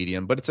terrible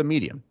medium, but it's a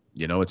medium.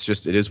 You know, it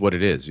is what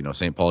it is. You know,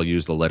 St. Paul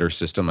used the letter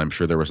system. I'm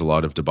sure there was a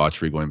lot of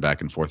debauchery going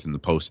back and forth in the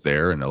post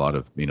there and a lot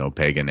of, you know,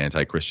 pagan,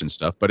 anti-Christian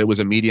stuff, but it was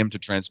a medium to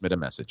transmit a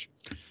message.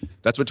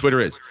 That's what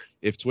Twitter is.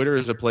 If Twitter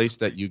is a place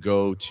that you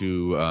go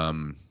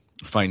to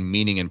find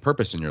meaning and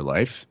purpose in your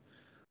life,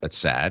 that's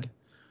sad.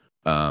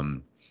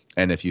 And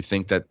if you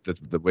think that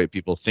the way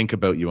people think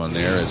about you on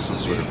there is some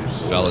sort of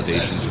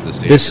validation to the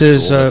state, this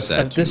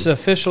is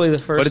officially the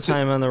first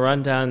time on the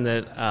rundown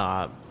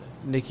that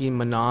Nicki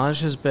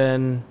Minaj has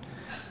been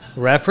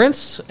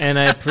referenced, and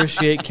I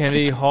appreciate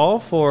Kennedy Hall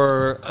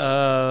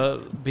for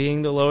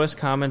being the lowest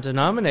common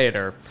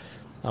denominator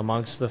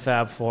amongst the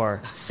Fab Four.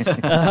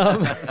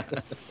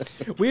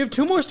 We have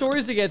two more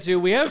stories to get to.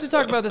 We have to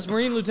talk about this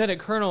Marine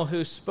Lieutenant Colonel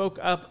who spoke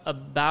up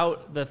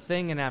about the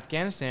thing in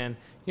Afghanistan.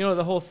 You know,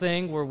 the whole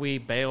thing where we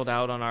bailed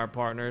out on our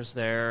partners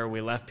there. We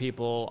left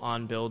people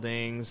on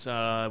buildings.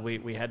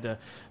 We had to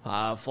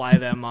fly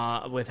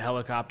them with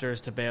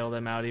helicopters to bail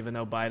them out, even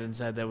though Biden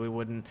said that it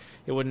wouldn't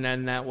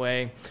end that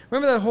way.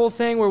 Remember that whole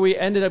thing where we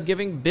ended up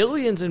giving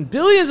billions and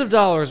billions of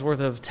dollars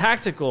worth of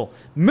tactical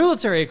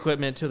military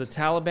equipment to the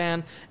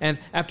Taliban? And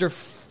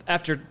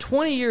after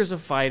 20 years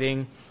of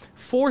fighting,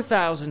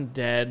 4,000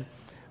 dead,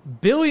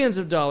 billions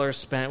of dollars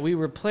spent, we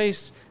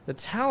replaced the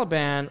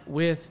Taliban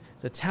with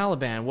the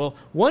Taliban. Well,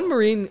 one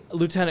Marine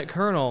Lieutenant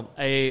Colonel,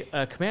 a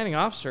commanding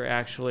officer,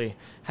 actually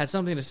had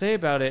something to say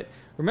about it.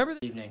 Remember?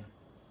 Good evening.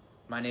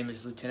 My name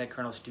is Lieutenant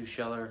Colonel Stu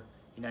Scheller,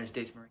 United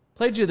States Marine.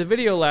 Played you the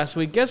video last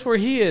week. Guess where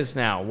he is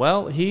now?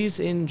 Well, he's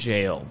in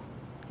jail.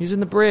 He's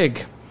in the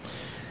brig.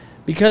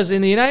 Because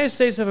in the United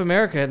States of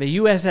America, the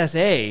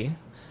USSA,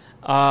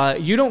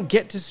 you don't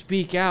get to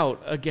speak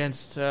out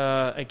against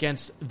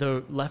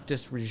the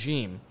leftist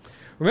regime.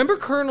 Remember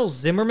Colonel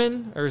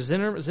Zimmerman, or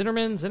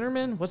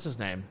Zinnerman? What's his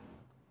name?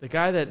 The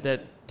guy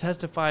that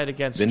testified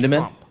against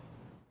Trump.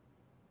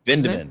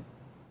 Vindman,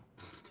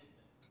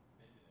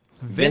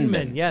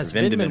 yes,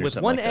 Vindman with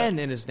one N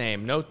in his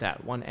name. Note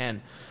that, one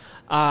N.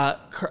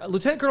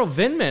 Lieutenant Colonel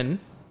Vindman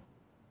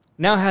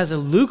now has a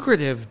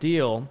lucrative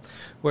deal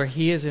where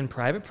he is in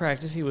private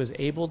practice. He was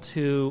able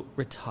to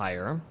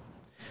retire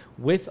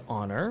with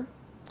honor.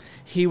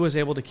 He was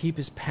able to keep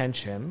his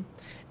pension.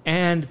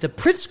 And the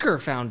Pritzker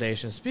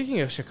Foundation, speaking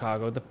of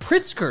Chicago, the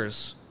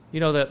Pritzkers, you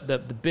know, the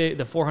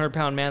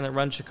 400-pound man that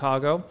runs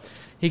Chicago,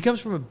 he comes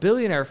from a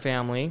billionaire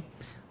family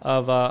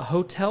of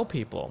hotel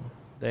people.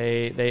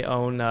 They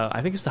own,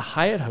 I think it's the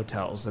Hyatt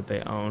hotels that they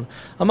own,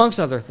 amongst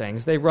other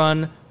things. They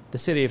run the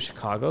city of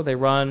Chicago. They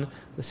run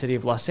the city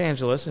of Los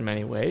Angeles in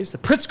many ways. The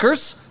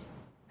Pritzkers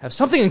have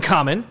something in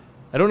common.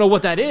 I don't know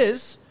what that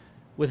is,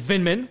 with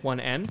Vindman,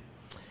 one N.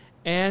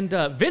 And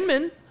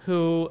Vindman,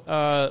 who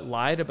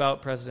lied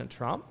about President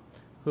Trump,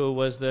 who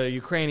was the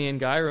Ukrainian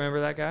guy. Remember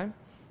that guy?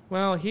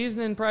 Well, he's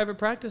in private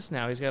practice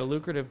now. He's got a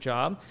lucrative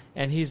job,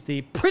 and he's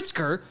the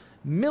Pritzker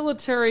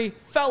Military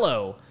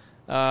Fellow,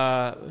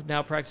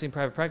 now practicing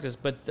private practice.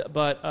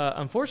 But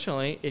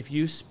unfortunately, if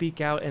you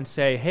speak out and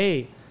say,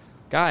 hey,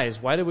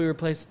 guys, why did we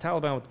replace the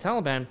Taliban with the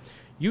Taliban?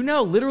 You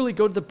now literally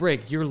go to the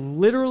brig. You're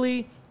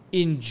literally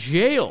in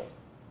jail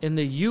in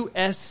the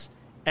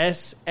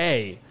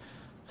USSA.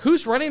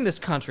 Who's running this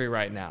country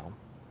right now?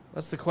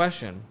 That's the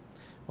question.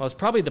 Well, it's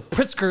probably the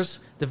Pritzkers,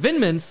 the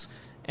Vindmans,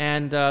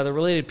 and the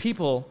related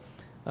people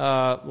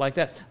like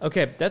that.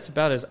 Okay, that's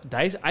about as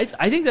dicey. I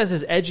think that's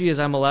as edgy as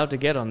I'm allowed to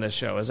get on this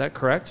show. Is that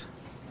correct?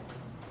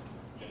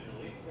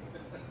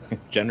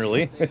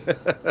 Generally.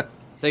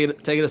 Take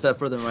it a step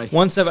further, Mike.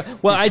 One step.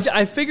 Well,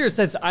 I figure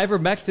since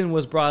ivermectin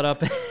was brought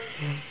up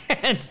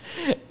and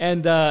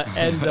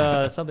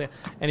something.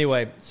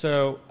 Anyway,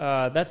 so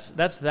that's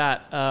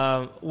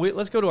that.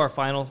 Let's go to our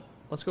final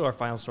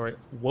story.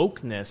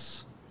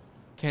 Wokeness.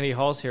 Kennedy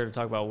Hall's here to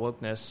talk about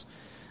wokeness.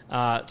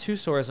 2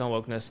 stories on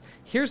wokeness.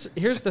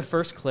 Here's the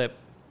first clip.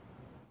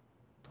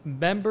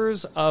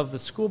 Members of the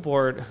school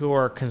board who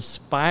are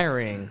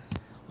conspiring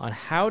on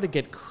how to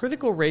get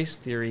critical race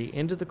theory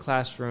into the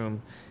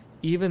classroom,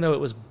 even though it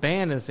was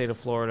banned in the state of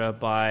Florida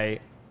by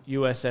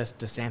USS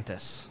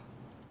DeSantis.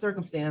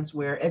 Circumstance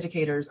where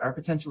educators are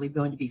potentially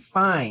going to be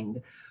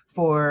fined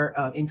for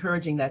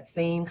encouraging that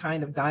same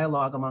kind of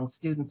dialogue among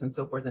students and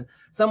so forth. And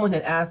someone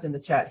had asked in the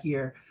chat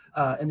here,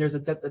 and there's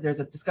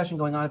a discussion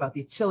going on about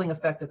the chilling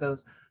effect of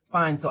those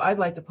fines. So I'd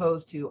like to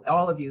pose to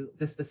all of you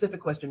this specific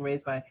question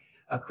raised by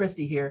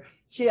Christy here.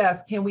 She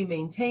asked, can we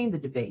maintain the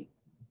debate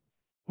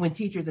when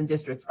teachers and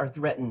districts are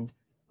threatened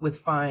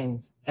with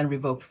fines and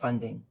revoked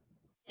funding?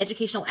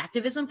 Educational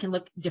activism can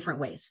look different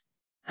ways.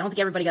 I don't think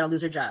everybody got to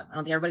lose their job. I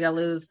don't think everybody got to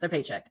lose their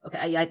paycheck.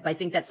 Okay, I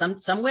think that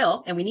some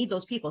will, and we need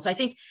those people. So I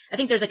think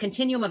there's a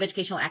continuum of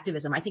educational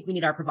activism. I think we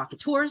need our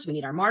provocateurs, we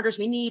need our martyrs,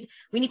 we need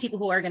people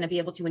who are going to be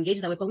able to engage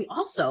in that way. But we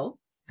also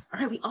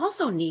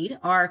need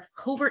our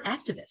covert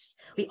activists.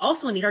 We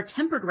also need our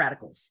tempered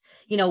radicals.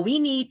 We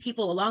need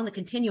people along the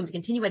continuum to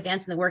continue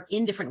advancing the work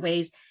in different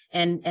ways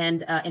and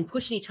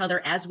pushing each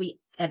other as we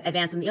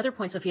advance. And the other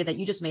point, Sophia, that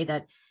you just made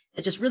that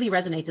just really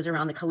resonates is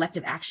around the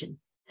collective action.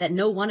 That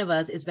no one of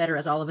us is better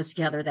as all of us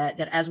together, that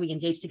as we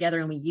engage together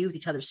and we use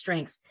each other's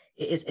strengths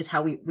is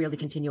how we really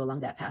continue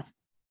along that path.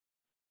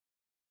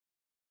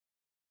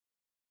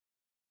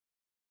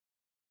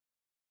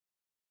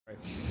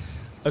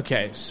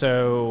 Okay,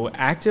 so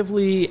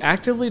actively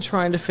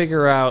trying to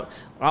figure out.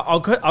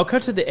 I'll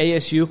cut to the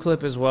ASU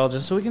clip as well,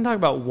 just so we can talk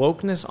about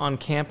wokeness on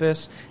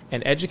campus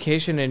and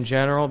education in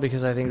general,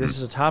 because I think this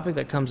is a topic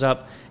that comes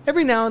up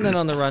every now and then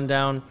on the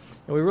rundown,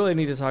 and we really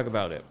need to talk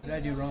about it. What did I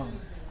do wrong?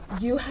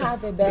 You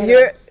have a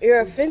better.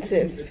 You're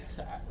offensive.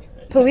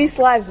 Police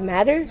lives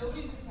matter.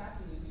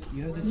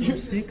 You have the same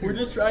sticker. We're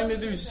just trying to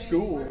do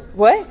school.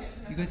 What?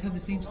 You guys have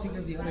the same sticker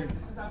of the other.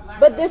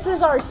 But this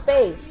is our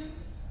space.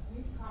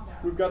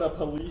 We've got a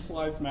Police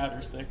Lives Matter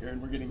sticker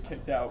and we're getting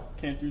kicked out.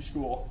 Can't do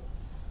school.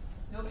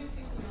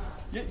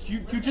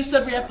 You just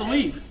said we have to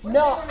leave.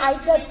 No, I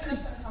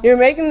said you're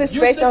making the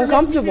space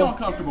uncomfortable.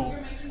 Uncomfortable.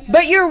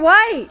 But you're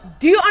white.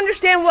 Do you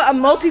understand what a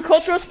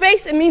multicultural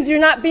space? It means you're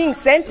not being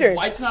centered.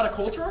 White's not a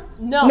culture?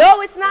 No.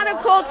 No, it's not a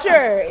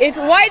culture.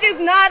 White is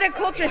not a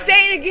culture.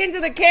 Say it again to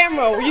the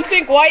camera. You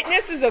think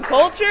whiteness is a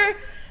culture?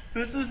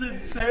 This is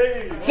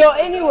insane. So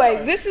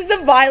anyways, this is the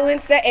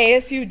violence that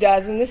ASU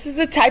does, and this is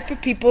the type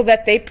of people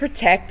that they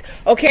protect.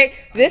 Okay,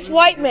 this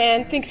white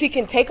man thinks he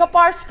can take up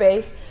our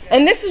space,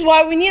 and this is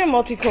why we need a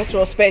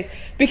multicultural space,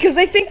 because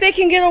they think they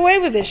can get away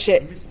with this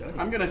shit.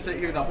 I'm going to sit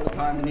here the whole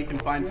time, and you can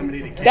find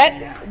somebody to kick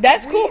me out.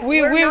 That's cool.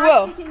 We will. We're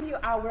not kicking you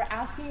out. We're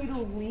asking you to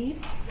leave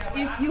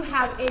if you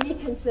have any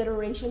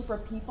consideration for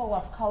people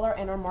of color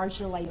and our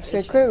marginalized.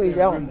 So clearly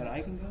don't. That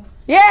I can go?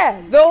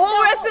 Yeah, the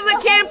whole rest of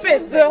the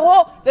campus,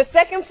 the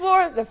second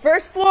floor, the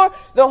first floor,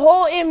 the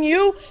whole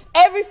MU,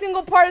 every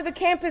single part of the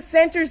campus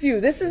centers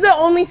you. This is the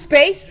only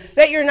space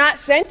that you're not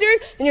centered,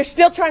 and you're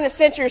still trying to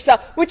center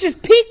yourself, which is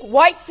peak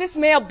white cis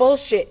male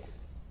bullshit.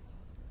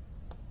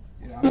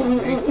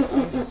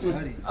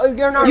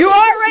 You're not. You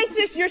are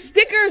racist. Your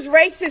sticker is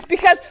racist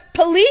because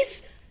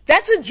police,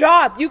 that's a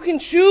job. You can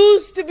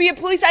choose to be a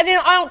police. I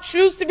don't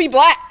choose to be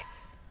black.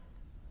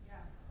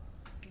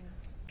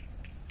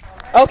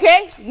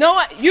 Okay?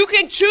 No, you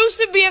can choose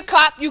to be a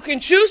cop. You can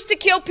choose to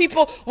kill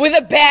people with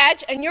a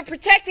badge, and you're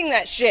protecting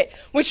that shit,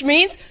 which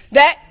means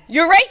that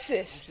you're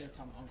racist.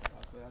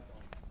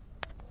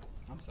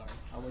 I'm sorry.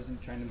 I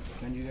wasn't trying to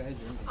offend you guys.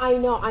 I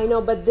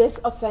know, but this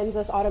offends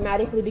us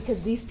automatically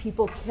because these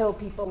people kill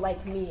people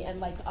like me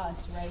and like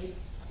us, right?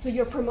 So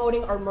you're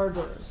promoting our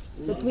murderers.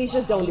 So please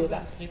just don't do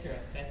that. Sticker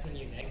affecting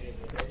you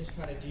negatively. They're just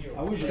trying to do your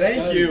work.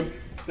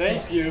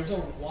 Thank you. So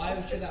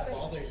why should that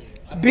bother you?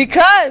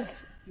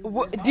 Because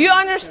do you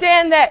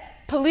understand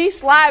that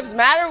Police Lives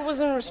Matter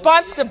was in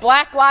response to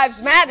Black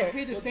Lives Matter? I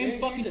pay the same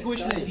fucking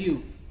tuition as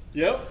you.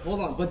 Yep. Hold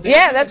on, but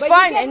yeah, that's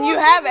fine, and you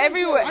have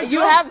everywhere.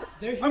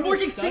 I'm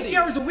working 60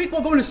 hours a week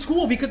while going to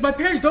school because my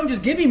parents don't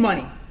just give me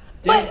money.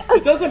 But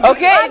it doesn't matter.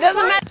 Okay, it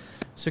doesn't matter.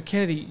 So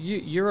Kennedy,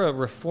 you're a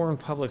reformed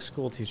public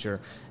school teacher.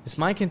 It's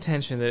my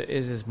contention that it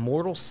is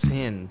mortal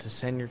sin to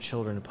send your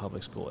children to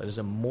public school. It is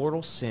a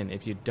mortal sin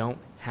if you don't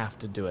have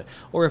to do it,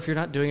 or if you're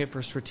not doing it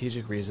for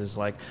strategic reasons.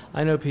 Like,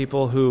 I know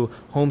people who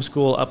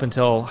homeschool up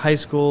until high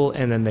school,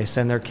 and then they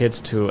send their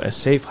kids to a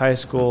safe high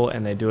school,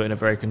 and they do it in a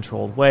very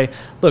controlled way.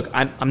 Look,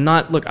 I'm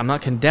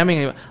not condemning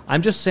anyone.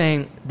 I'm just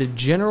saying the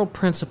general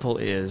principle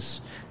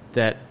is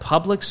that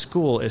public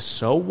school is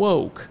so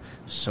woke,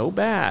 so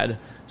bad,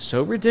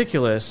 so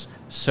ridiculous,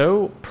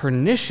 so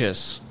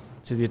pernicious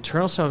to the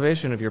eternal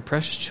salvation of your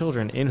precious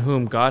children in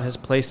whom God has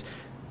placed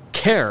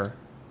care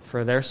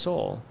for their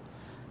soul,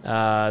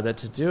 that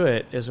to do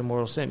it is a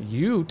mortal sin.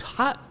 You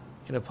taught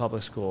in a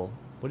public school.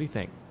 What do you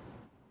think?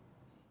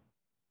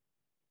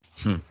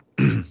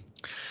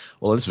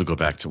 Well, this would go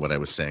back to what I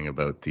was saying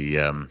about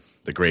the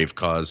grave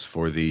cause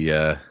for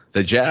the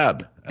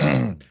jab.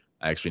 I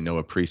actually know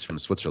a priest from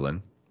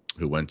Switzerland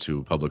who went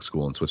to public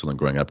school in Switzerland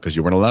growing up because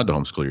you weren't allowed to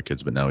homeschool your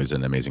kids, but now he's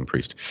an amazing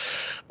priest.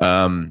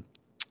 Schools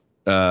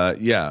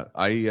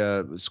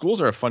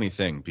are a funny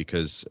thing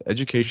because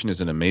education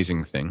is an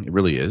amazing thing. It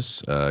really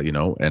is,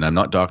 and I'm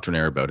not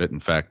doctrinaire about it.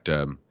 In fact,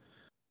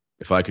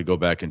 if I could go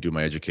back and do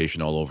my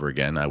education all over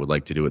again, I would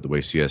like to do it the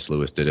way C.S.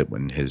 Lewis did it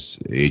when his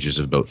ages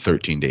of about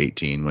 13 to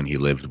 18, when he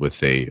lived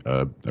with a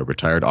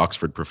retired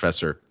Oxford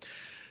professor.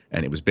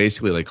 And it was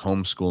basically like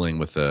homeschooling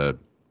with an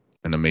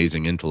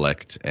amazing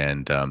intellect,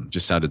 and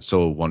just sounded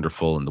so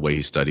wonderful in the way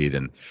he studied.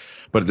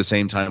 But at the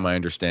same time, I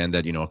understand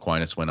that,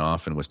 Aquinas went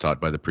off and was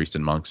taught by the priests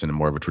and monks in a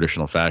more of a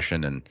traditional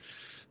fashion,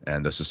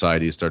 and the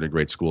society has started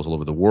great schools all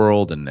over the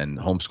world, and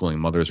homeschooling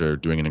mothers are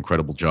doing an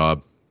incredible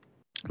job.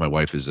 My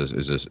wife is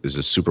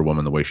a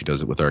superwoman the way she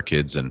does it with our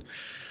kids, and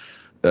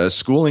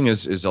schooling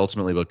is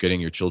ultimately about getting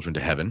your children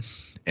to heaven,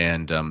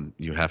 and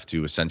you have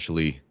to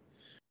essentially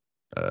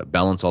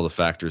balance all the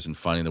factors and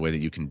finding the way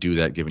that you can do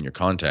that given your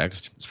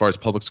context. As far as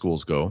public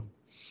schools go,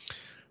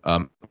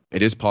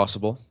 it is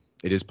possible.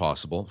 It is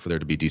possible for there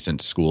to be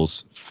decent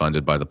schools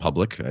funded by the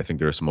public. I think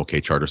there are some okay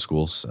charter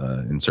schools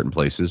in certain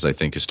places. I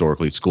think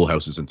historically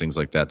schoolhouses and things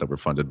like that were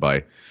funded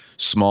by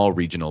small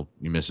regional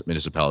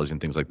municipalities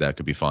and things like that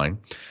could be fine.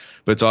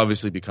 But it's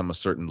obviously become a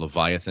certain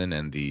leviathan,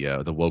 and the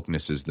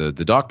wokeness is the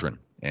doctrine.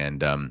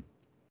 And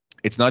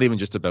it's not even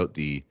just about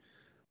the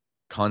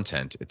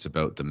content, it's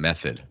about the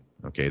method.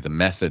 Okay, the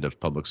method of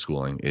public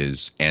schooling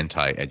is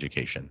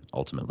anti-education,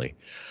 ultimately.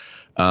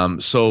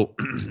 So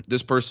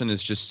this person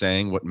is just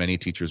saying what many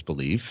teachers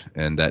believe,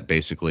 and that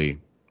basically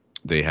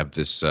they have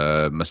this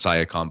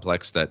messiah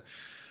complex that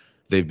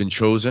they've been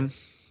chosen,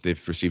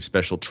 they've received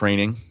special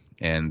training,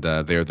 and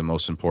they're the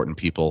most important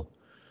people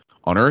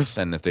on earth.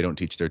 And if they don't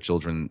teach their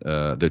children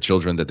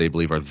that they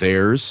believe are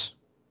theirs,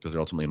 because they're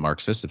ultimately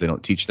Marxists, if they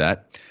don't teach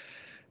that,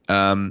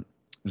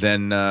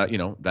 then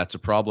that's a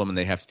problem, and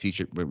they have to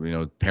teach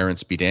it.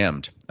 Parents be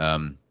damned.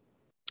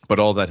 But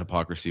all that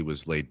hypocrisy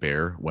was laid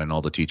bare when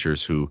all the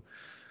teachers who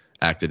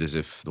acted as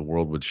if the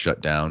world would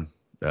shut down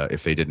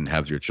if they didn't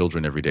have your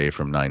children every day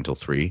from 9 till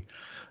 3.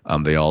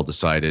 They all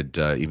decided,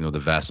 even though the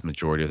vast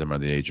majority of them are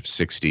the age of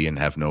 60 and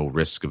have no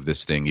risk of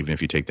this thing, even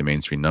if you take the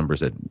mainstream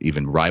numbers, that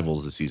even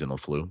rivals the seasonal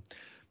flu.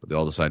 But they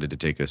all decided to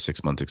take a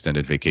 6-month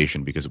extended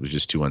vacation because it was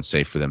just too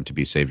unsafe for them to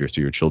be saviors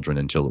to your children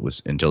until it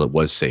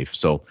was safe.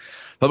 So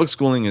public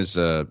schooling is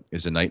a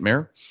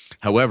nightmare.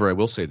 However, I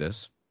will say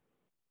this.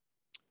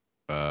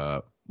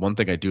 One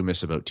thing I do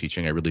miss about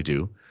teaching, I really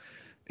do,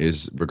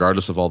 is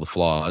regardless of all the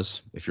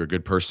flaws, if you're a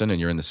good person and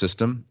you're in the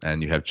system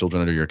and you have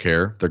children under your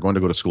care, they're going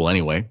to go to school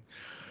anyway.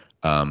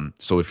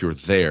 So if you're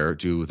there,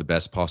 do the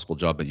best possible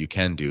job that you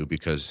can do,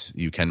 because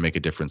you can make a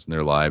difference in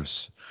their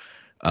lives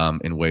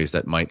in ways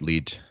that might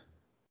lead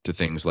to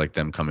things like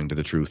them coming to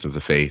the truth of the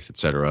faith, et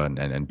cetera,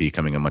 and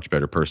becoming a much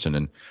better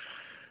person.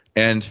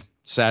 And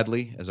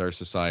sadly, as our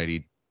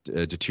society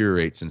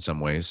deteriorates in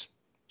some ways,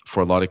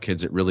 for a lot of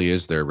kids, it really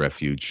is their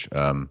refuge.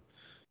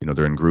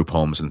 They're in group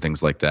homes and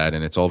things like that,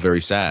 and it's all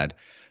very sad.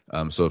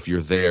 So if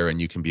you're there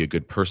and you can be a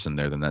good person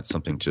there, then that's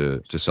something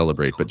to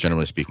celebrate. But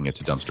generally speaking, it's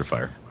a dumpster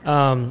fire.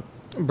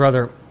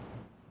 Brother,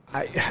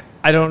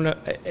 I don't know.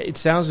 It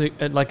sounds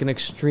like an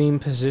extreme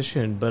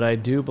position, but I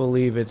do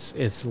believe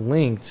it's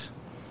linked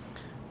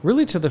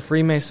really to the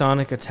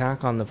Freemasonic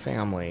attack on the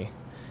family.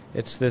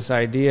 It's this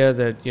idea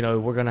that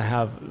we're going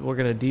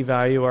to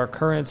devalue our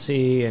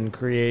currency and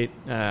create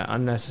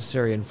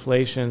unnecessary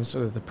inflation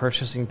so that the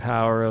purchasing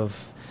power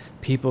of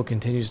people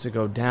continues to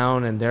go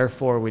down, and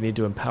therefore we need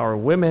to empower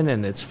women,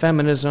 and it's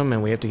feminism,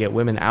 and we have to get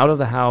women out of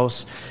the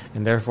house,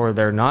 and therefore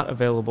they're not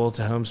available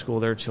to homeschool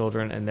their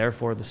children, and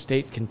therefore the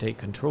state can take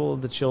control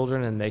of the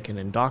children and they can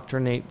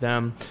indoctrinate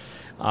them.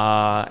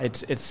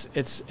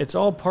 It's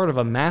all part of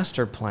a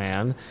master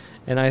plan.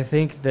 And I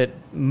think that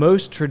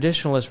most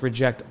traditionalists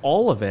reject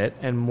all of it,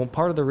 and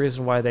part of the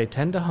reason why they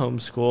tend to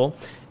homeschool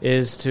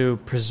is to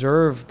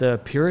preserve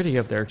the purity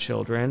of their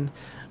children,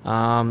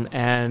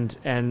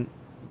 and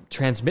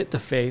transmit the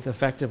faith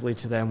effectively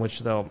to them, which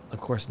they'll, of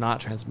course,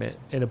 not transmit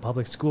in a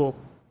public school.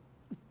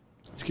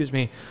 Excuse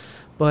me.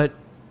 But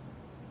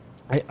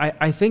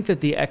I think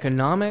that the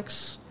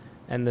economics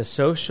and the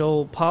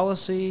social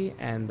policy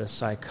and the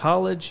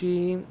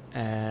psychology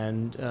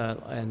and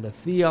the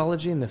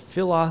theology and the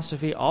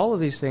philosophy, all of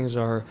these things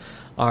are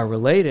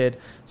related.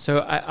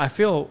 So I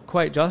feel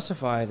quite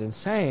justified in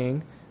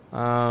saying,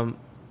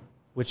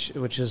 which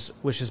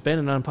has been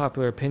an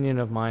unpopular opinion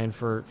of mine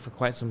for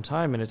quite some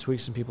time, and it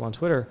tweaks some people on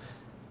Twitter,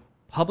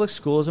 public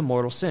school is a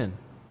mortal sin.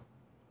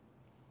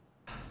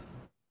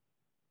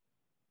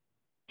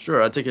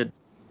 Sure, I'll take it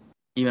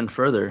even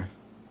further.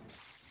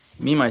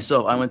 Me,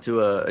 myself, I went to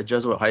a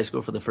Jesuit high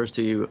school for the first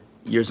 2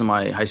 years of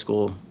my high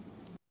school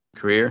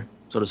career,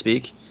 so to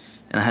speak,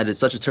 and I had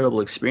such a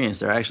terrible experience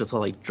there. I actually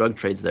saw drug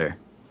trades there,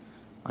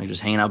 just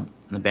hanging out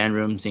in the band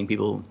room, seeing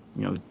people,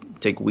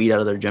 take weed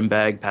out of their gym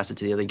bag, pass it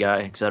to the other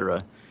guy,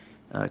 etc.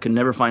 Could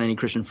never find any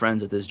Christian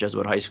friends at this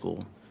Jesuit high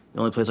school. the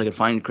only place I could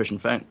find Christian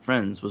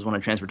friends was when I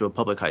transferred to a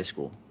public high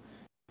school.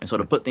 And so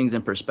to put things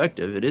in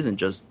perspective, it isn't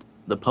just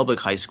the public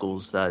high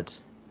schools that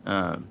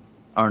are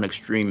an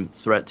extreme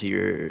threat to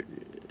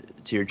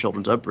your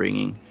children's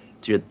upbringing,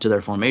 to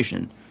their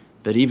formation,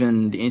 but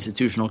even the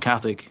institutional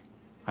Catholic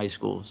high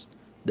schools.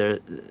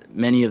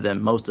 Many of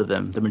them, most of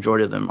them, the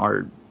majority of them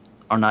are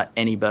not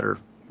any better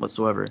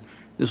whatsoever.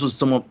 This was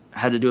somewhat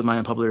had to do with my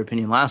unpopular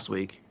opinion last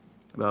week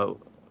about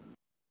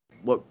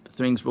what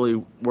things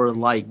really were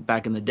like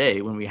back in the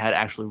day when we had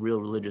actually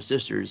real religious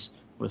sisters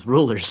with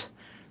rulers,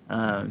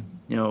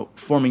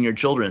 forming your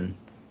children,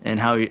 and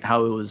how it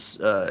was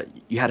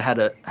you had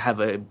to have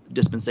a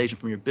dispensation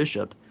from your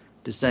bishop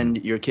to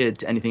send your kid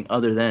to anything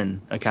other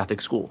than a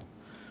Catholic school.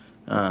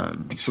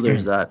 So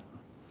there's that.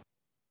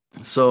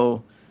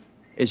 So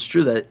it's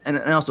true that, and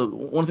also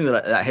one thing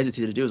that I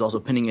hesitate to do is also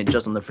pinning it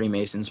just on the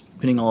Freemasons,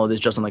 pinning all of this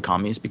just on the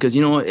commies, because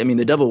you know what I mean.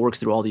 The devil works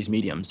through all these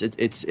mediums.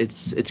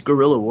 It's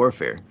guerrilla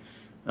warfare.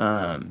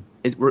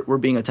 We're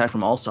being attacked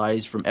from all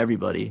sides, from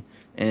everybody,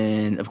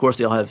 and of course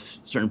they all have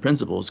certain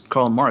principles.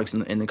 Karl Marx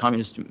in the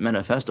Communist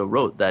Manifesto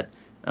wrote that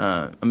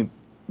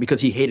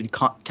because he hated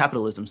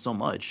capitalism so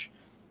much,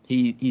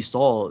 he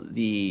saw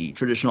the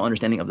traditional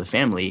understanding of the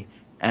family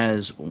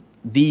as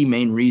the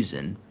main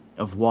reason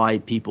of why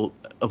people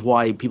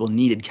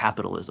needed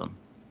capitalism.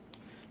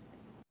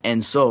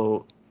 And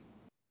so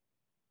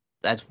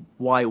that's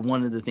why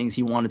one of the things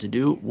he wanted to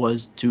do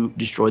was to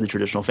destroy the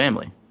traditional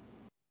family.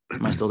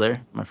 Am I still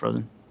there? Am I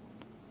frozen?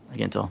 I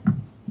can't tell.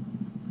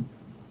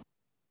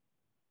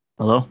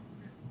 Hello?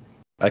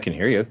 I can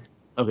hear you.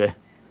 Okay.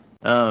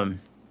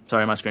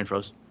 Sorry, my screen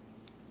froze.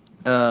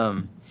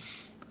 So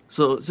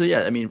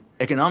yeah, I mean,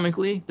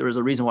 economically, there was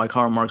a reason why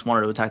Karl Marx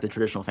wanted to attack the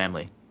traditional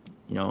family.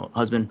 You know,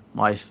 husband,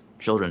 wife,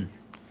 children,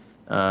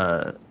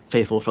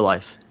 faithful for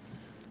life.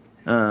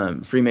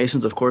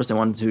 Freemasons, of course, they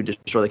wanted to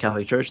destroy the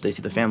Catholic Church. They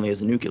see the family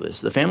as the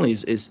nucleus. The family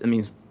is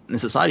in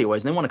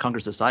society-wise, they want to conquer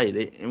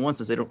society. In one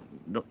sense, they don't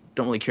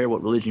really care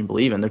what religion you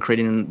believe in. They're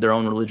creating their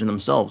own religion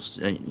themselves,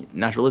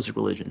 naturalistic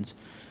religions.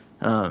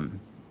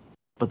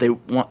 But they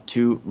want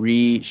to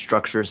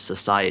restructure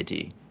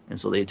society, and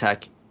so they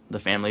attack the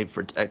family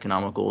for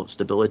economical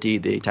stability.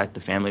 They attack the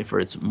family for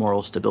its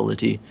moral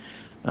stability,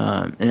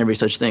 and every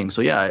such thing.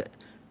 So yeah,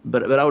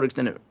 but I would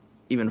extend it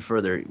even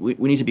further. We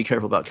need to be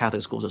careful about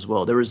Catholic schools as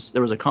well. There was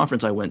a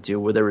conference I went to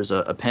where there was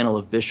a panel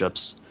of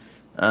bishops,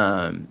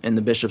 and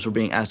the bishops were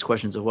being asked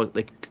questions of what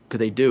could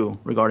they do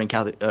regarding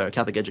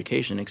Catholic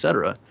education,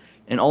 etc.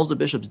 And all the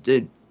bishops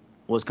did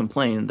was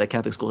complain that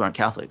Catholic schools aren't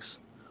Catholics.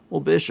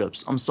 Well,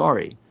 bishops, I'm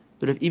sorry,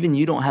 but if even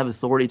you don't have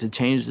authority to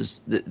change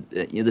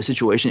the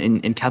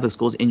situation in Catholic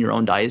schools in your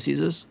own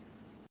dioceses,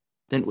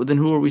 then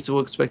who are we to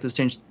expect this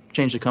change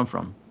to come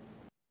from?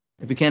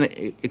 If we can't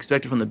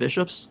expect it from the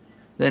bishops,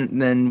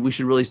 then we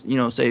should really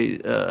say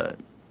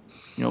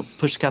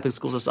push Catholic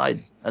schools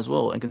aside as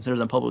well and consider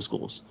them public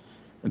schools,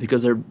 and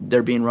because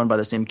they're being run by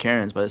the same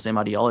Karens, by the same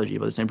ideology,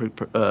 by the same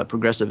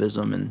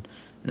progressivism and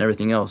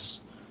everything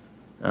else,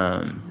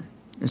 and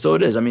so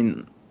it is. I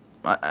mean,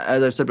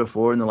 as I've said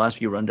before in the last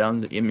few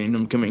rundowns, I mean,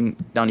 I'm coming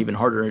down even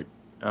harder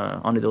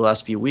onto the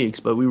last few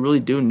weeks, but we really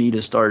do need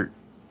to start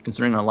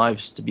considering our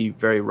lives to be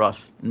very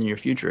rough in the near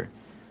future,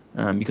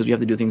 because we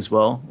have to do things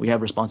well. We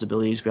have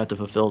responsibilities. We have to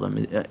fulfill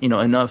them.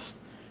 Enough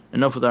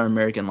with our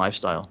American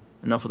lifestyle.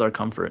 Enough with our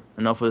comfort.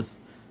 Enough with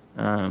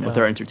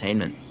our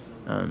entertainment.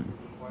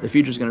 The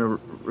future is going to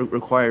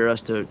require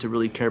us to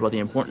really care about the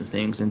important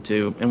things and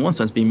to, in one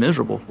sense, be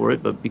miserable for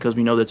it, but because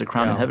we know there's a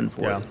crown in heaven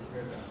for it.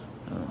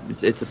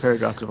 It's a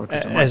paradox of our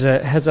Christian life. As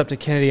a heads up to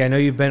Kennedy, I know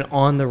you've been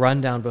on the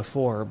rundown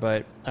before,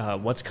 but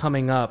what's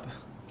coming up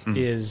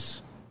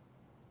is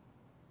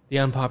the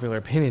unpopular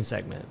opinion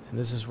segment. And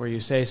this is where you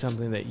say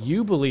something that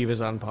you believe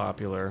is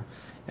unpopular,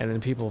 and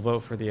then people vote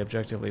for the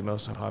objectively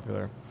most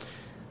unpopular.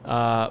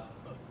 I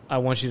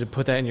want you to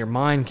put that in your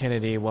mind,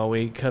 Kennedy, while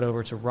we cut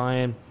over to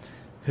Ryan,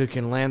 who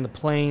can land the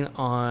plane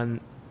on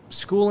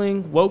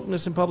schooling,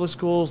 wokeness in public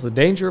schools, the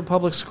danger of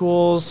public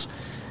schools.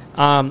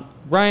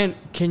 Ryan,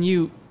 can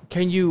you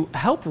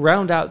help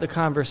round out the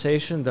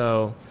conversation,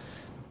 though?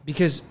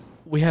 Because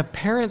we have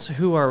parents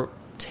who are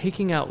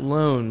taking out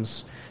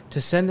loans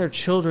to send their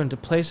children to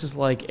places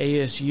like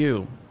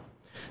ASU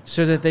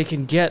so that they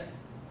can get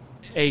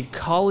a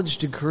college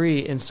degree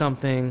in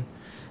something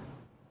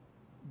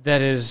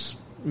that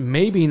is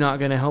maybe not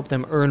going to help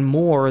them earn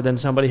more than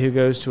somebody who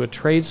goes to a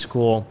trade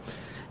school.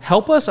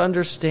 Help us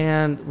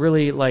understand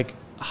really like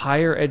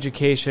higher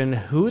education,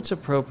 who it's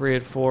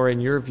appropriate for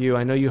in your view.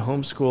 I know you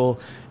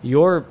homeschool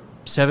your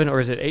 7 or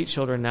is it 8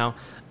 children now,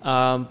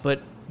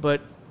 but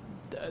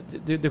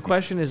the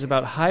question is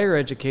about higher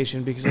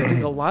education, because I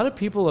think a lot of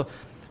people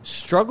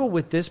struggle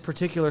with this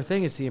particular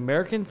thing. It's the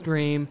American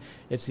dream.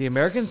 It's the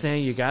American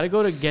thing. You got to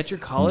go to get your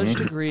college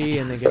degree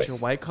and then get your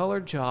white collar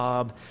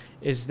job.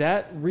 Is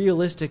that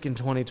realistic in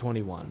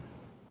 2021?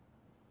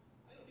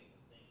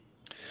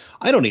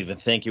 I don't even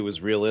think it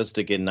was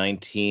realistic in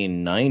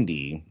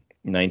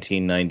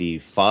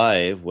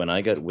 1995 when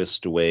I got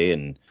whisked away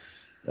and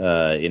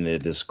in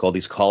this called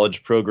these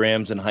college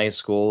programs in high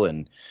school,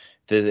 and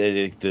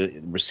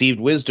the received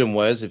wisdom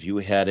was if you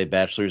had a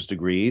bachelor's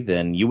degree,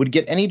 then you would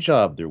get any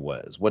job there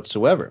was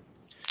whatsoever.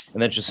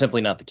 And that's just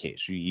simply not the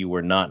case. You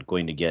were not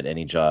going to get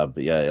any job.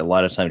 A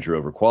lot of times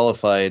you're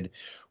overqualified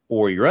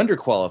or you're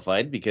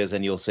underqualified, because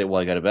then you'll say,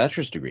 well, I got a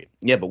bachelor's degree.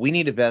 Yeah, but we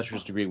need a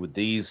bachelor's degree with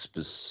these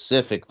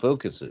specific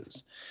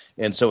focuses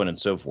and so on and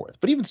so forth.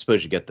 But even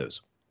suppose you get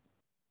those.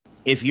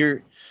 If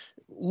you're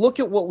look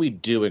at what we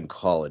do in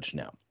college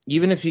now.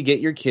 Even if you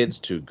get your kids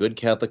to a good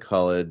Catholic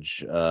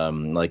college, or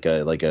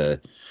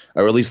at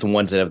least the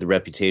ones that have the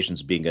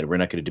reputations of being good, we're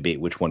not going to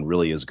debate which one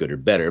really is good or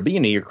better. But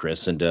your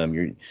Christendom,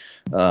 your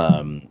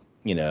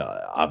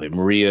Ave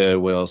Maria,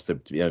 what else?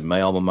 My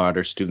alma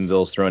mater,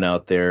 Steubenville's thrown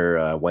out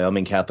there.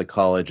 Wyoming Catholic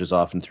College is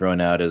often thrown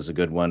out as a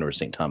good one, or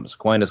St. Thomas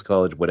Aquinas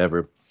College,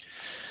 whatever.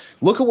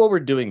 Look at what we're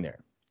doing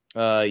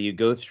there. You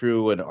go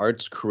through an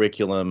arts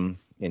curriculum,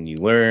 and you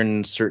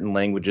learn certain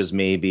languages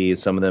maybe.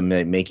 Some of them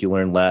may make you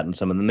learn Latin.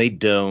 Some of them they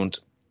don't.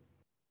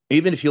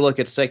 Even if you look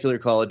at secular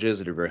colleges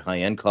that are very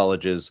high-end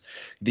colleges,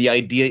 the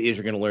idea is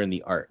you're going to learn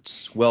the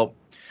arts. Well,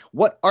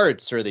 what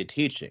arts are they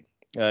teaching?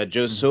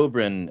 Joe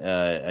Sobran,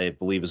 I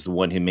believe, is the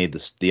one who made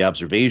the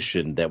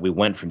observation that we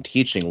went from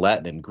teaching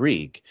Latin and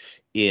Greek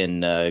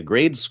in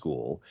grade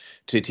school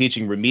to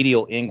teaching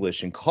remedial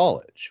English in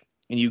college.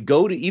 And you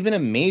go to even a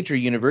major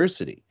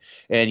university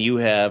and you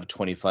have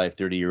 25,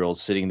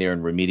 30-year-olds sitting there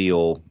in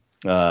remedial,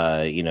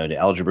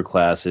 algebra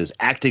classes,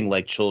 acting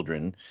like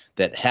children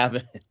that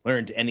haven't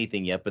learned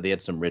anything yet, but they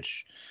had some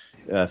rich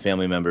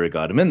family member who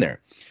got them in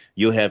there.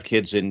 You'll have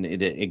kids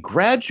that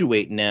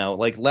graduate now,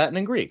 like Latin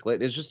and Greek.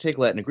 Let's just take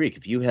Latin and Greek.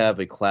 If you have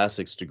a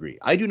classics degree,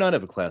 I do not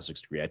have a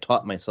classics degree. I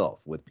taught myself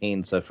with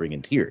pain, suffering,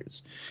 and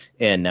tears,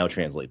 and now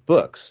translate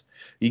books.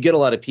 You get a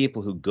lot of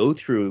people who go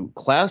through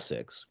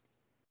classics,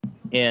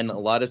 and a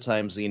lot of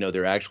times,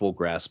 their actual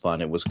grasp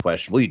on it was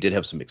questionable. You did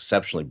have some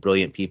exceptionally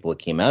brilliant people that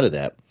came out of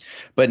that.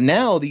 But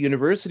now the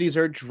universities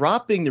are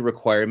dropping the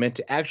requirement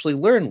to actually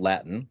learn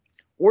Latin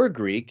or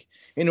Greek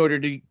in order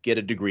to get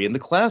a degree in the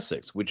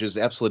classics, which is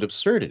absolute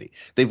absurdity.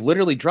 They've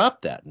literally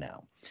dropped that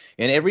now.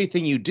 And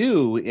everything you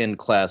do in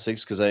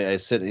classics, because I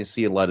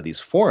see a lot of these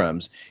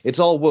forums, it's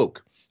all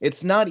woke.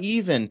 It's not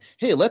even,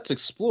 hey, let's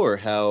explore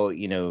how,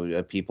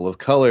 people of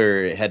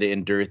color had to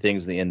endure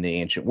things in the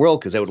ancient world,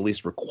 because that would at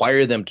least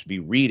require them to be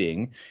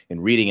reading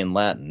in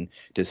Latin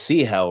to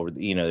see how,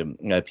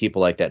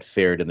 people like that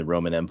fared in the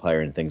Roman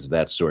Empire and things of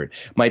that sort.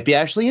 Might be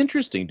actually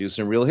interesting, do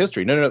some real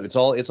history. No, it's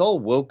all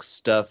woke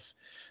stuff,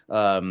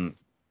 and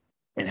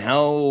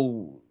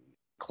how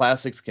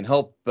classics can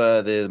help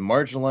the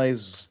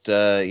marginalized,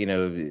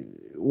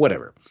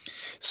 whatever.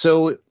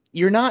 So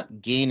you're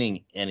not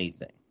gaining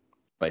anything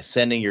by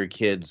sending your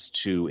kids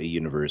to a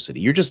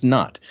university. You're just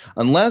not.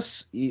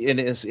 Unless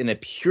it is in a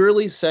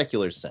purely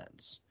secular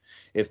sense.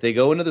 If they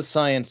go into the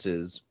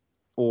sciences,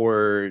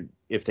 or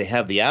if they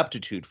have the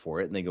aptitude for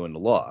it and they go into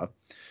law,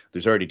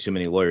 there's already too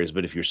many lawyers.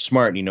 But if you're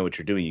smart and you know what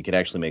you're doing, you can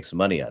actually make some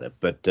money at it.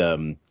 But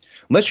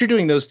unless you're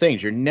doing those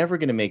things, you're never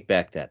going to make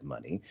back that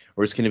money,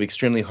 or it's going to be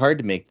extremely hard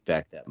to make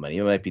back that money.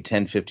 It might be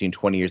 10, 15,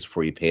 20 years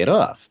before you pay it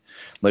off,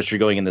 unless you're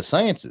going in the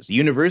sciences.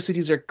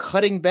 Universities are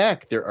cutting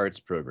back their arts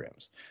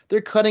programs.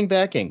 They're cutting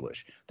back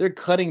English. They're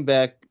cutting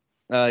back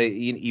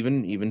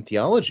even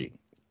theology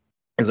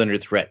is under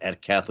threat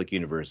at Catholic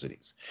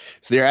universities.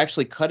 So they're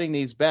actually cutting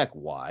these back.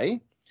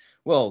 Why?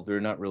 Well, they're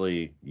not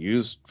really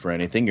used for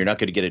anything. You're not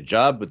going to get a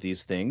job with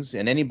these things.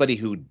 And anybody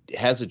who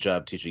has a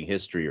job teaching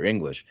history or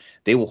English,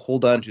 they will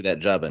hold on to that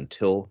job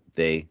until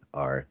they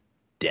are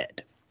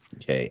dead.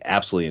 Okay,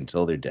 absolutely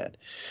until they're dead.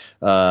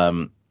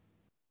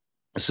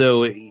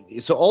 So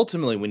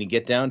ultimately, when you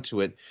get down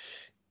to it,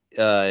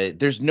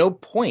 there's no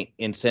point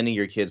in sending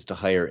your kids to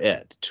higher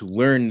ed to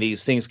learn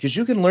these things, because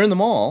you can learn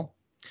them all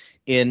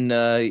in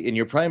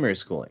your primary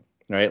schooling.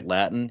 Right,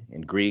 Latin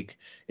and Greek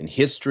and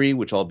history,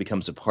 which all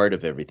becomes a part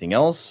of everything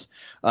else.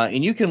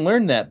 And you can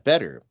learn that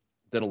better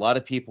than a lot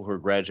of people who are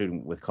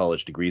graduating with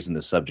college degrees in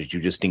this subject. You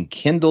just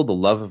enkindle the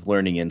love of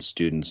learning in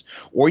students,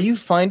 or you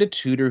find a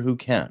tutor who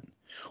can.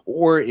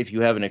 Or if you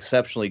have an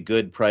exceptionally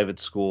good private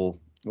school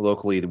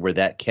locally where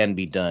that can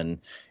be done,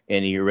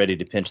 and you're ready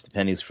to pinch the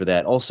pennies for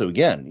that, also,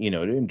 again,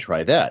 and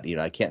try that.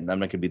 I'm not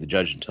going to be the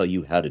judge and tell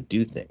you how to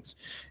do things.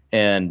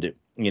 And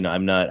we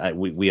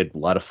had a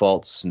lot of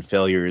faults and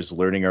failures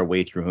learning our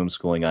way through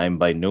homeschooling. I'm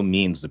by no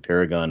means the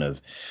paragon of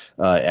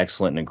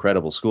excellent and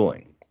incredible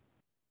schooling.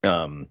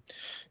 But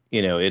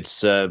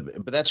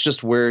that's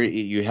just where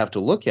you have to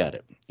look at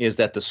it, is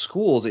that the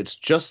schools, it's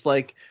just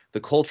like the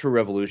Cultural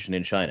Revolution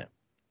in China.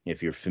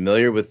 If you're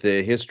familiar with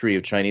the history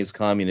of Chinese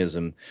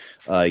communism,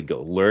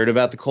 go learn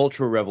about the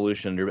Cultural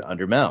Revolution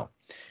under Mao,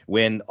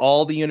 when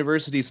all the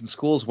universities and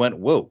schools went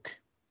woke.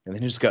 And they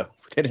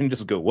didn't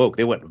just go woke.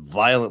 They went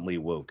violently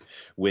woke,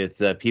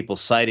 with people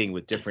siding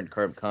with different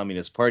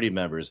Communist Party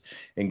members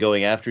and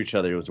going after each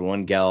other. There was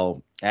one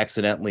gal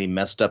accidentally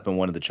messed up in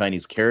one of the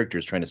Chinese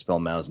characters trying to spell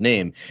Mao's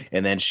name,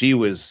 and then she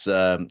was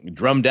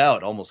drummed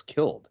out, almost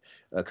killed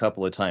a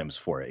couple of times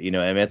for it.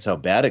 That's how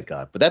bad it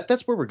got. But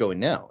that's where we're going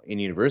now in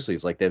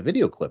universities, like that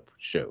video clip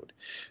showed.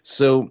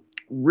 So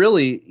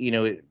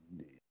really,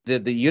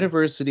 The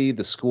university,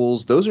 the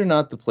schools, those are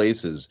not the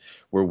places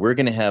where we're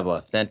going to have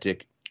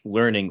authentic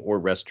learning or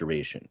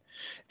restoration.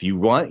 If you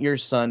want your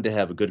son to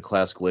have a good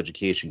classical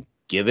education,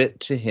 give it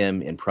to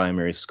him in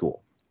primary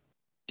school.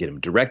 Get him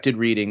directed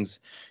readings,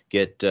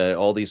 get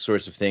all these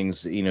sorts of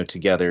things,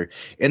 together,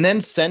 and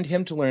then send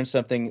him to learn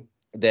something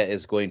that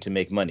is going to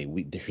make money.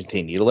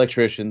 They need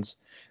electricians,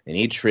 they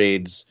need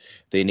trades,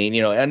 they need,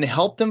 and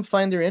help them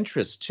find their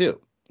interests too.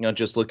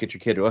 Just look at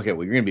your kid. Okay,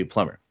 well, you're going to be a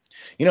plumber.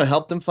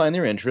 Help them find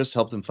their interests,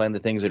 help them find the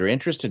things that are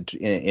interested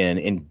in,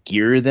 and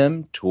gear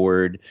them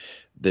toward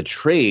the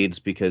trades.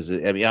 Because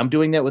I'm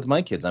doing that with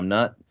my kids. I'm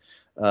not,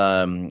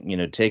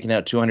 taking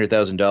out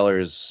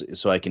 $200,000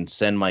 so I can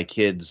send my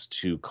kids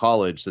to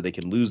college so they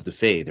can lose the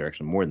faith. They're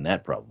actually more than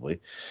that, probably.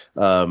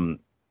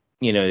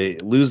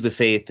 Lose the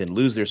faith and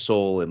lose their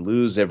soul and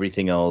lose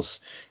everything else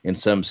in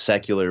some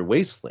secular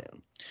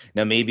wasteland.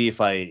 Now, maybe if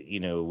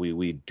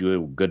we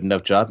do a good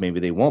enough job, maybe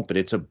they won't, but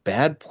it's a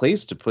bad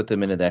place to put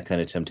them into that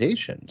kind of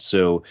temptation.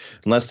 So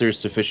unless there's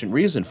sufficient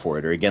reason for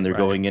it, or again, they're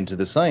going into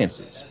the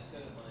sciences.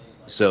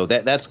 So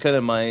that's kind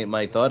of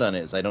my thought on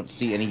it. Is I don't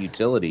see any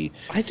utility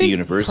to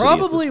university.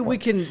 Probably we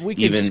can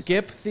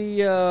skip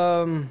the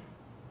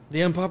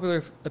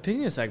unpopular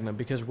opinion segment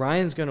because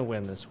Ryan's going to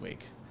win this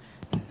week.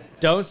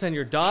 Don't send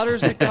your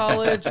daughters to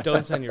college.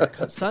 Don't send your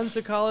sons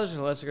to college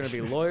unless they're going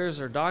to be lawyers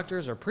or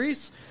doctors or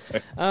priests.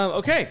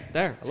 Okay,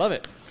 there, I love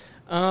it.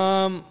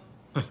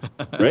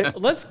 Right?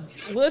 Let's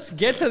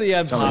get to the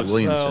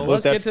unpops. Though.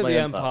 Let's get to the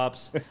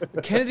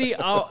unpops. Kennedy,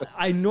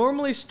 I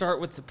normally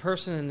start with the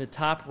person in the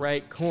top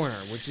right corner,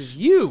 which is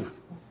you.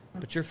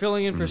 But you're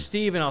filling in for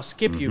Steve, and I'll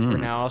skip you for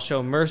now. I'll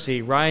show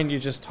mercy. Ryan, you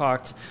just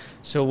talked.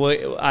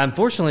 So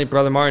unfortunately,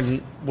 Brother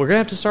Martin, we're going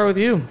to have to start with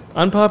you.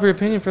 Unpopular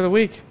opinion for the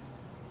week.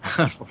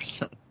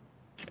 Unfortunately.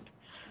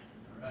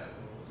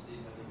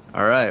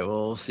 All right.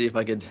 Well, we'll see if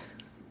I could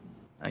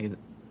get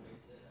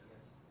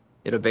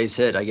a base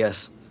hit, I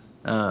guess.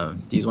 To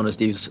use one of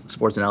Steve's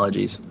sports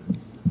analogies.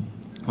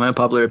 My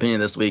unpopular opinion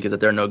this week is that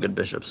there are no good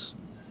bishops.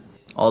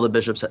 All the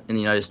bishops in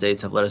the United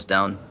States have let us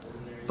down,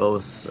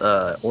 both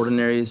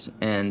ordinaries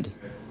and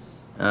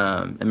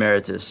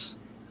emeritus.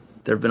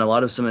 There have been a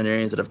lot of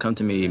seminarians that have come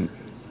to me,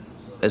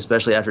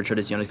 especially after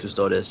Traditionis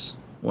Custodes,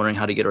 wondering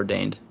how to get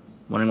ordained,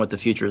 wondering what the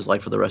future is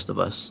like for the rest of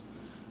us,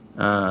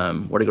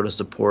 where to go to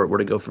support, where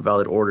to go for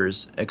valid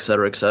orders, et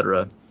cetera, et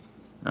cetera.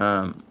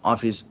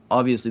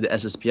 Obviously the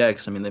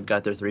SSPX, they've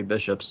got their 3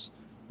 bishops,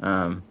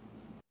 but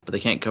they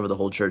can't cover the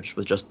whole church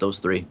with just those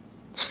 3.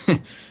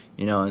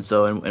 And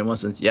so in one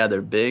sense, yeah,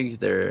 they're big,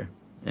 they're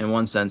in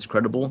one sense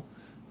credible,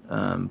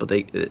 but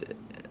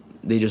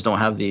they just don't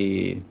have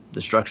the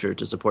structure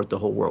to support the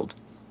whole world.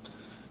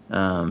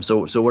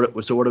 So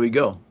where do we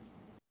go?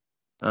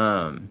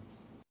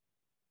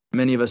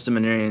 Many of us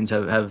seminarians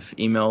have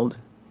emailed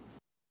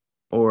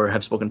or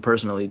have spoken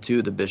personally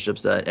to the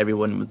bishops that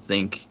everyone would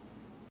think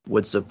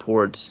would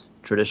support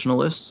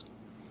traditionalists,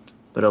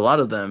 but a lot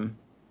of them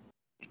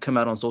come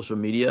out on social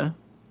media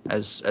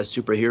as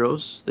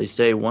superheroes. They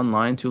say 1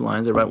 line, 2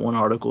 lines, they write 1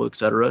 article,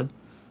 etc.,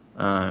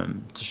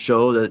 to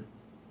show that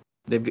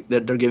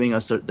they're giving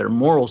us their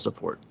moral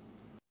support,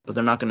 but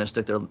they're not going to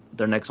stick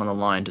their necks on the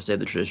line to save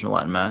the traditional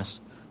Latin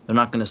Mass. They're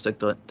not going to stick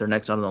their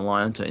necks out on the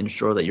line to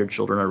ensure that your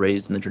children are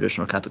raised in the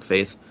traditional Catholic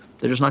faith.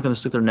 They're just not going to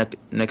stick their neck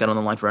out on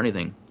the line for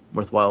anything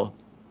worthwhile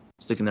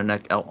sticking their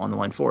neck out on the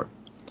line for.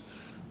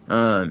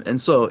 And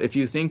so if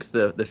you think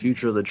the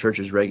future of the church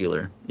is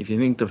regular, if you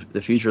think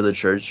the future of the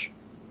church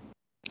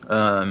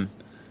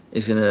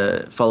is going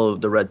to follow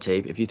the red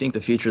tape, if you think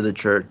the future of the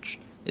church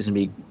is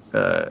going to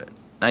be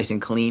nice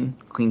and clean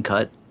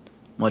cut,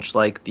 much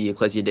like the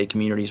Ecclesia Dei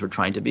communities were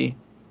trying to be,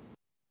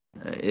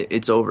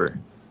 it's over.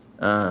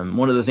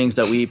 One of the things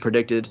that we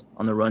predicted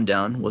on the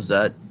rundown was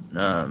that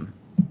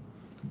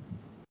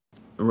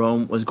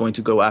Rome was going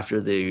to go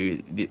after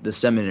the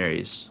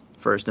seminaries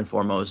first and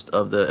foremost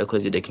of the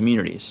Ecclesia Dei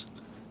communities.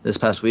 This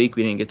past week,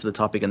 we didn't get to the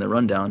topic in the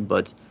rundown,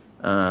 but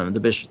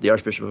the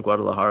Archbishop of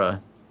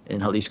Guadalajara in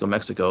Jalisco,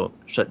 Mexico,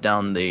 shut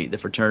down the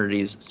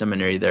fraternities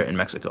seminary there in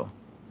Mexico.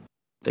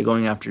 They're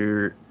going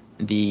after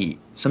the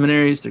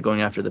seminaries, they're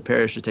going after the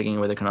parish, they're taking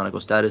away their canonical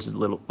status is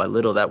little by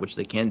little, that which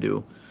they can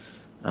do.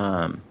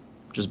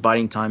 Just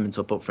biding time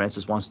until Pope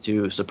Francis wants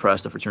to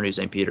suppress the Fraternity of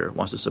St. Peter,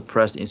 wants to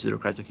suppress the Institute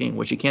of Christ the King,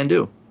 which he can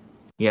do.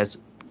 He has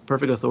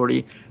perfect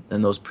authority.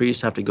 Then those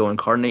priests have to go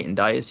incarnate in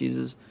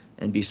dioceses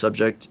and be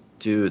subject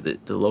to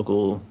the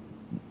local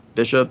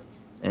bishop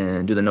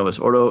and do the Novus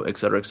Ordo, et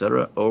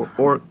cetera,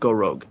 or go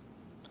rogue.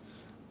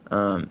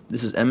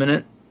 This is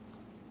imminent.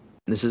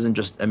 This isn't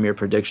just a mere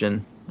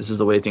prediction. This is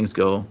the way things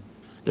go.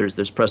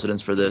 There's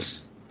precedence for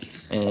this,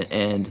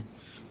 and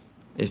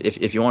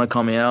if you want to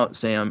call me out,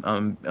 say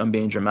I'm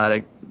being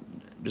dramatic,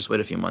 just wait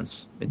a few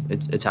months.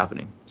 It's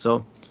happening.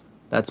 So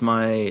that's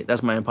my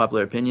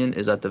unpopular opinion,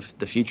 is that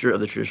the future of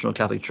the traditional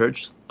Catholic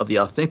Church, of the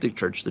authentic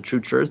church, the true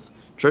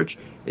church,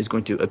 is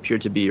going to appear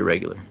to be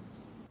irregular.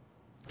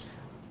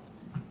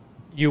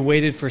 You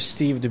waited for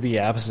Steve to be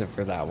absent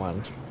for that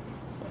one.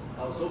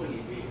 I was hoping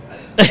he'd be. I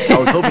didn't I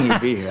was hoping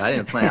you'd be here. I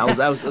didn't plan.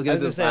 I was looking I at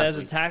was this say last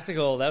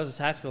that was a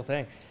tactical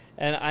thing,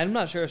 and I'm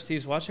not sure if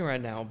Steve's watching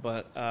right now,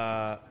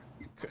 but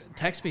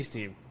text me,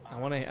 Steve. I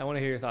want to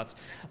hear your thoughts.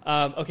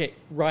 Okay,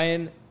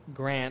 Ryan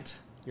Grant,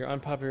 your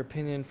unpopular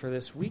opinion for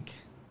this week.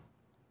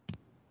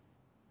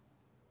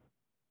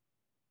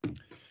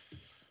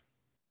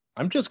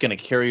 I'm just going to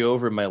carry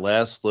over my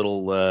last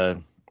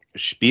little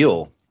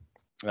spiel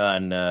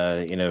on,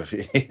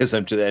 as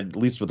I'm to at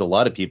least with a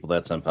lot of people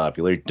that's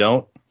unpopular.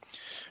 Don't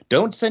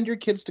send your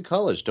kids to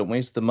college. Don't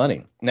waste the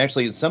money. And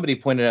actually, somebody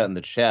pointed out in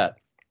the chat,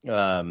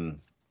 a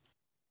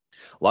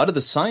lot of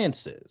the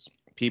sciences,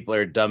 people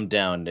are dumbed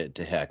down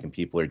to heck, and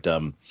people are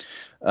dumb.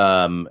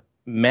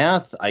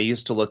 Math, I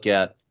used to look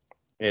at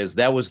as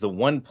that was the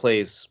one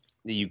place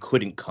that you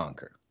couldn't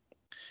conquer.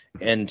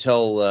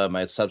 Until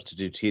my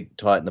substitute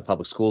taught in the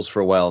public schools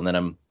for a while, and then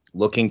I'm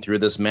looking through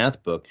this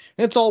math book,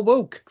 and it's all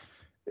woke.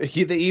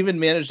 They even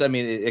managed,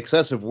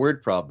 excessive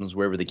word problems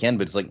wherever they can,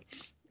 but it's like,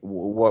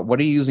 what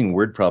are you using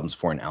word problems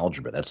for in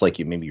algebra? That's like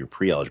maybe your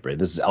pre-algebra.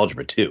 This is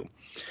algebra 2.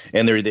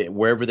 And they're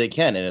wherever they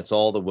can, and it's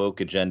all the woke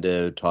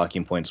agenda,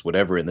 talking points,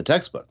 whatever, in the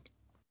textbook.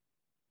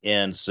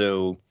 And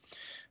so,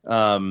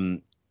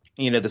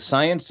 the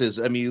sciences,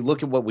 you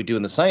look at what we do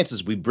in the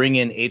sciences, we bring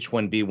in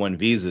H-1B1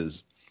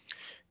 visas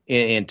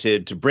and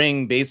to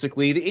bring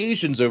basically the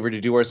Asians over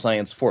to do our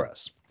science for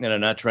us. And I'm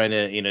not trying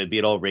to, be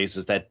at all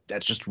racist.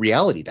 That's just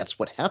reality. That's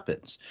what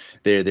happens.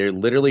 They're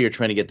literally are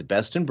trying to get the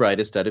best and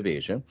brightest out of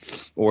Asia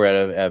or out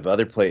of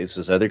other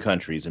places, other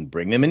countries, and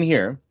bring them in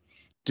here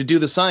to do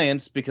the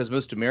science, because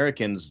most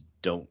Americans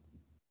don't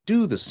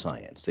do the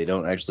science. They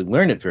don't actually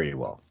learn it very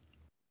well.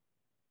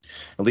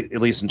 At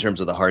least in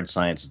terms of the hard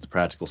sciences, the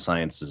practical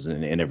sciences,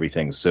 and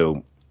everything.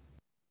 So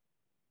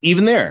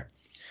even there,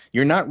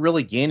 you're not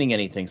really gaining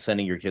anything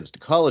sending your kids to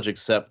college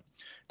except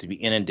to be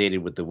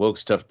inundated with the woke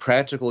stuff.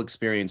 Practical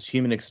experience,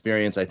 human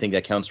experience, I think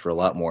that counts for a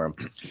lot more.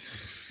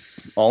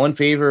 All in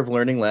favor of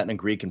learning Latin and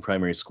Greek in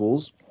primary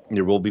schools.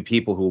 There will be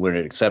people who learn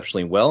it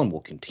exceptionally well and will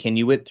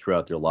continue it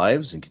throughout their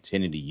lives and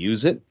continue to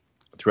use it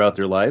throughout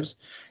their lives.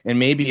 And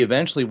maybe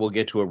eventually we'll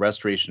get to a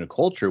restoration of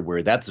culture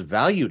where that's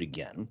valued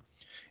again.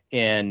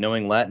 And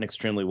knowing Latin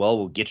extremely well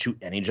will get you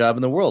any job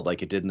in the world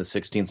like it did in the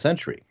 16th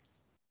century.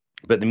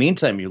 But in the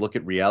meantime, you look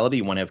at reality,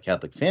 you want to have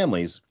Catholic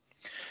families,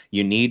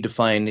 you need to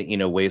find,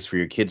 ways for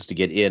your kids to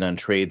get in on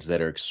trades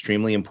that are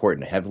extremely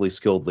important, heavily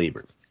skilled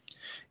labor.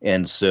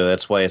 And so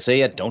that's why I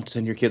say, don't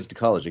send your kids to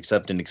college,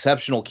 except in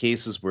exceptional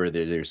cases where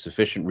there's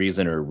sufficient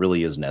reason or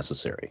really is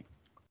necessary.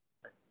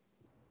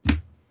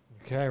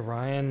 Okay,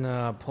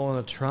 Ryan pulling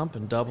a Trump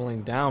and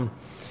doubling down.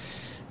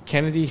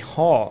 Kennedy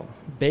Hall,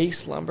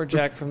 base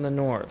lumberjack from the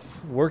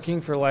north, working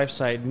for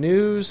LifeSite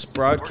News,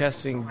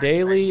 broadcasting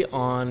daily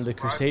on the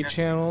Crusade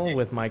channel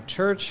with Mike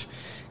Church.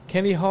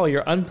 Kennedy Hall,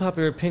 your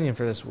unpopular opinion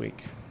for this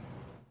week.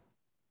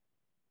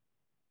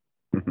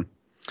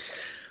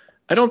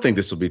 I don't think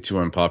this will be too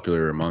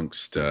unpopular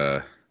amongst.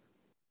 It'll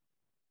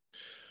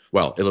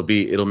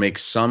make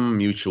some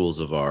mutuals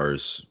of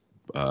ours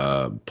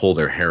pull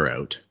their hair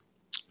out.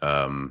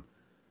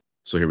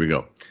 So here we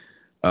go.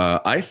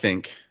 I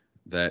think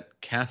that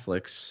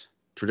Catholics,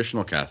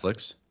 traditional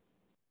Catholics,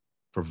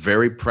 for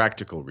very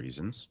practical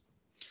reasons,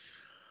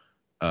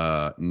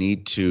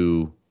 need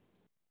to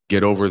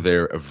get over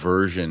their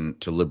aversion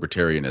to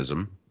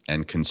libertarianism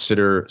and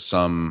consider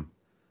some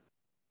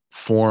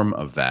form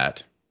of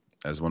that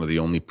as one of the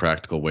only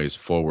practical ways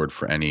forward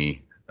for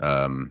any,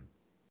 for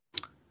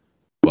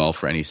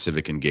any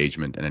civic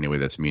engagement in any way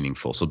that's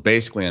meaningful. So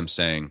basically I'm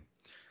saying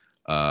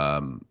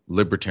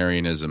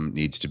libertarianism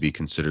needs to be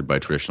considered by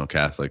traditional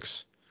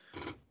Catholics.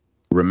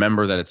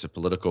 Remember that it's a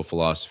political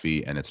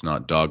philosophy and it's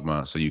not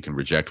dogma, so you can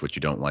reject what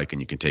you don't like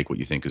and you can take what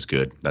you think is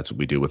good. That's what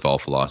we do with all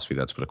philosophy.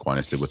 That's what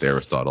Aquinas did with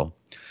Aristotle.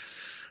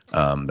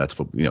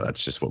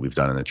 That's just what we've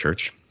done in the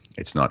church.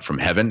 It's not from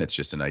heaven. It's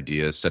just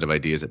a set of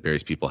ideas that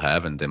various people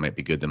have, and they might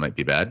be good, they might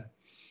be bad.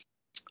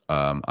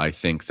 I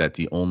think that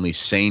the only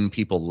sane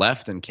people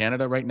left in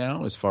Canada right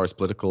now, as far as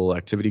political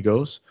activity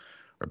goes,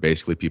 are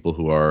basically people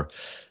who are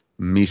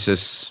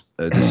Mises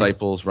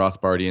disciples,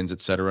 Rothbardians,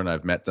 etc., and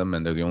I've met them,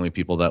 and they're the only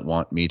people that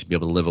want me to be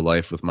able to live a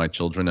life with my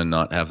children and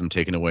not have them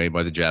taken away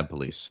by the jab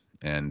police.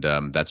 And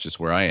that's just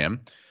where I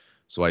am.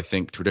 So I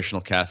think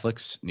traditional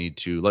Catholics need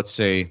to, let's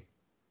say,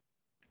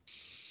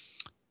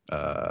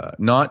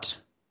 not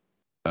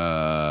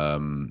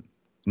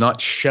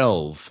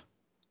shelve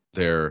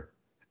their,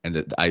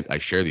 and I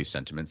share these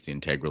sentiments, the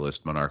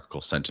integralist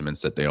monarchical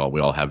sentiments that we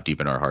all have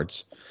deep in our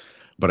hearts.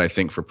 But I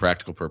think for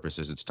practical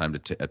purposes, it's time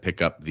to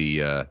pick up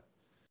the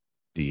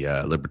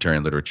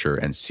libertarian literature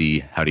and see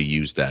how to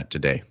use that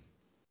today.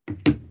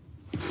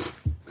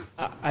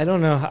 I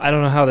don't know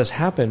how this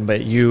happened,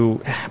 but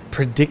you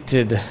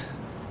predicted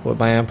what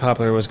my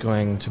unpopular was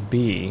going to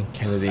be,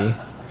 Kennedy.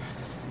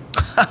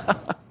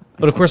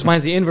 But of course,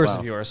 mine's the inverse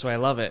of yours, so I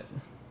love it.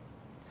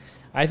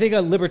 I think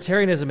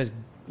libertarianism is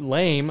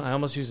lame. I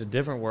almost used a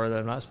different word that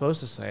I'm not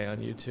supposed to say on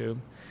YouTube.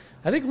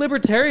 I think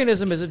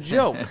libertarianism is a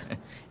joke,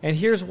 and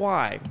here's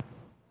why.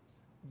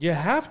 You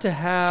have to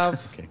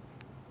have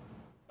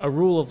a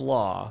rule of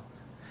law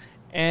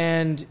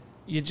And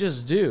you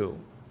just do.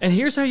 And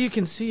here's how you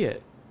can see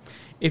it.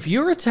 If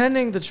you're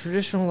attending the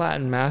traditional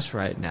Latin Mass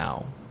right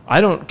now, I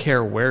don't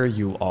care where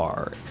you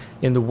are,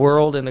 in the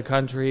world, in the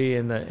country,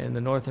 in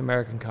the North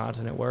American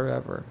continent,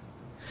 wherever,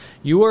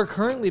 you are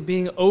currently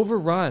being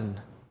overrun,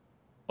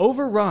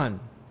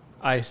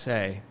 I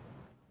say,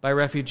 by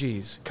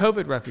refugees,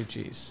 COVID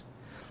refugees.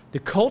 The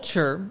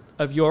culture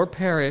of your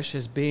parish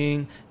is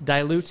being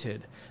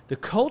diluted. The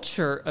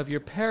culture of your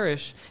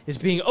parish is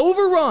being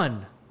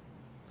overrun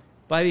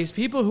by these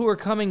people who are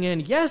coming in.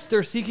 Yes,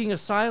 they're seeking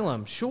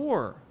asylum,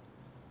 sure.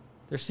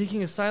 They're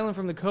seeking asylum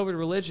from the COVID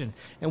religion,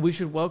 and we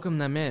should welcome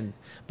them in.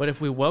 But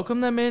if we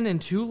welcome them in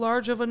too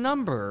large of a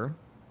number,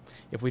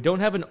 if we don't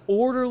have an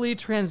orderly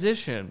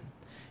transition,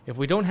 if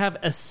we don't have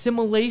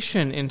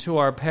assimilation into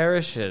our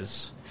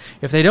parishes,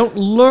 if they don't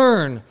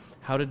learn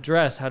how to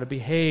dress, how to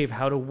behave,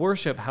 how to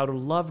worship, how to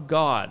love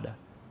God,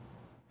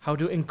 how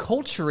to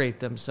enculturate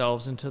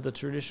themselves into the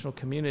traditional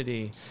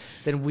community,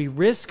 then we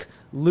risk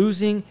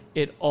losing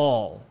it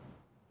all.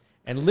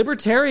 And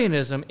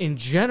libertarianism in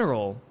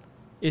general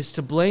is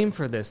to blame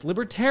for this.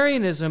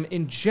 Libertarianism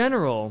in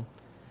general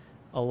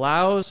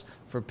allows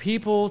for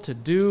people to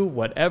do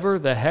whatever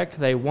the heck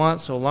they want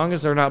so long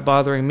as they're not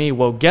bothering me.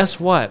 Well, guess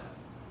what?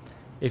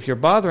 If you're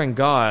bothering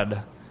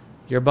God,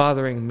 you're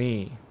bothering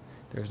me.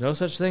 There's no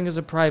such thing as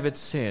a private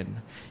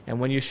sin. And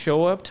when you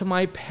show up to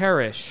my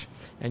parish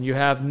and you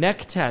have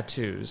neck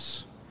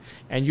tattoos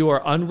and you are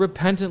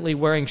unrepentantly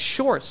wearing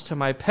shorts to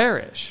my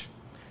parish,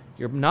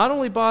 you're not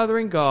only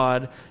bothering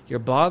God, you're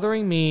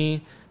bothering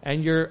me,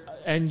 and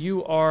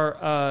you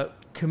are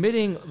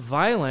committing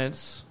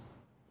violence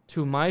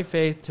to my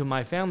faith, to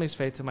my family's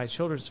faith, to my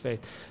children's faith.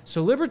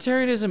 So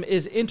libertarianism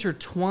is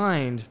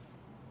intertwined,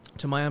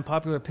 to my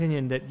unpopular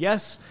opinion, that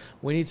yes,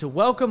 we need to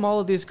welcome all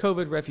of these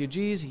COVID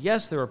refugees.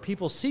 Yes, there are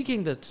people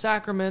seeking the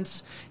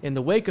sacraments in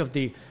the wake of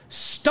the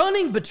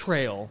stunning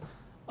betrayal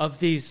of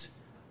these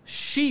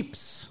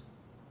sheeps,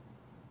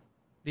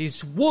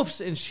 these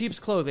wolves in sheep's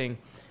clothing,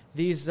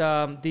 these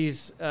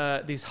hirelings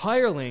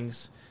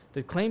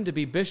that claim to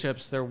be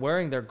bishops. They're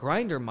wearing their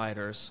grinder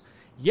miters.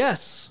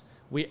 Yes,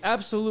 we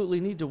absolutely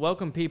need to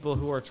welcome people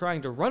who are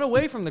trying to run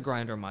away from the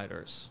grinder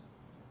miters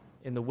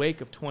in the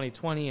wake of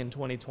 2020 and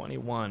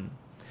 2021.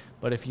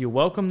 But if you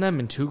welcome them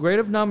in too great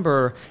of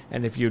number,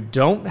 and if you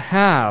don't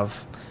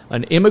have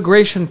an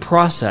immigration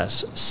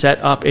process set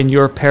up in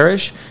your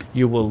parish,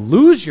 you will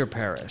lose your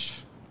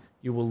parish.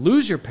 You will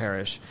lose your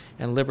parish,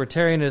 and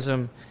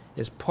libertarianism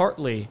is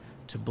partly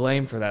to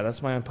blame for that.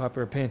 That's my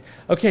unpopular opinion.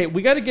 Okay,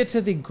 we got to get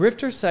to the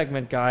grifter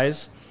segment,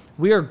 guys.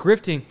 We are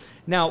grifting.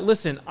 Now,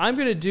 listen, I'm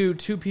going to do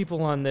two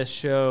people on this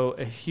show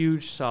a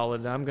huge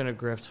solid, and I'm going to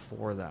grift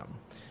for them.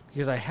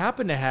 Because I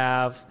happen to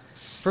have,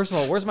 first of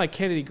all, where's my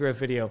Kennedy grift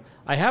video?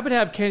 I happen to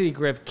have Kennedy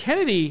grift.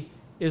 Kennedy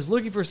is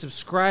looking for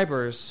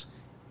subscribers,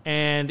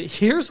 and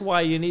here's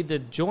why you need to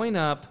join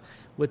up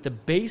with the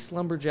Base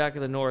Lumberjack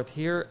of the North.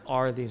 Here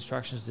are the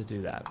instructions to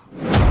do that.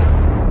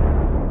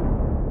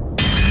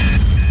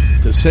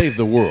 To save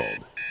the world,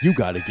 you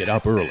got to get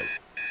up early,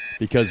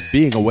 because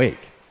being awake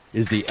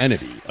is the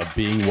enemy of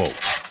being woke.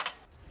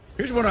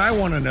 Here's what I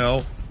want to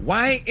know.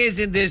 Why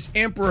isn't this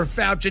Emperor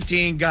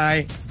Faucetine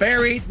guy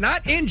buried,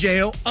 not in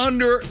jail,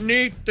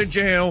 underneath the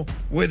jail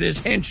with his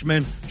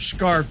henchman,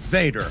 Scarf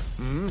Vader?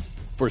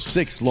 For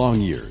 6 long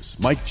years,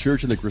 Mike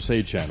Church and the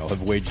Crusade Channel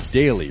have waged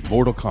daily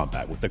mortal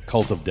combat with the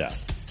cult of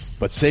death.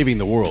 But saving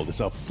the world is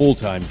a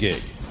full-time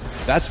gig.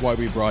 That's why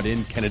we brought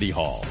in Kennedy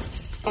Hall.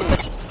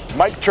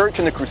 Mike Church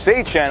and the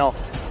Crusade Channel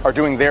are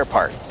doing their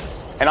part,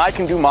 and I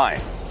can do mine.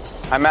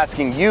 I'm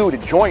asking you to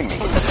join me.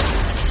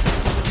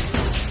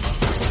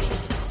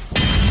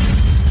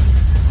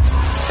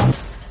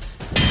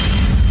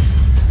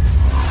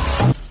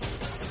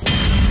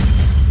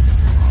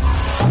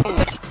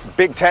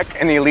 Big tech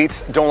and the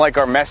elites don't like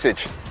our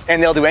message,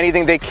 and they'll do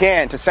anything they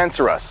can to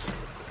censor us,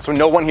 so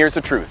no one hears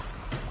the truth.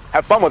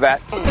 Have fun with that.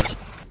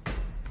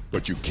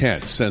 But you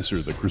can't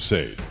censor the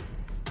Crusade.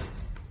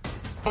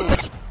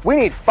 We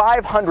need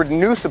 500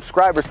 new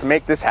subscribers to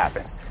make this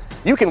happen.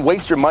 You can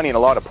waste your money in a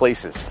lot of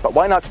places, but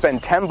why not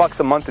spend $10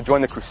 a month to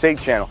join the Crusade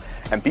Channel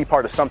and be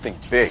part of something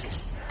big?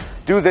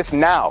 Do this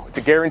now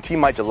to guarantee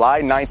my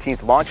July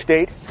 19th launch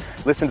date.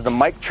 Listen to the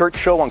Mike Church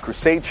Show on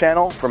Crusade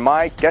Channel for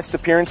my guest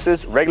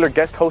appearances, regular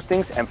guest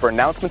hostings, and for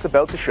announcements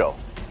about the show.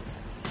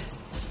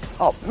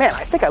 Oh man,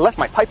 I think I left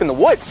my pipe in the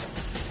woods.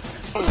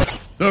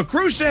 The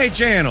Crusade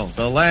Channel,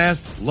 the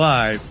last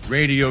live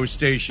radio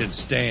station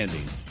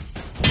standing.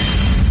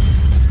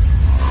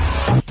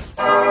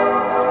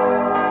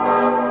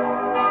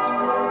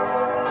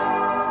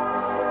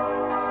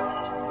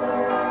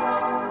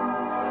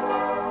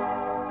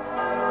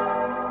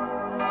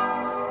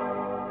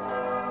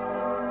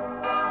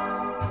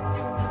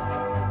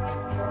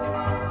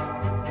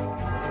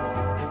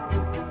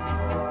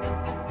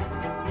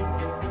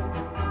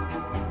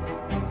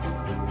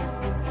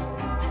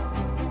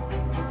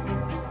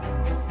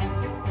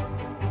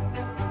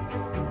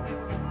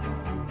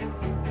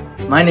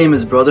 My name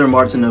is Brother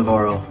Martin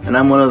Navarro, and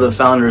I'm one of the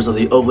founders of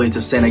the Oblates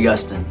of St.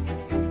 Augustine.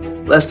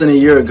 Less than a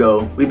year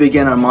ago, we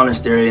began our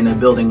monastery in a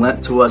building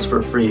lent to us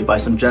for free by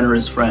some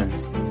generous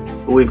friends,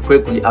 but we've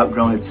quickly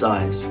outgrown its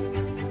size.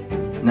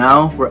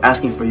 Now, we're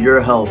asking for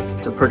your help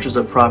to purchase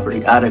a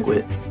property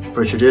adequate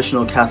for a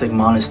traditional Catholic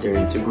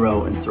monastery to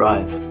grow and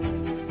thrive.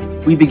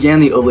 We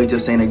began the Oblate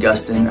of St.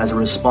 Augustine as a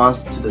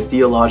response to the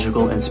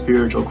theological and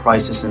spiritual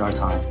crisis in our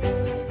time.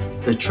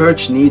 The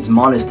Church needs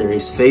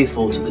monasteries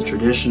faithful to the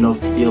traditional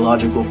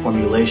theological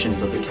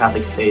formulations of the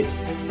Catholic faith,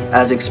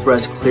 as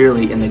expressed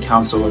clearly in the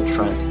Council of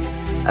Trent,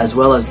 as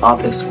well as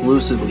opt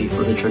exclusively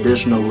for the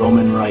traditional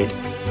Roman Rite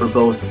for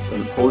both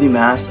the Holy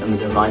Mass and the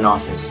Divine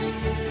Office.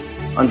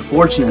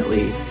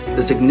 Unfortunately,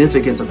 the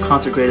significance of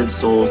consecrated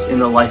souls in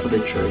the life of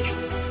the Church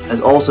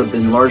has also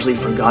been largely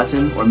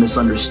forgotten or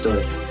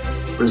misunderstood,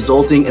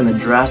 resulting in the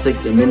drastic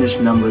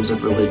diminished numbers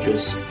of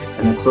religious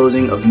and the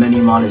closing of many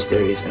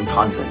monasteries and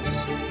convents.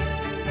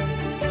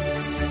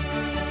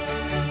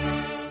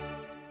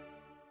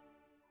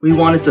 We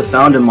wanted to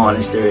found a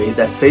monastery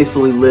that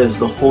faithfully lives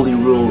the holy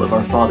rule of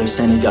our Father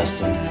St.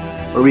 Augustine,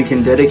 where we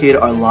can dedicate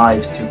our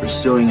lives to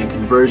pursuing a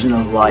conversion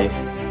of life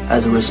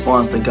as a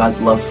response to God's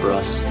love for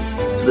us,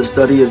 to the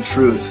study of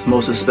truth,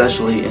 most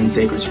especially in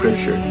sacred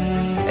scripture,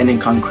 and in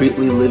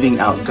concretely living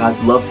out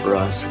God's love for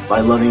us by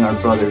loving our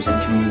brothers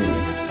in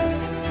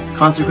community.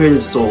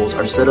 Consecrated souls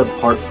are set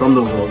apart from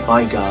the world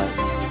by God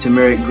to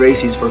merit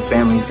graces for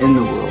families in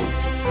the world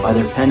by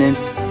their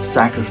penance,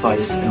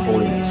 sacrifice, and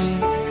holiness.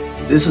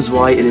 This is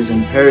why it is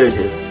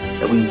imperative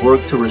that we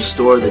work to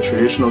restore the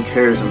traditional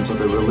charisms of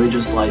the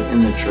religious life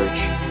in the Church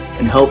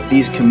and help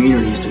these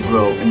communities to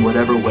grow in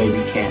whatever way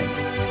we can.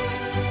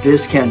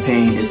 This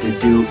campaign is to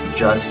do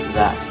just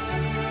that.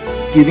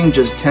 Giving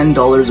just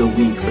 $10 a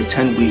week for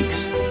 10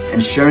 weeks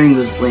and sharing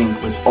this link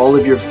with all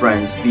of your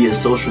friends via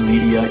social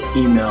media,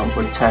 email,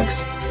 or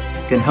text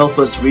can help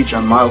us reach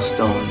our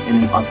milestone in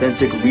an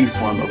authentic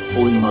reform of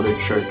Holy Mother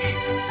Church.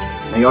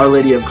 May Our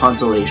Lady of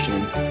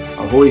Consolation,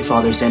 our Holy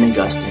Father St.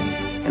 Augustine,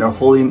 and our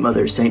Holy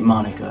Mother St.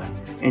 Monica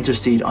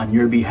intercede on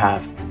your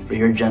behalf for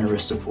your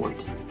generous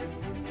support.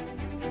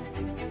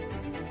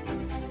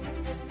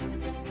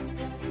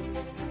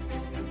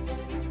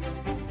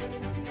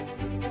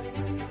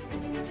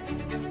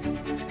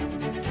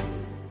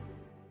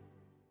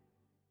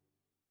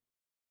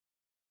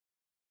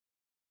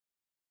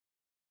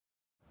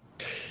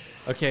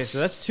 Okay, so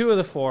that's 2 of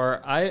the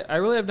 4. I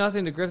really have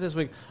nothing to grift this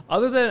week,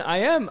 other than I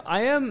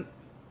am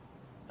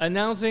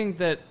announcing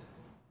that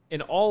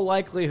in all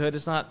likelihood,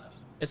 it's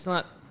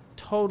not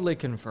totally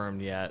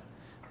confirmed yet,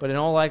 but in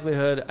all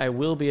likelihood, I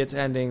will be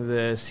attending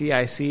the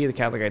CIC, the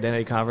Catholic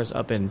Identity Conference,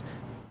 up in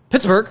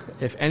Pittsburgh.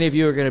 If any of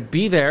you are going to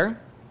be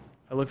there,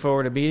 I look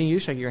forward to meeting you,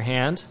 shaking your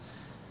hand.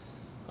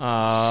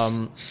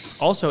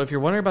 Also, if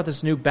you're wondering about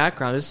this new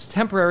background, this is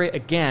temporary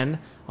again.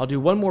 I'll do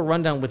one more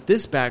rundown with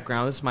this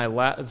background. This is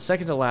my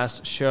second to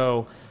last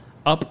show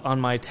up on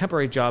my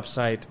temporary job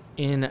site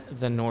in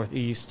the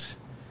Northeast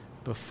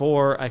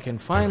before I can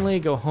finally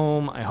go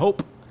home, I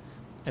hope,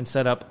 and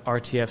set up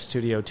RTF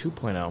Studio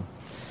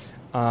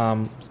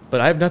 2.0.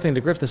 But I have nothing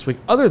to grift this week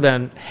other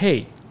than,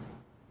 hey,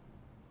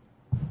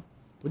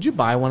 would you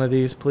buy one of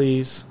these,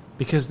 please?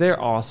 Because they're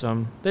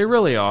awesome. They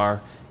really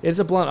are. It's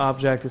a blunt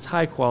object. It's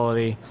high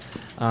quality.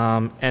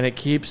 And it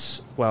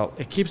keeps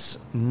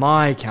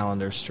my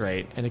calendar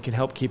straight, and it can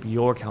help keep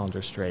your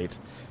calendar straight,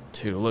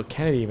 too. Look,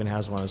 Kennedy even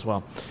has one as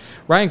well.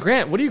 Ryan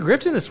Grant, what are you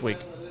grifting this week?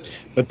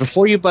 But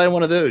before you buy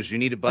one of those, you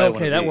need to buy one of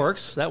these. Okay, that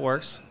works. That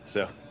works.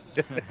 So,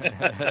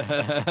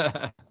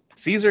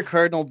 Caesar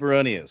Cardinal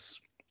Baronius.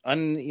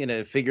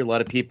 Figure a lot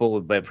of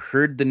people have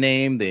heard the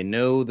name. They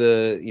know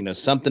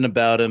something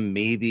about him,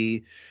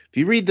 maybe. If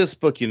you read this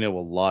book, you know a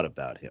lot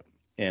about him.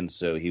 And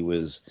so he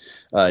was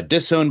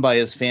disowned by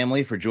his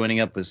family for joining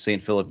up with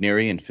St. Philip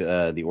Neri and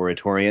the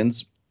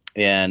Oratorians,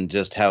 and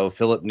just how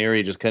Philip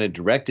Neri just kind of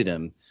directed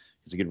him,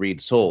 because he could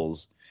read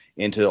souls,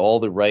 into all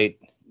the right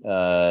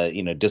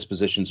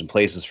dispositions and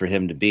places for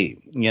him to be.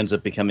 He ends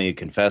up becoming a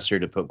confessor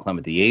to Pope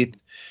Clement VIII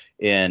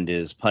and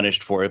is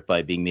punished for it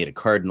by being made a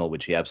cardinal,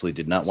 which he absolutely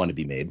did not want to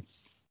be made.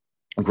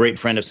 A great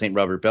friend of St.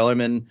 Robert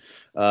Bellarmine.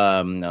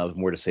 I'll have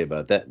more to say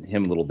about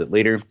him a little bit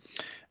later.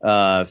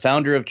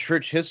 Founder of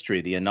church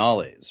history, the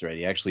Annales, right?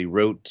 He actually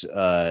wrote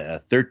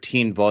a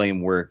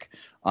 13-volume work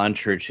on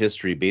church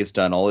history based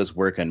on all his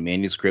work on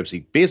manuscripts.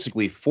 He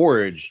basically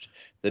forged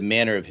the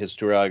manner of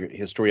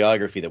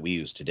historiography that we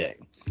use today.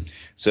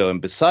 So, and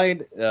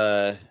beside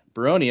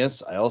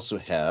Baronius, I also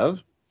have,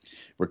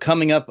 we're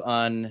coming up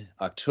on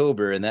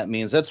October, and that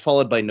means that's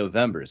followed by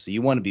November. So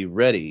you want to be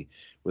ready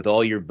with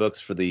all your books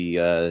for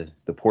the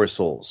poor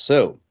souls.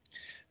 So,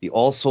 the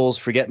All Souls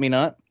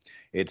Forget-Me-Not.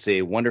 It's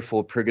a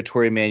wonderful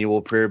purgatory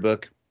manual prayer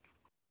book.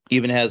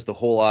 Even has the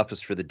whole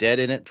office for the dead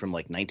in it from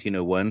like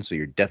 1901, so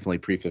you're definitely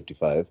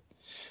pre-55.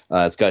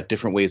 It's got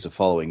different ways of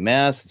following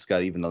Mass. It's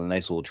got even a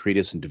nice little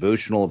treatise and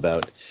devotional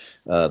about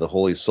the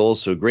Holy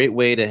Souls. So a great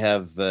way to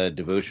have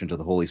devotion to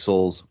the Holy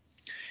Souls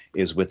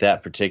is with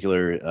that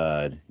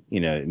particular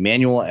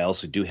manual. I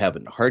also do have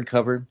it in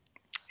hardcover.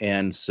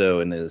 And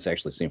it's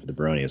actually same for the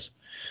Baronius.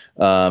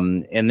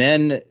 And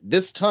then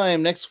this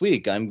time next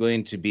week, I'm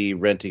going to be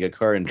renting a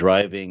car and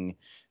driving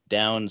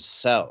down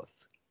south,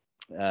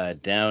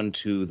 down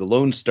to the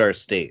Lone Star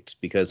State,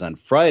 because on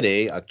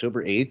Friday,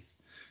 October 8th,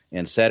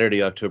 and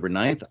Saturday, October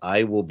 9th,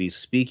 I will be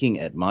speaking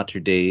at Mater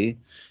Dei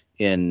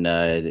in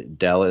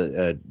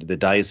Dallas, the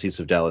Diocese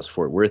of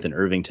Dallas-Fort Worth in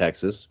Irving,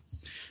 Texas.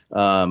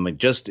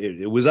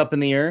 It was up in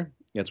the air.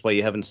 That's why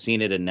you haven't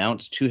seen it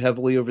announced too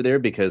heavily over there,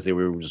 because they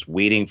were just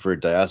waiting for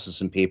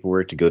diocesan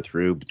paperwork to go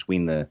through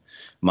between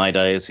my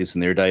diocese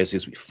and their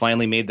diocese. We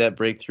finally made that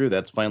breakthrough.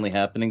 That's finally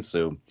happening.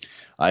 So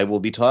I will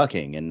be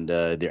talking, and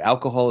their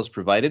alcohol is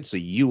provided, so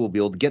you will be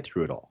able to get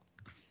through it all.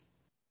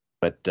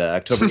 But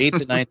October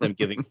 8th and 9th, I'm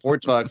giving 4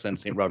 talks on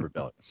St. Robert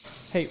Bellarmine.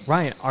 Hey,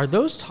 Ryan, are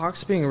those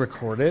talks being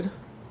recorded?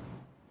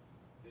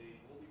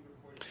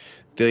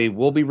 They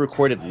will be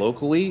recorded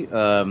locally.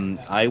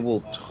 I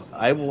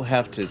will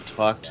have to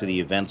talk to the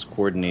events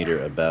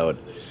coordinator about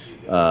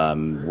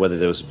whether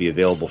those would be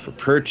available for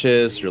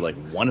purchase, or like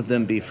one of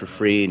them be for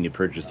free and you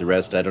purchase the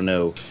rest. I don't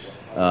know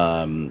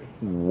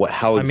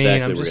how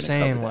exactly. I'm just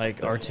saying, like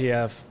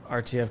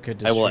RTF could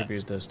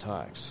distribute those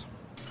talks.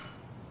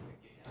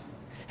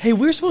 Hey,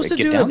 we're supposed to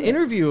do an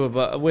interview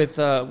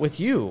with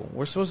you.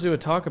 We're supposed to do a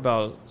talk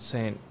about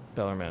St.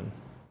 Bellarmine.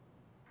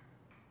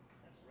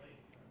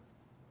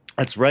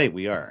 That's right,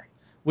 we are.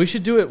 We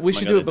should do it. We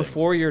should do it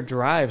before your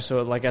drive,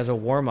 so like as a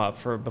warm up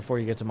for before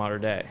you get to Mater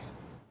Dei.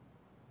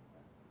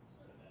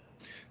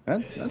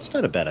 That's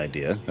not a bad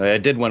idea. I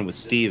did one with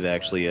Steve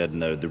actually on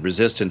the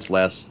Resistance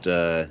last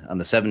on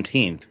the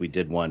 17th. We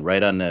did one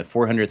right on the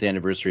 400th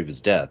anniversary of his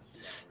death,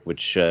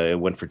 which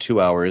went for 2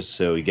 hours.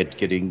 So you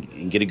get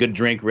a good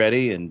drink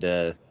ready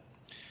and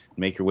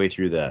make your way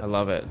through that. I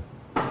love it.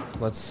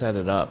 Let's set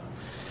it up.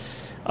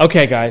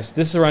 Okay, guys,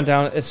 this is a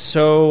rundown. It's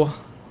so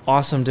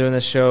awesome doing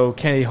this show.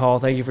 Kennedy Hall,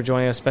 thank you for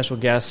joining us. Special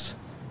guest.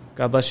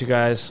 God bless you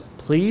guys.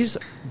 Please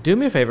do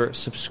me a favor,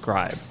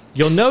 subscribe.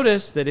 You'll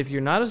notice that if you're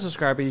not a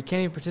subscriber, you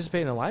can't even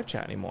participate in the live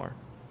chat anymore.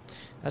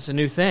 That's a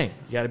new thing.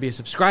 You got to be a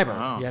subscriber.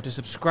 Wow. You have to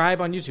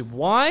subscribe on YouTube.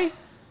 Why?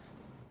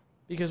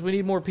 Because we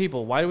need more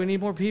people. Why do we need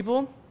more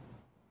people?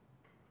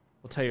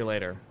 We'll tell you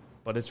later,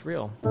 but it's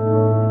real.